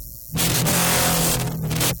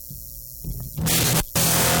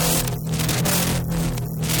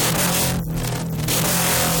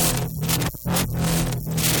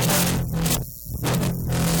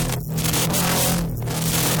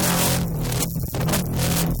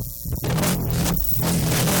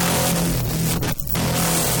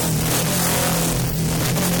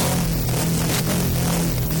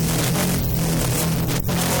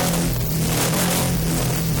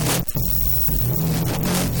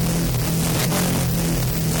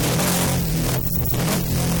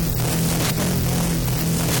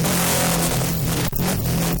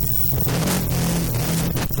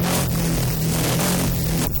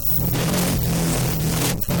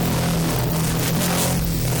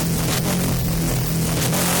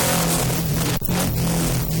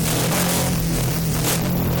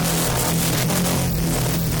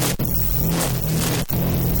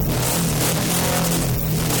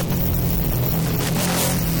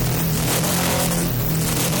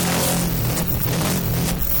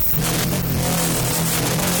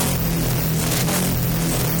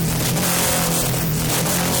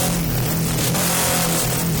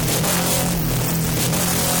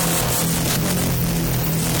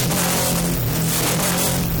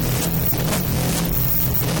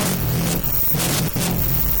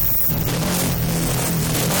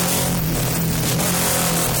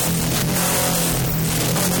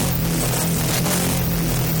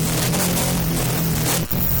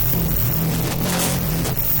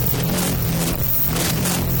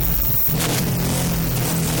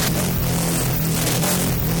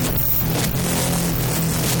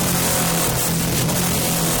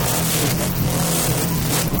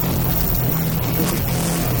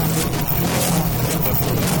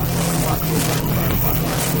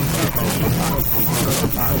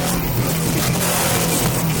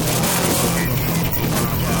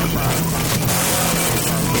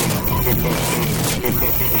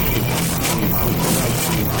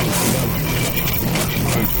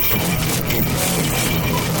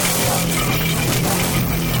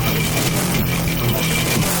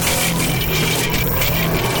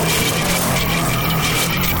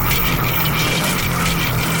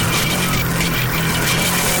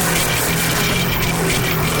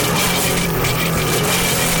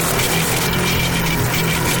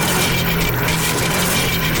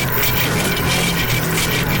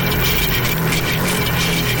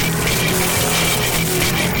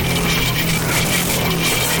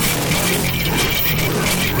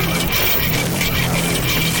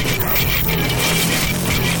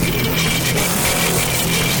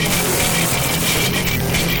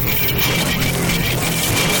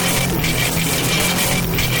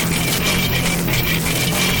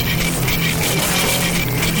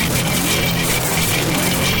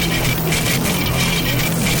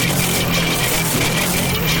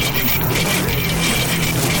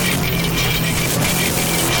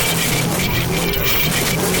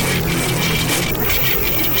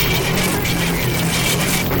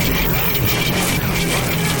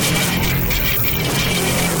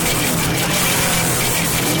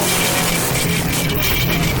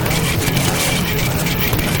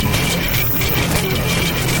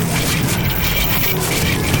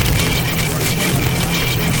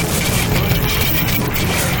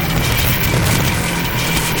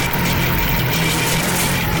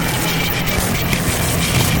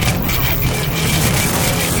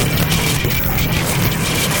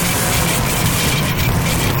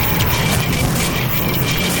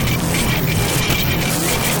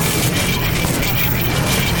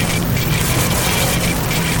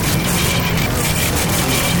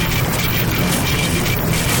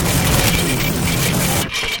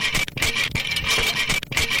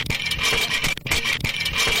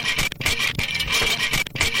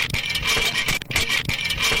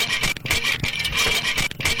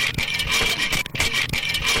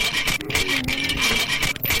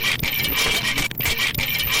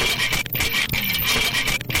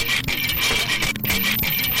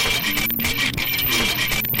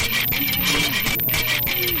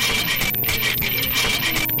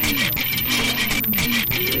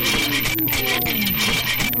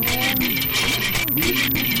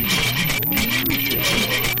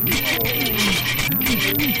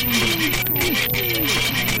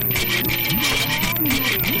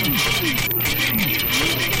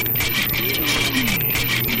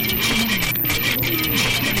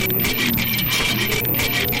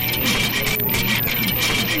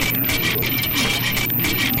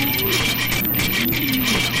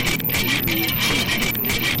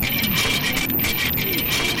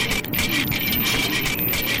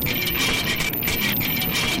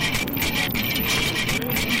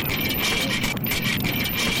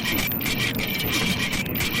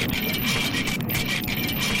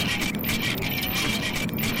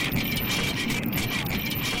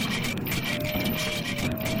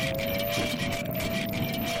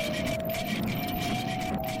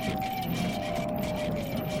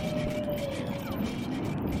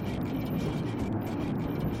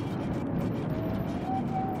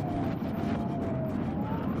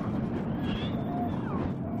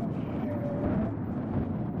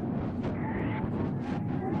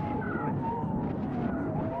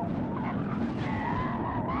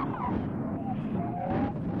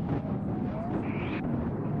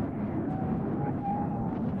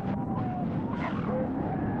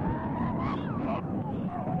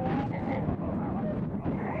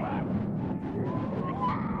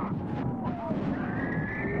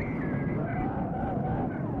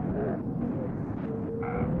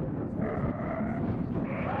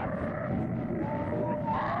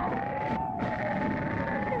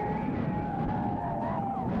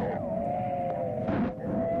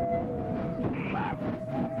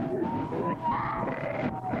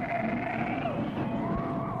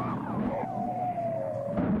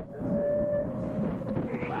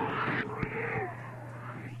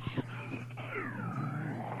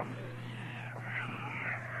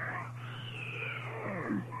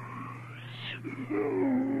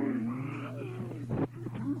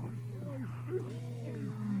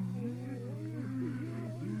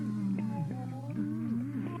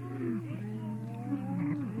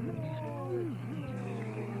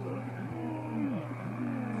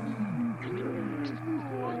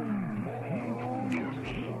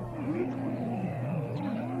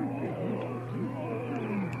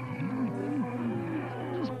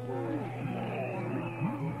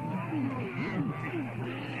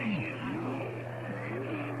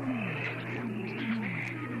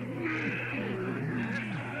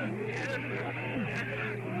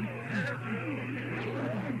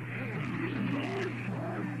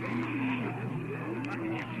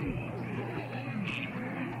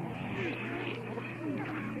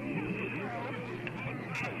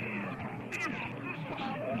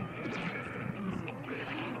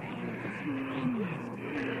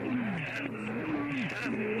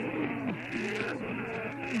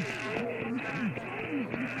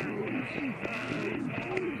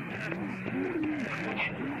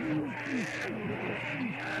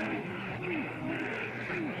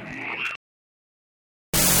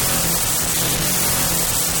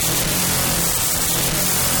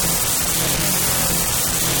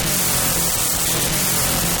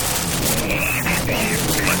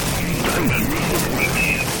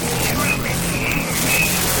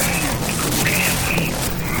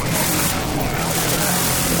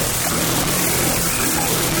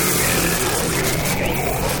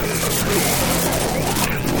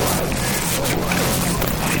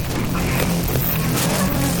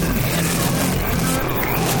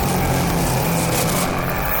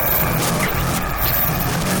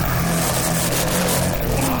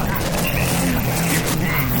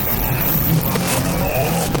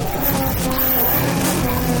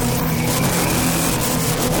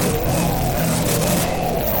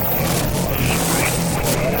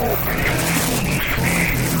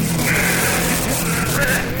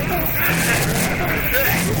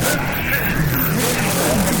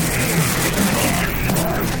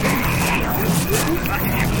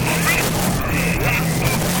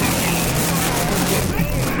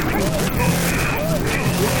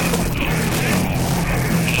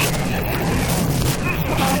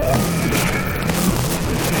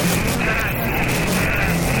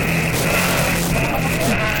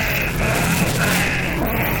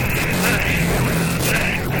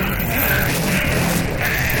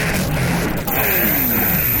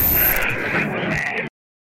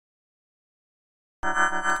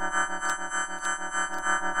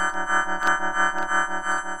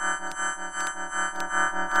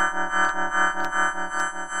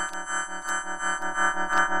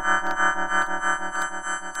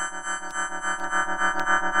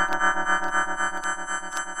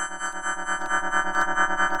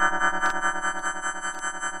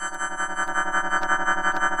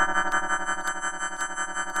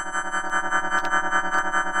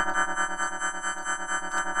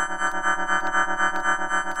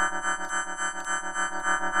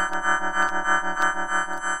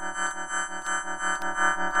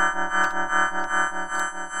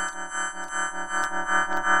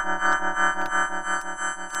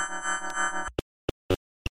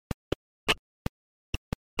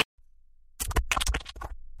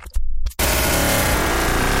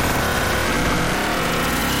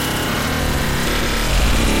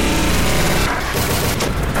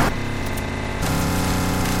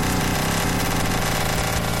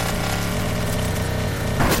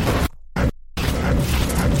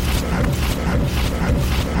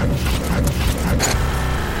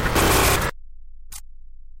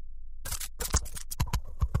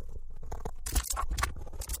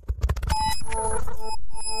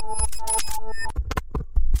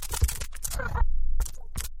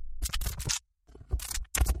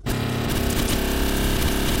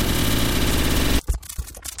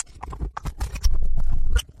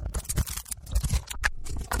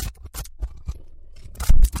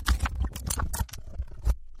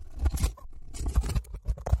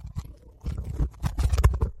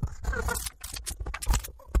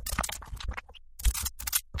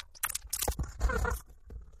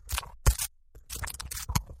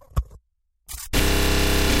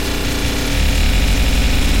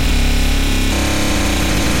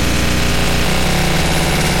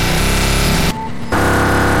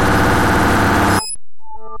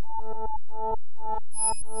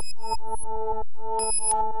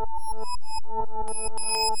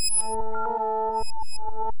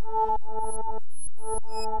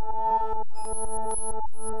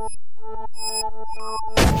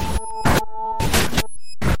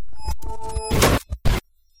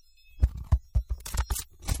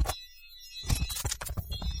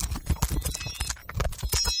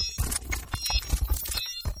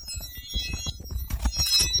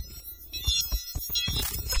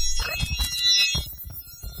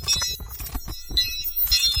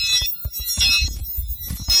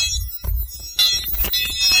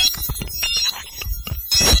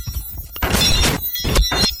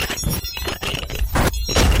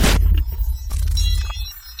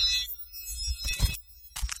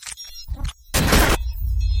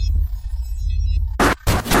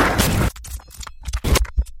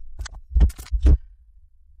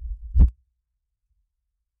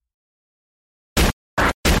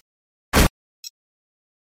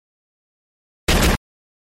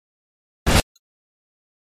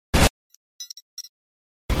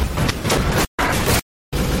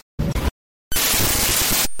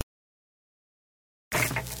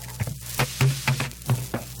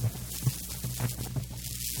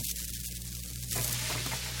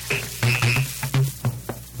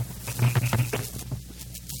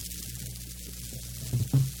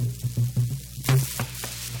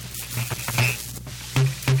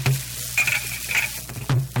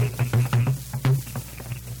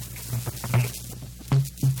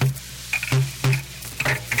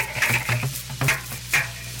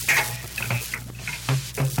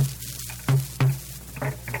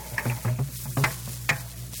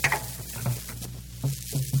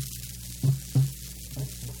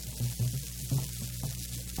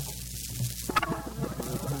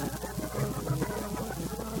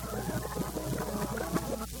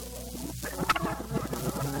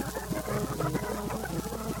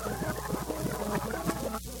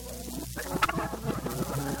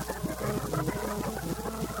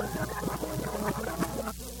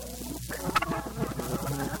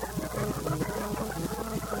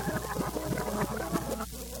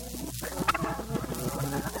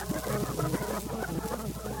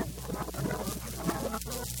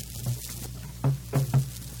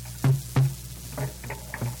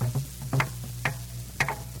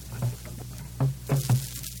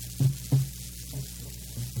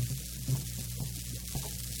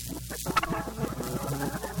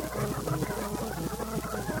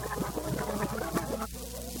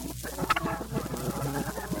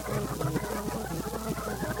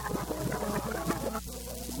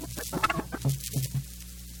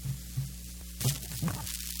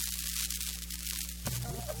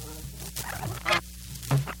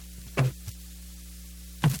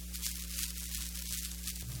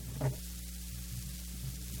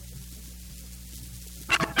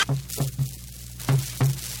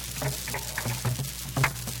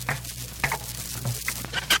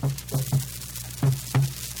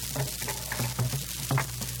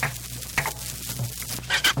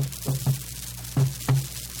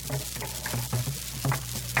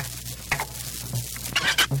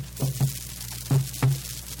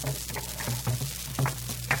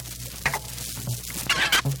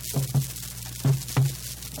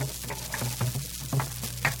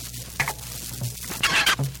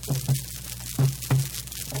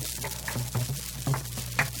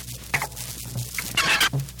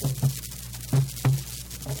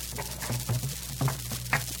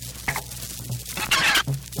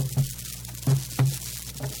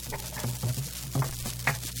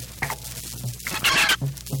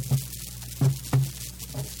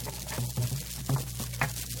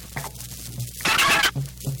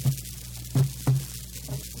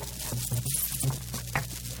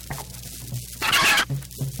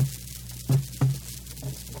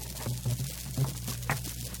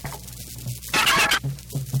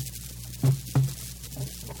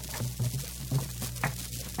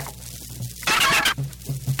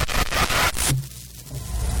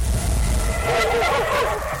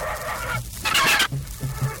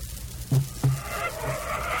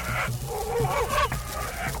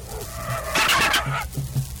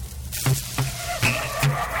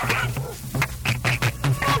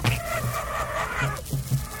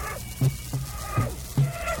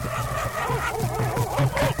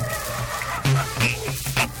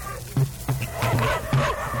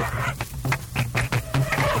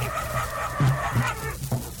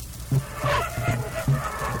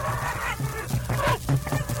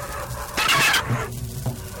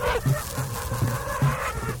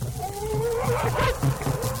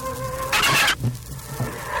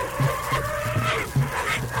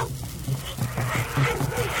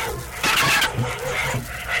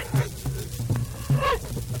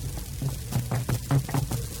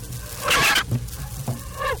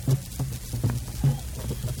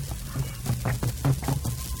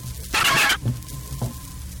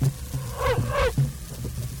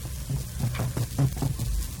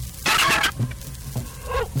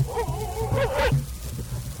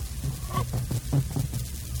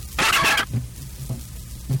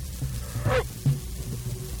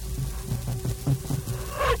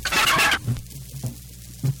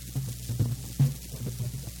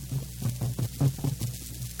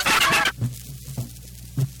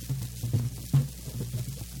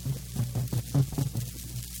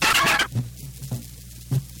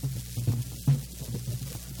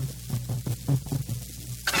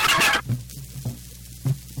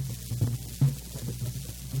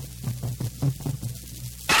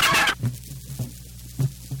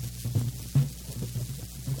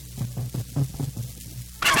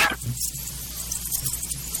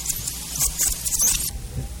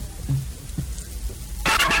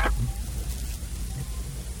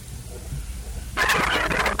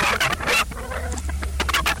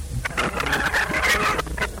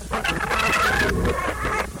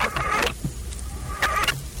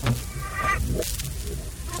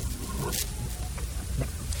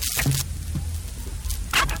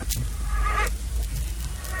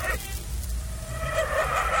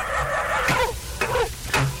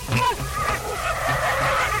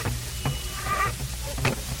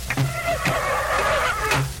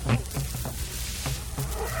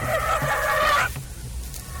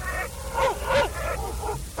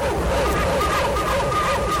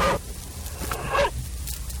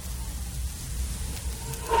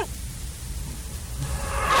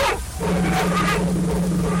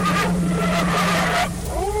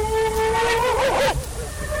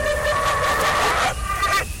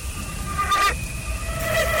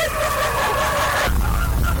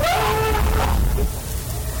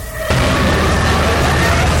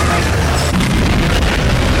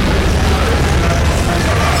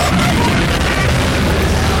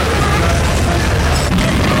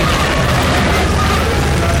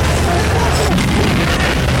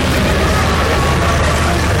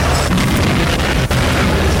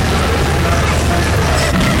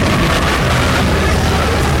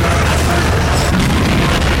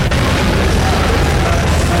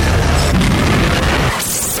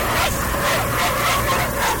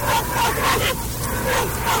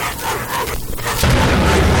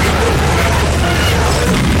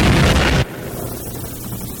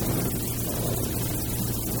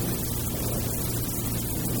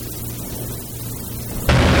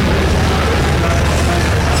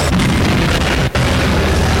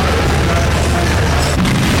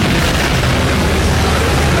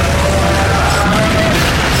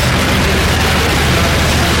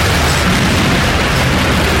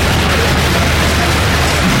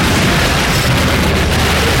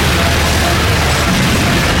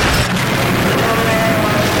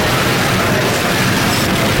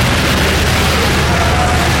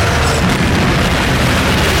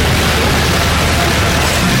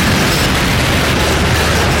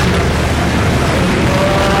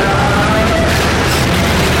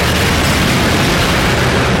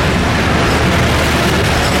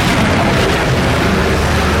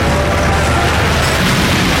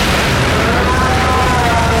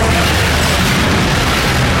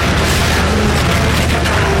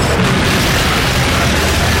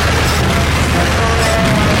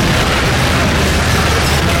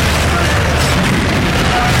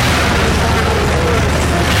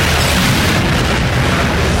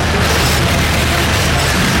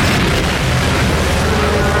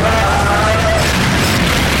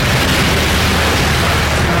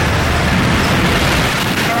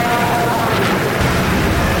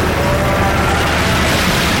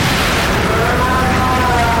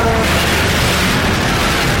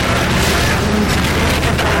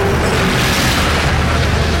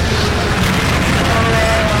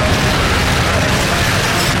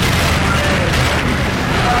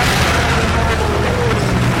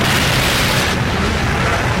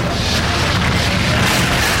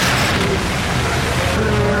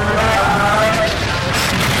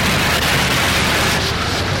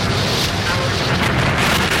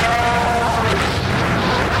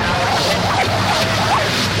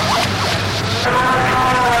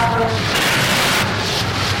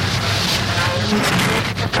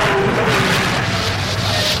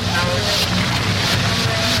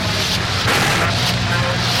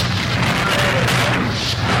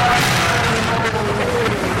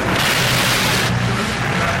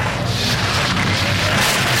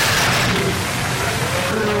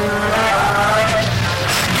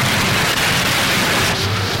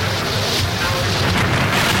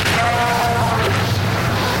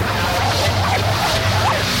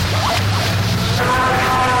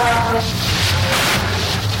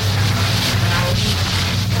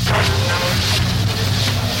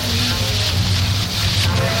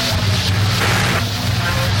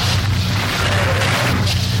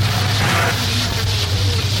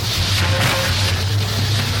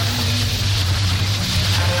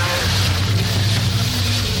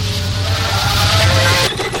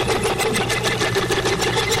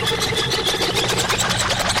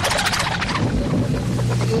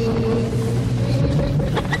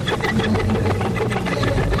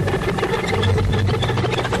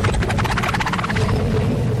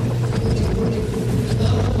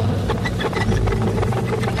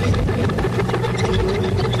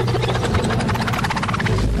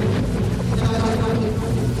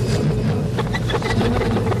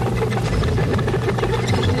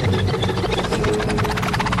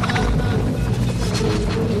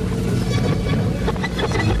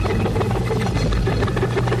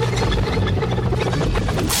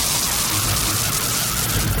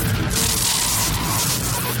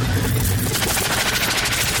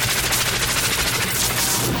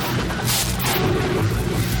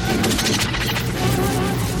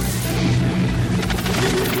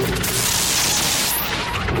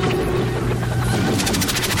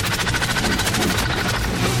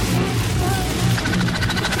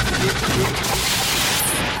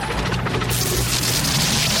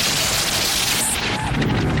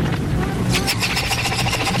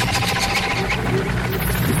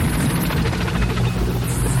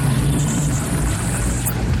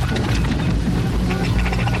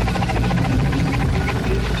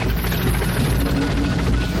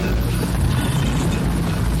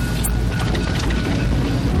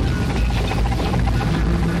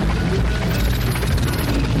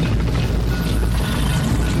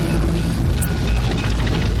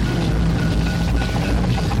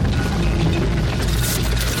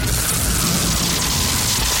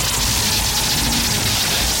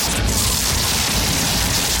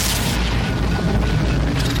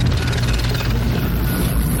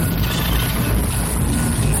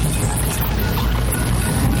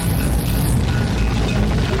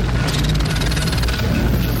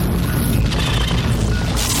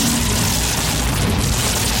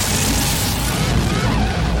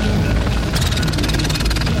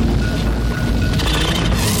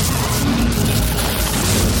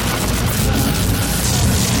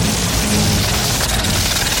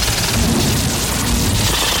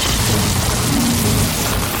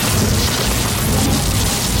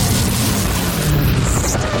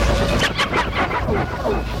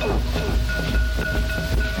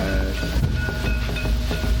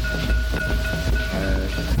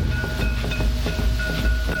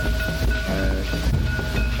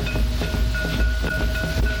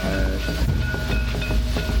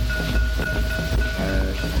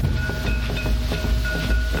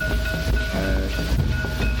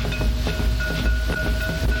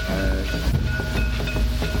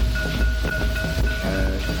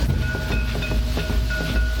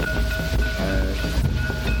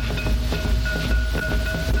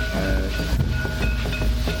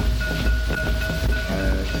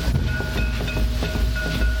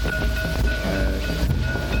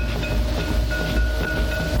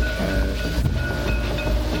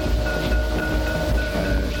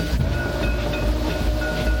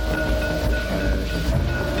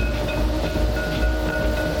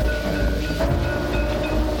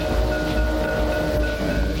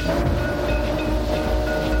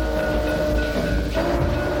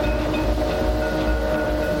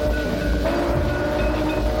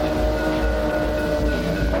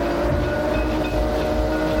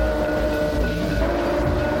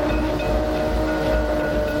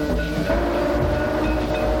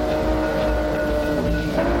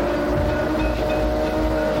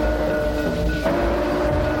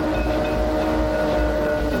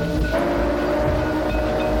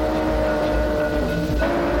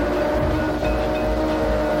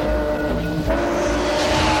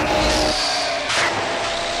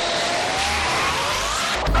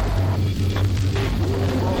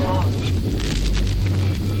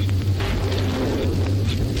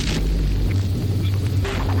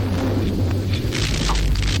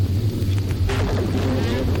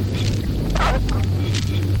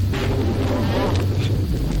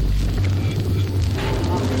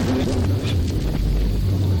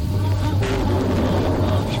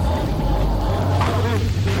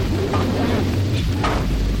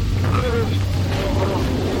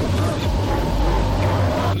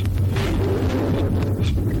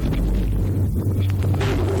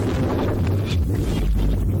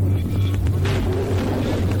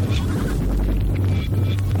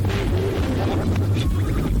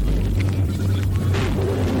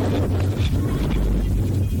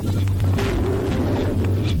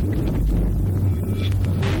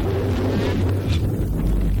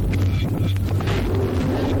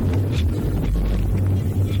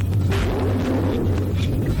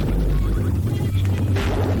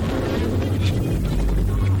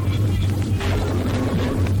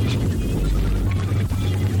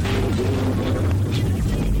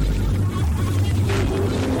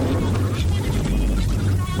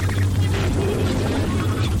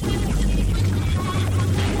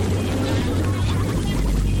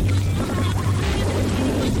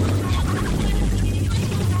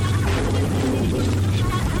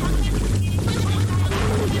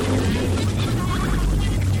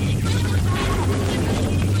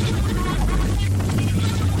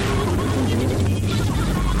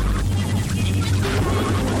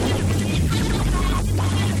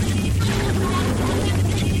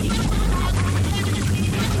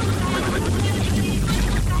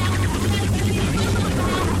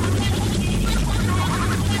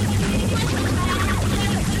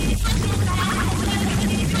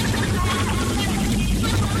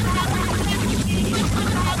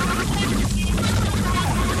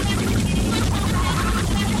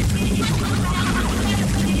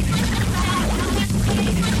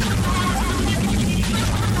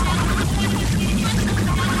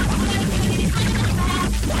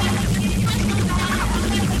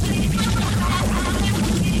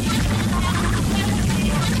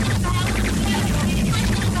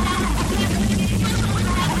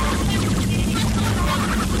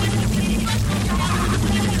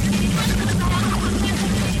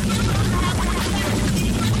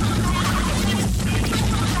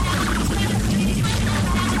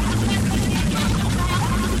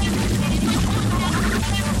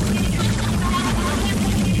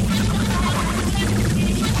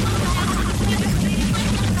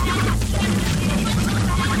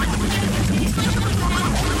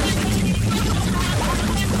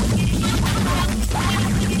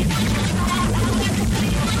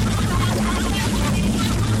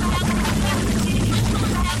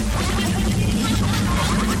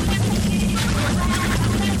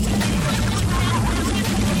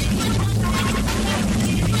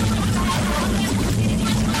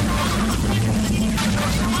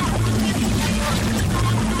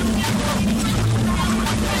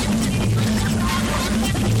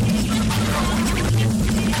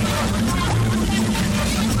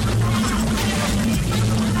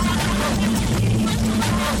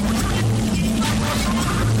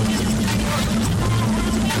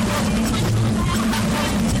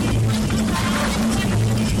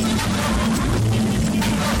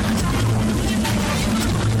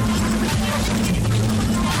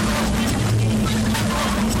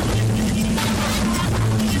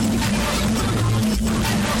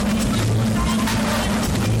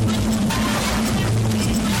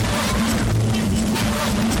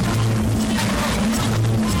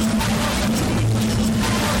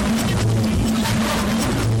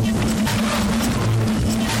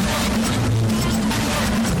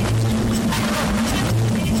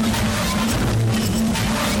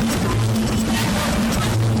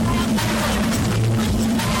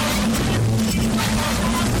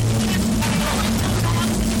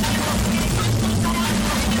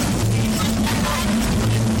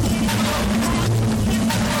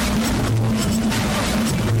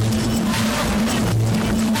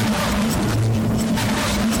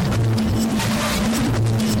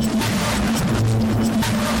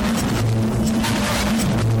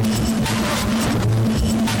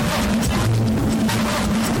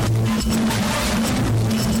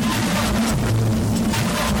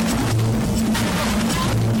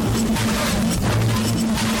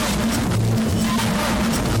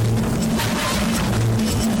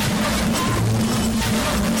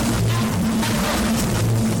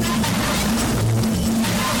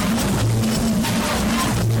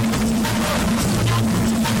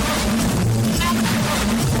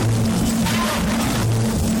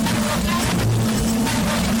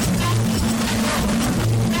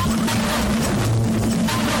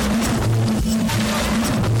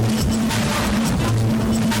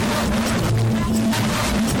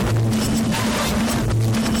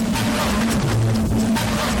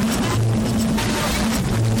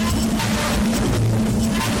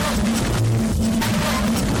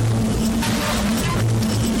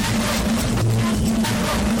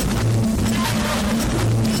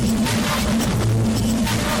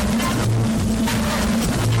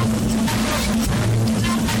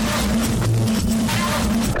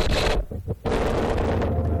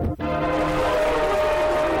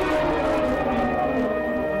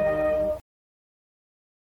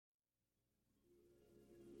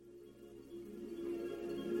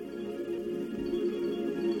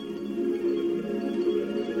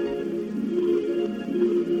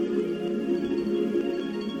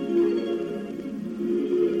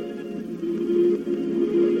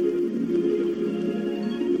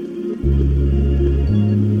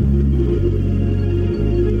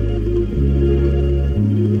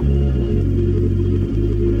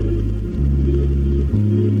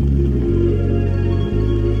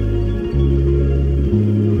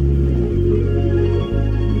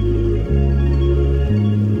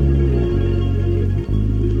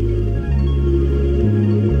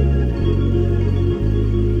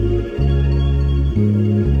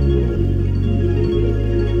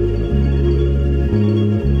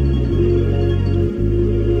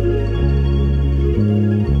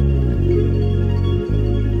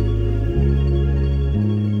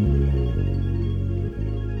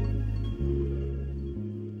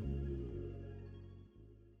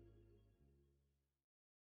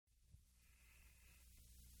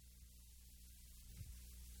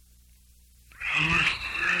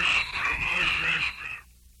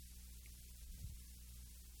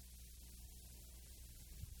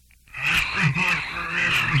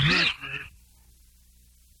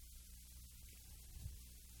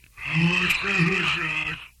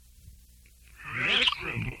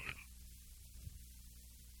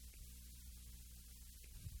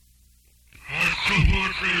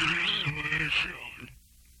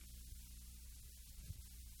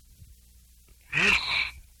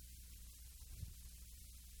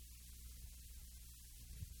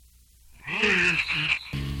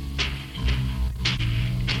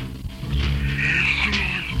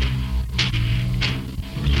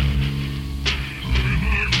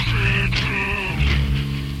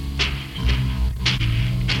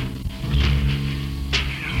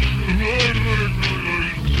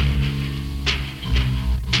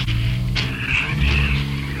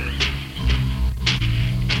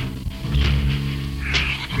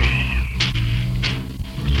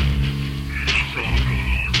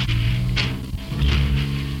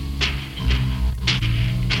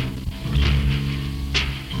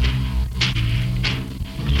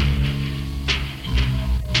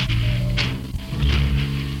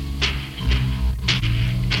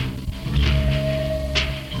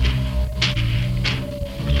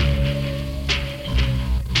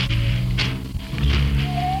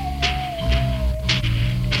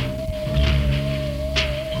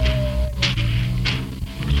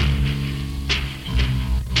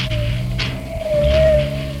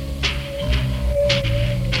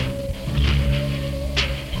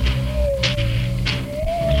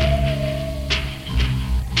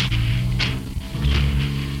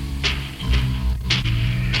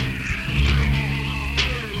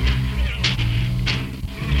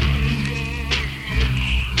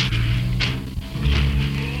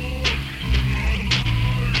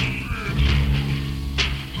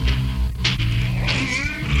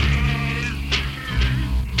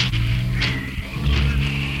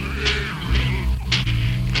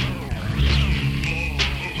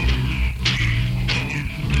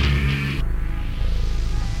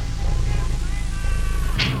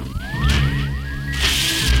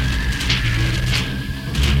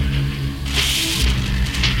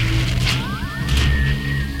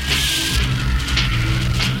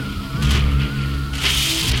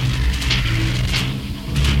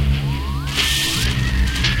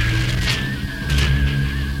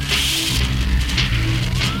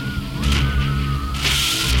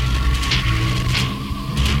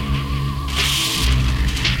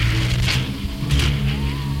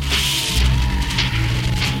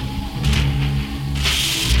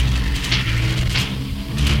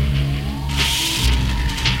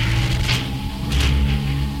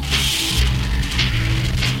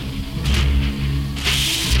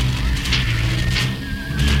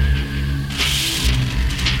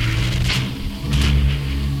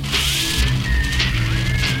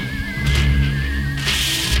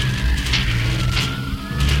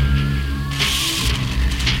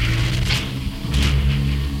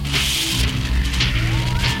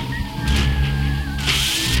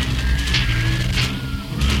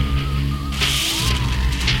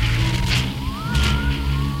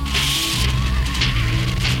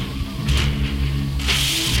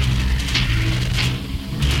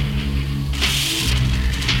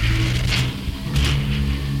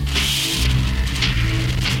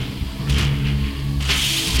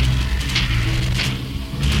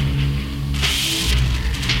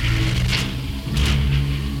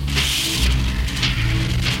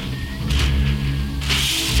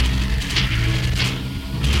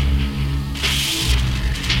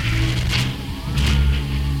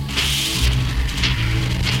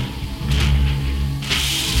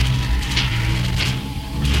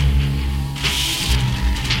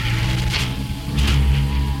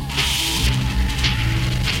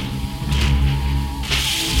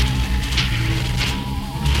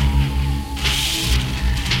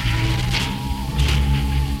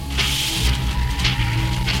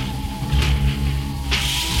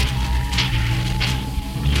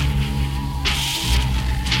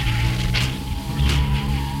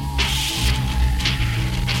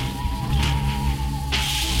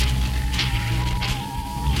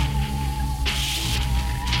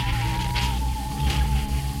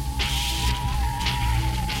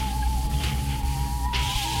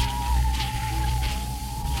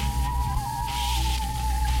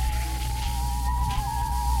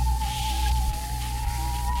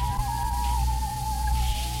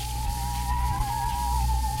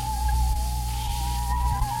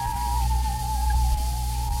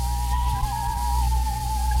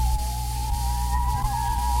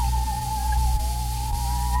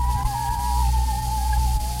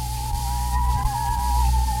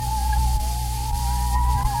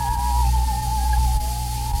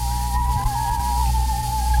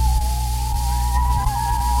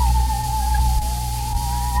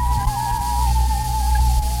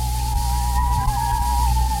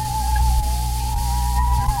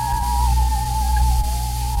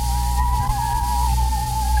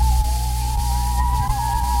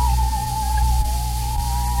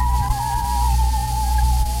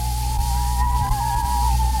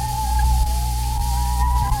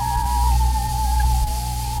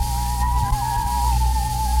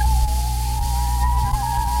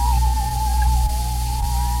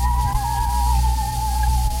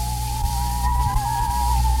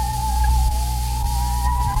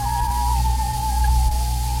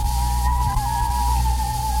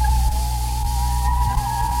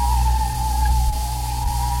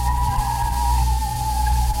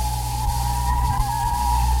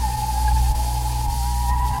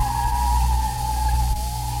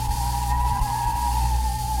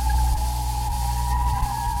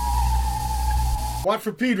 Watch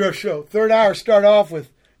for Pedro Show. Third hour start off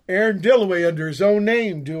with Aaron Dillaway under his own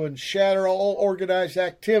name doing shatter all organized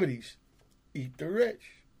activities. Eat the rich.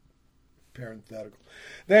 Parenthetical.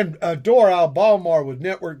 Then Dor Al Balmar with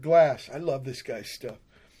Network Glass. I love this guy's stuff.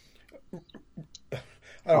 I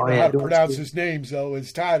don't know how to pronounce his names, though,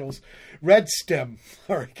 his titles. Red Stem,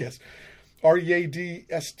 or I guess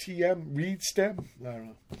R-E-A-D-S-T-M, Reed Stem? I don't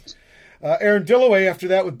know. Aaron Dillaway after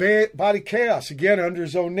that with Body Chaos, again under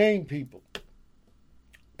his own name, people.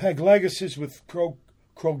 Peg Legacies with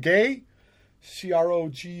Crogue,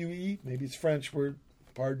 C-R-O-G-U-E, maybe it's a French word,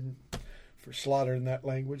 pardon for slaughtering that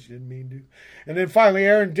language, didn't mean to. And then finally,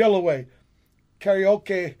 Aaron Dillaway,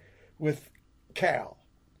 Karaoke with Cal.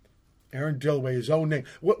 Aaron Dillaway, his own name.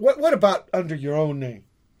 What about under your own name?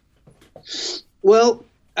 Well,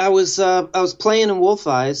 I was playing in Wolf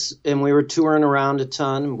Eyes, and we were touring around a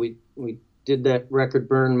ton. We did that record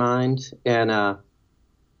Burn Mind, and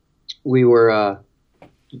we were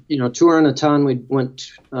touring a ton. We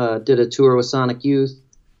did a tour with Sonic Youth,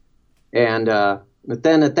 and but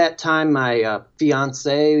then at that time, my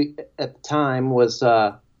fiance at the time was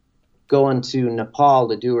going to Nepal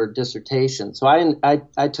to do her dissertation. So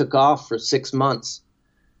I took off for 6 months,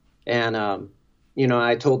 and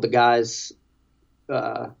I told the guys.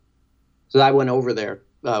 So I went over there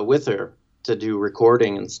with her to do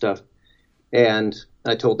recording and stuff, and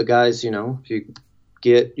I told the guys, if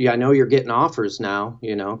you I know you're getting offers now,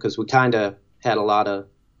 because we kind of had a lot of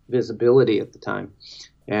visibility at the time,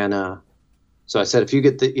 and so I said, if you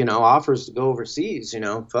get the offers to go overseas,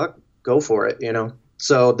 fuck, go for it,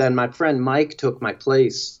 So then my friend Mike took my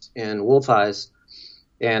place in Wolf Eyes,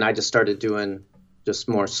 and I just started doing just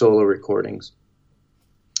more solo recordings.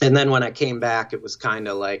 And then when I came back, it was kind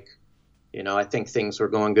of like, I think things were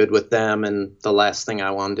going good with them, and the last thing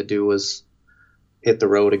I wanted to do was hit the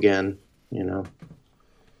road again,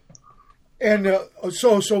 And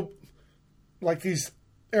so like these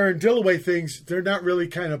Aaron Dillaway things, they're not really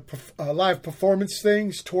kind of live performance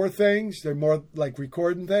things, tour things. They're more like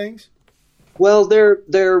recording things. Well,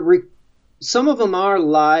 some of them are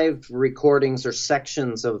live recordings or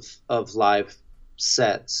sections of live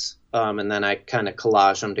sets, and then I kind of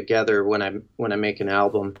collage them together when I make an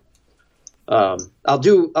album. I'll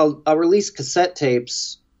release cassette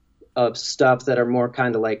tapes of stuff that are more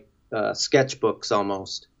kind of like sketchbooks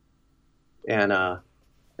almost, and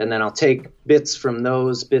then I'll take bits from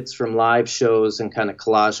those, bits from live shows, and kind of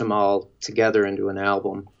collage them all together into an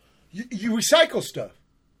album. You recycle stuff.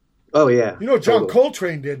 Oh, yeah. John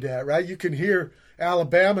Coltrane did that, right? You can hear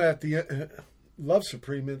Alabama at the end, Love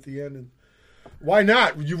Supreme at the end. And why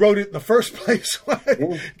not? You wrote it in the first place.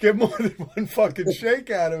 Get more than one fucking shake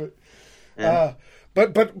out of it. Yeah.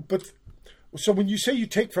 But so when you say you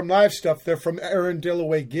take from live stuff, they're from Aaron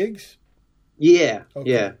Dillaway gigs? Yeah, okay.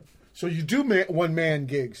 Yeah. So you do one-man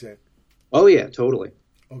gigs then? Oh, yeah, totally.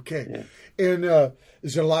 Okay. Yeah. And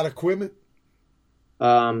is there a lot of equipment?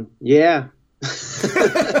 Yeah.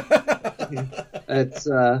 It's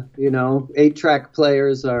 8-track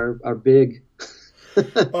players are big.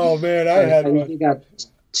 Oh man, I had one. You got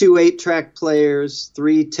 2 8-track players,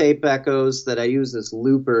 3 tape echoes that I use as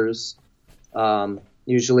loopers.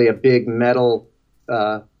 Usually a big metal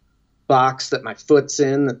box that my foot's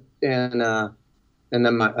in, and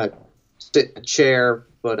then I sit in a chair,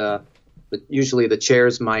 but usually the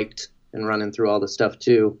chair's mic'd and running through all the stuff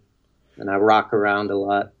too, and I rock around a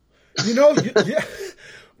lot. Yeah.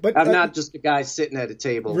 But I'm not just a guy sitting at a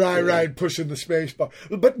table. Right, pushing the space bar.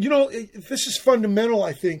 But, this is fundamental,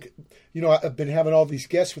 I think. I've been having all these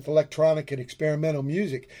guests with electronic and experimental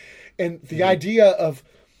music. And the idea of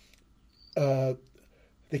the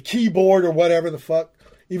keyboard or whatever the fuck,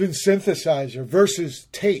 even synthesizer versus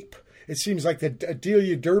tape. It seems like the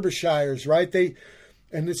Adelia Derbyshires, right?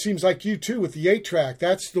 And it seems like you too with the 8-track.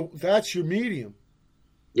 That's your medium.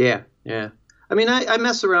 Yeah. I mean, I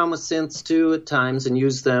mess around with synths too at times and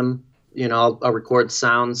use them. I'll record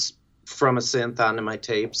sounds from a synth onto my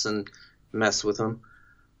tapes and mess with them.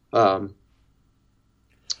 And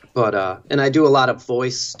I do a lot of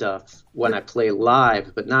voice stuff when I play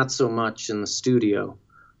live, but not so much in the studio.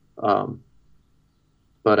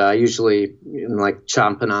 But I usually like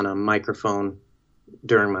chomping on a microphone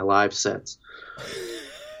during my live sets.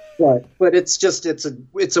 But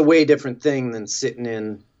it's a way different thing than sitting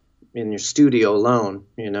in your studio alone,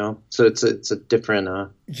 so it's a different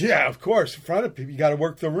yeah, of course, in front of people you got to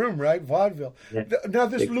work the room, right? Vaudeville. Yeah. Now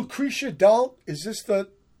this Lucretia Dalt, is this the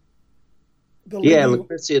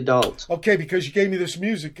Lucretia Dalt. Okay, because you gave me this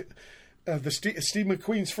music, the Steve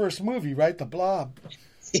McQueen's first movie, right? The Blob.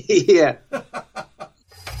 Yeah.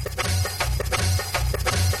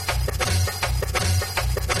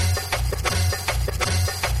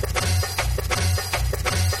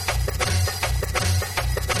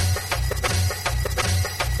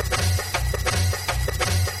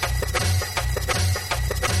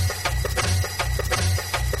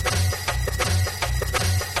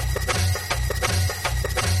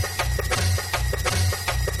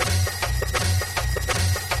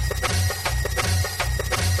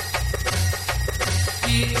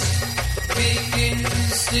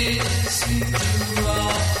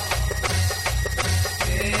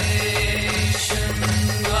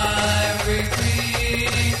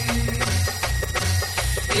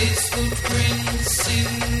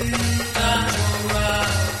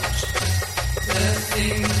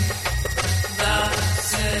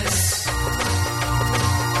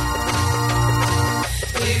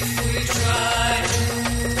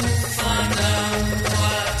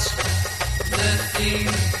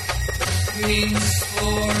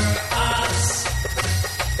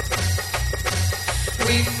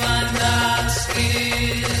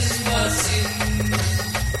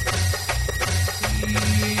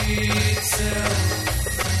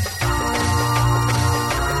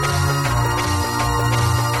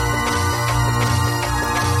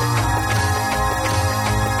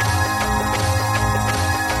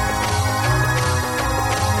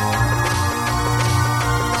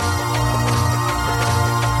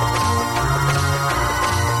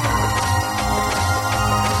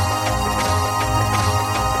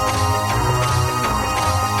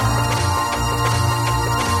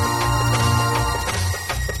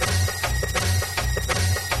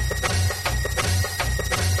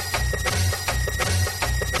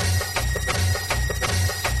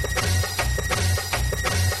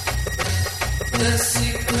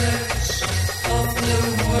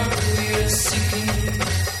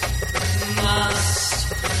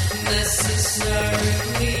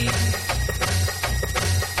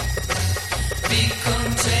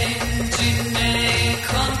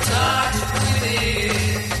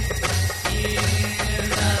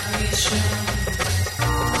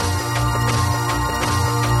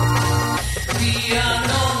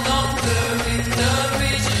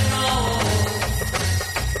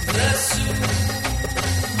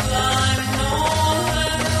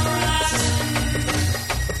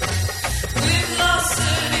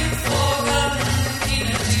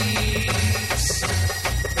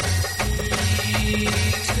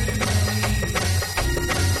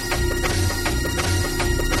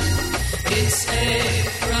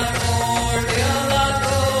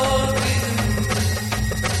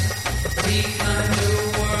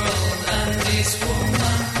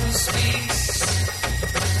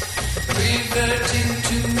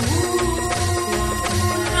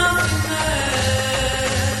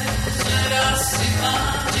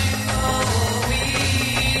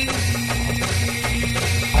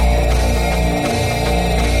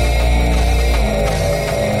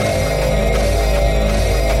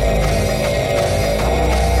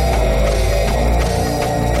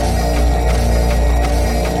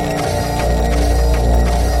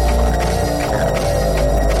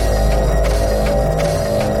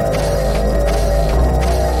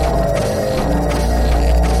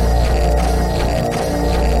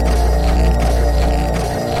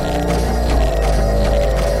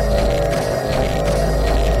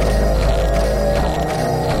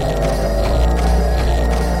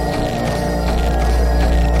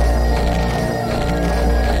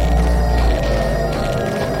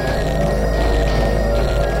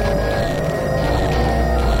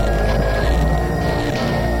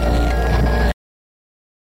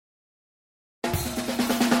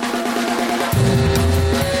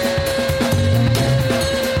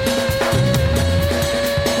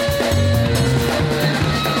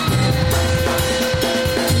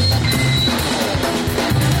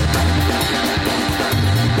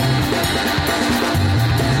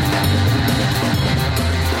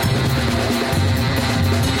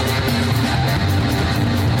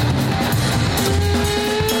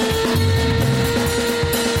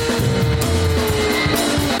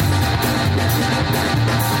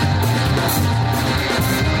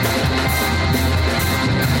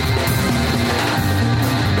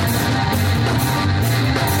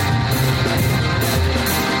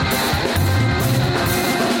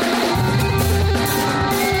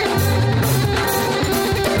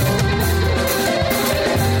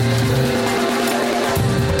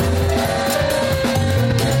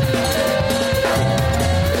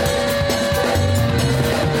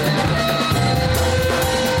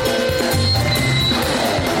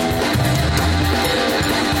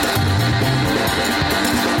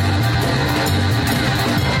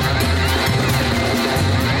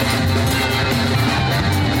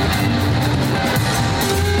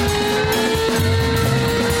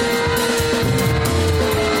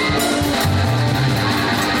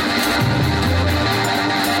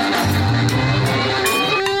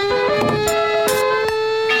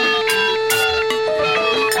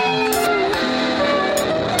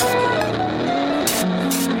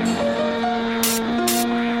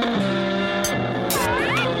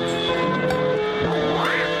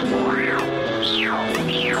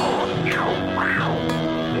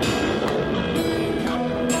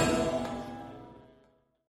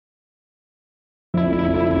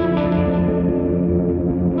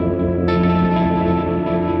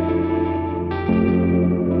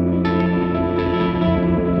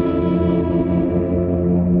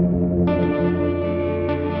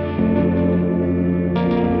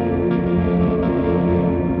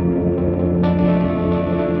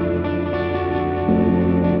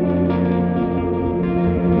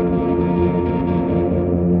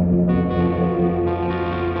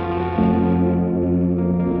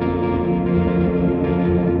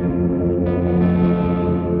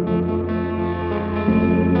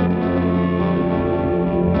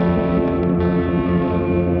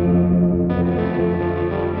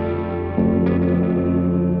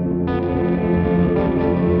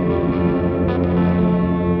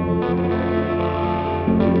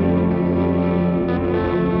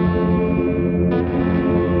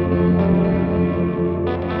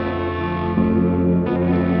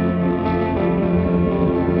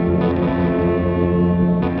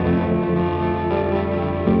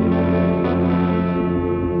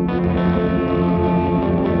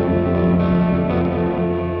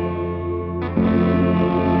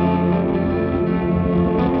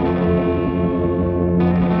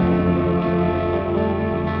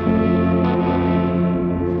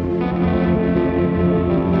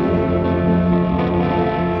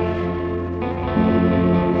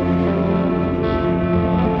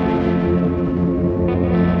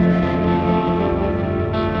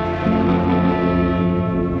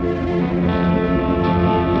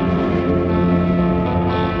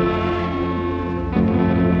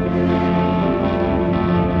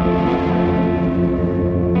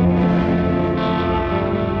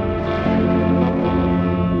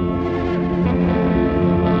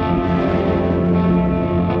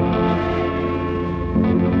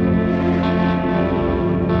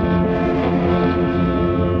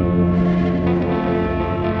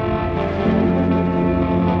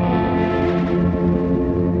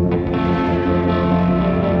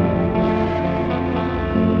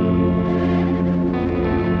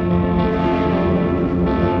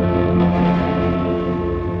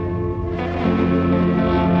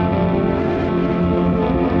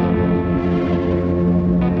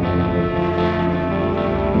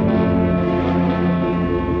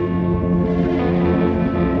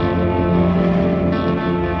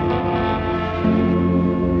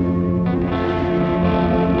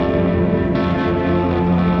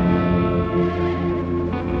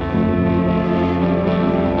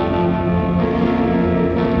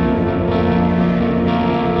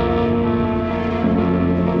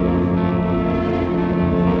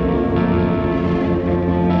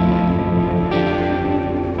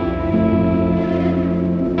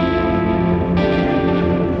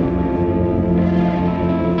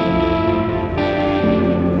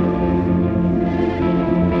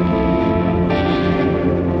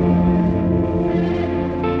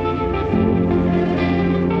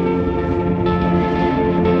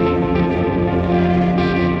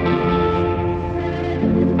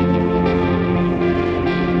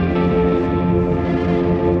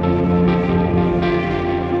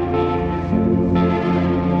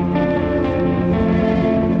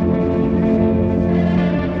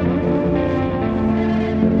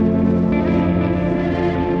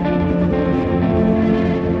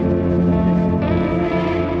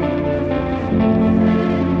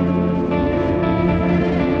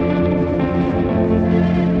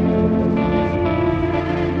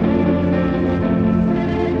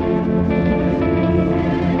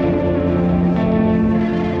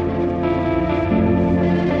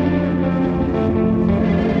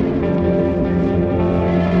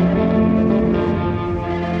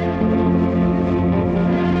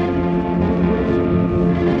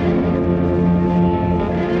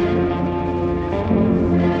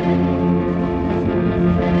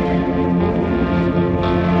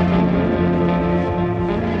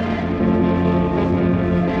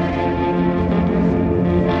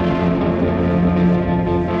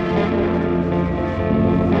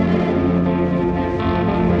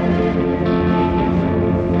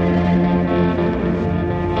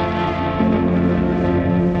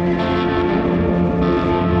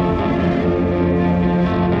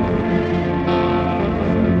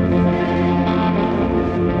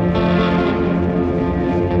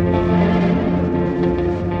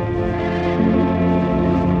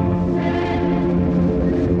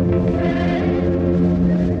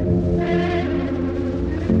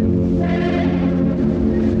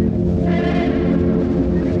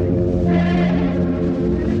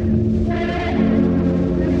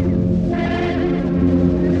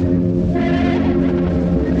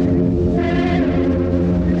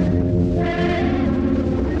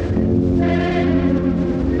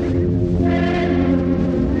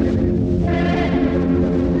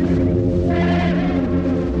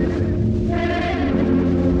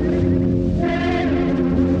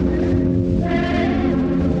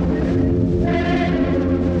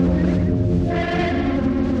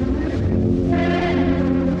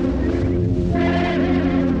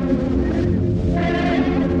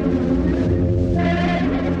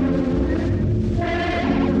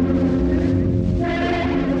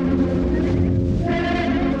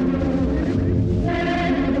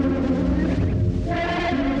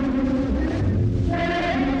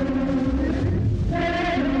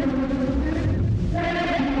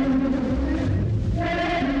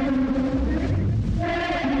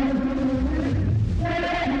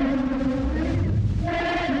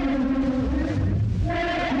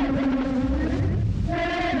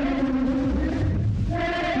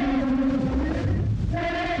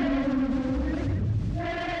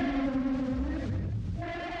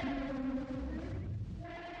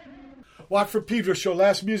 Watch for Pedro Show.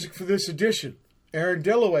 Last music for this edition. Aaron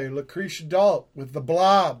Dillaway, Lucretia Dalt with The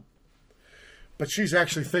Blob. But she's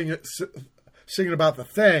actually singing about The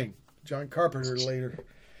Thing. John Carpenter later.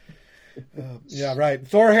 Yeah, right.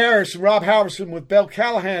 Thor Harris and Rob Halverson with Bell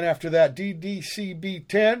Callahan after that. DDCB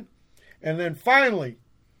 10. And then finally,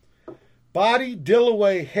 Body,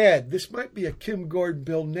 Dillaway, Head. This might be a Kim Gordon,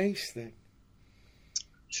 Bill Nace thing.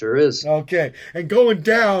 Sure is. Okay. And going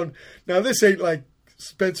down. Now, this ain't like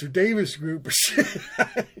Spencer Davis Group or shit.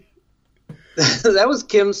 That was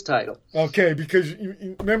Kim's title. Okay, because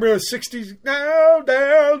you remember the 60s?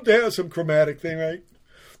 Down, some chromatic thing, right?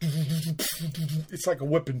 It's like a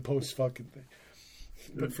whipping post fucking thing,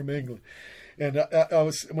 but from England. And I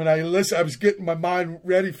was getting my mind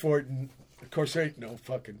ready for it, and of course there ain't no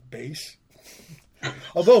fucking bass.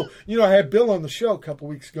 Although, I had Bill on the show a couple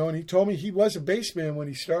weeks ago, and he told me he was a bass man when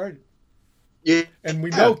he started. Yeah, and we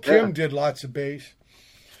know Kim did lots of bass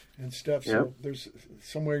and stuff. So there's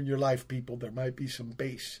somewhere in your life, people, there might be some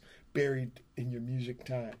bass buried in your music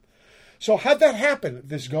time. So how'd that happen?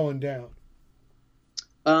 This going down?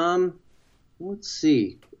 Let's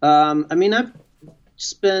see. I've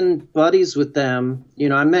just been buddies with them.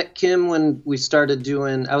 I met Kim when we started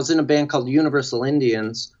I was in a band called Universal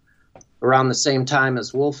Indians around the same time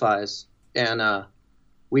as Wolf Eyes. And,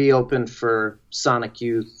 we opened for Sonic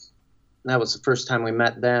Youth. And that was the first time we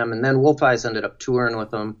met them. And then Wolf Eyes ended up touring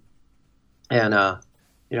with them. And,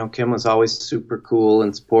 Kim was always super cool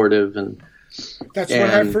and supportive. And that's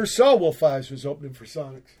when I first saw Wolf Eyes was opening for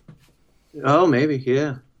Sonics. Oh, maybe,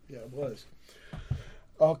 yeah. Yeah, it was.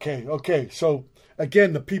 Okay. So,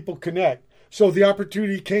 again, the people connect. So the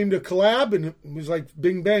opportunity came to collab, and it was like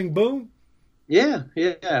bing, bang, boom? Yeah.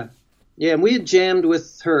 Yeah, and we had jammed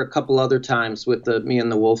with her a couple other times with me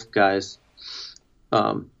and the Wolf guys,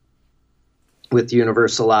 with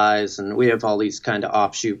Universal Eyes, and we have all these kind of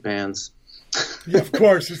offshoot bands. Yeah, of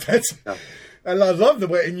course. I love the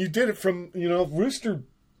way, and you did it from,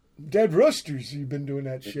 Dead Roosters, you've been doing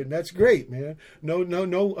that shit, and that's great, man.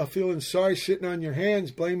 No feeling sorry, sitting on your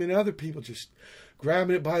hands, blaming other people, just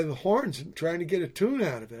grabbing it by the horns and trying to get a tune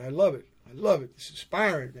out of it. I love it. It's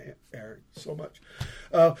inspiring, Aaron, so much.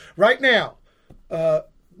 Right now,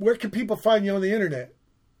 where can people find you on the internet?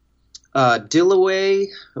 Dillaway,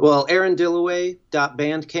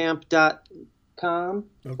 AaronDillaway.bandcamp.com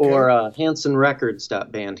or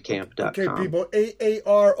HansonRecords.bandcamp.com. Okay, people,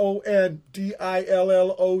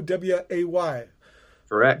 AaronDilloway.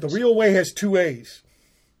 Correct. The real way has 2 A's.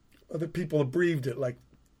 Other people abbreviated it, like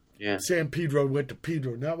San Pedro went to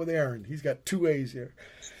Pedro, not with Aaron. He's got 2 A's here.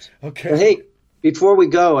 Okay. Well, hey, before we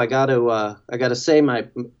go, I gotta say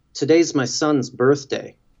today's my son's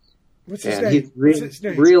birthday. What's his name? He's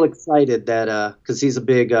real excited that because he's a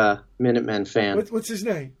big Minutemen fan. What's his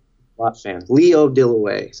name? Lot fan. Leo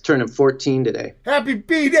Dillaway. He's turning 14 today. Happy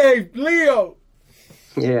B-Day, Leo.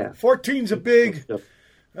 Yeah. 14's a big.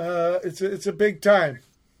 It's a big time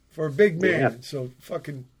for a big man. Yeah. So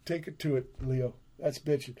fucking take it to it, Leo. That's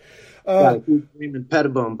bitching. Got a huge Raymond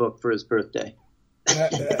Pettibone book for his birthday.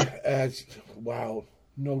 That's wow.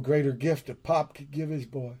 No greater gift a pop could give his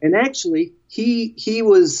boy. And actually, he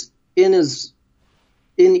was in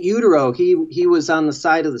utero. He was on the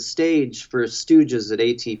side of the stage for Stooges at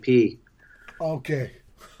ATP. Okay.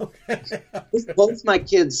 Both my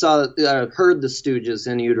kids heard the Stooges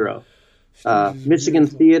in utero. Michigan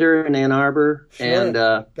Theater in Ann Arbor, sure. And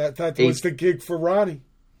that was the gig for Ronnie.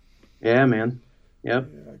 Yeah, man. Yep.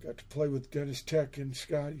 Yeah, I got to play with Dennis Tech and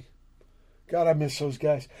Scotty. God, I miss those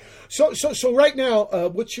guys. So right now,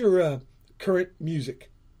 what's your current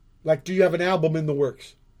music? Like, do you have an album in the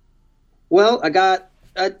works? Well, at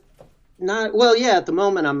the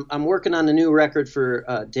moment I'm working on a new record for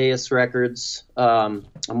Deus Records. I'm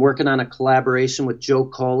working on a collaboration with Joe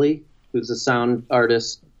Coley, who's a sound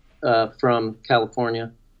artist from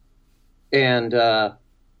California. And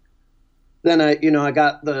then I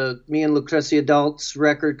got me and Lucretia Dalt's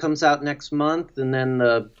record comes out next month, and then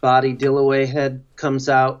the Body Dillaway Head comes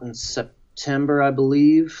out in September, I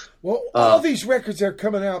believe. Well, all these records that are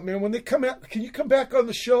coming out, man, when they come out, can you come back on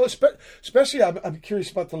the show? Especially, I'm curious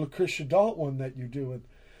about the Lucretia Dalt one that you're doing.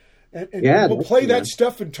 And we'll play that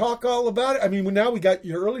stuff and talk all about it. I mean, now we got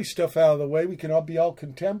your early stuff out of the way. We can all be all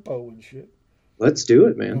contempo and shit. Let's do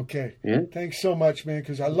it, man. Okay. Yeah. Thanks so much, man,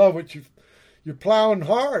 because I love what you're plowing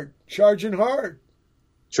hard, charging hard.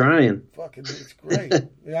 Trying. Fucking, it's great.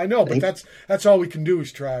 Yeah, I know, but that's all we can do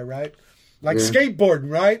is try, right? Like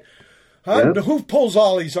skateboarding, right? Huh? Yep. Who pulls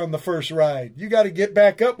ollies on the first ride? You got to get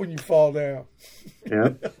back up when you fall down. Yeah.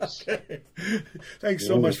 Okay. Thanks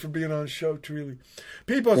so much for being on the show, truly.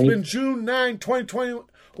 People, it's been June 9,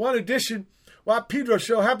 2021 edition. Well, Pedro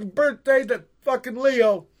Show, happy birthday to fucking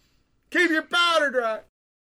Leo. Keep your powder dry.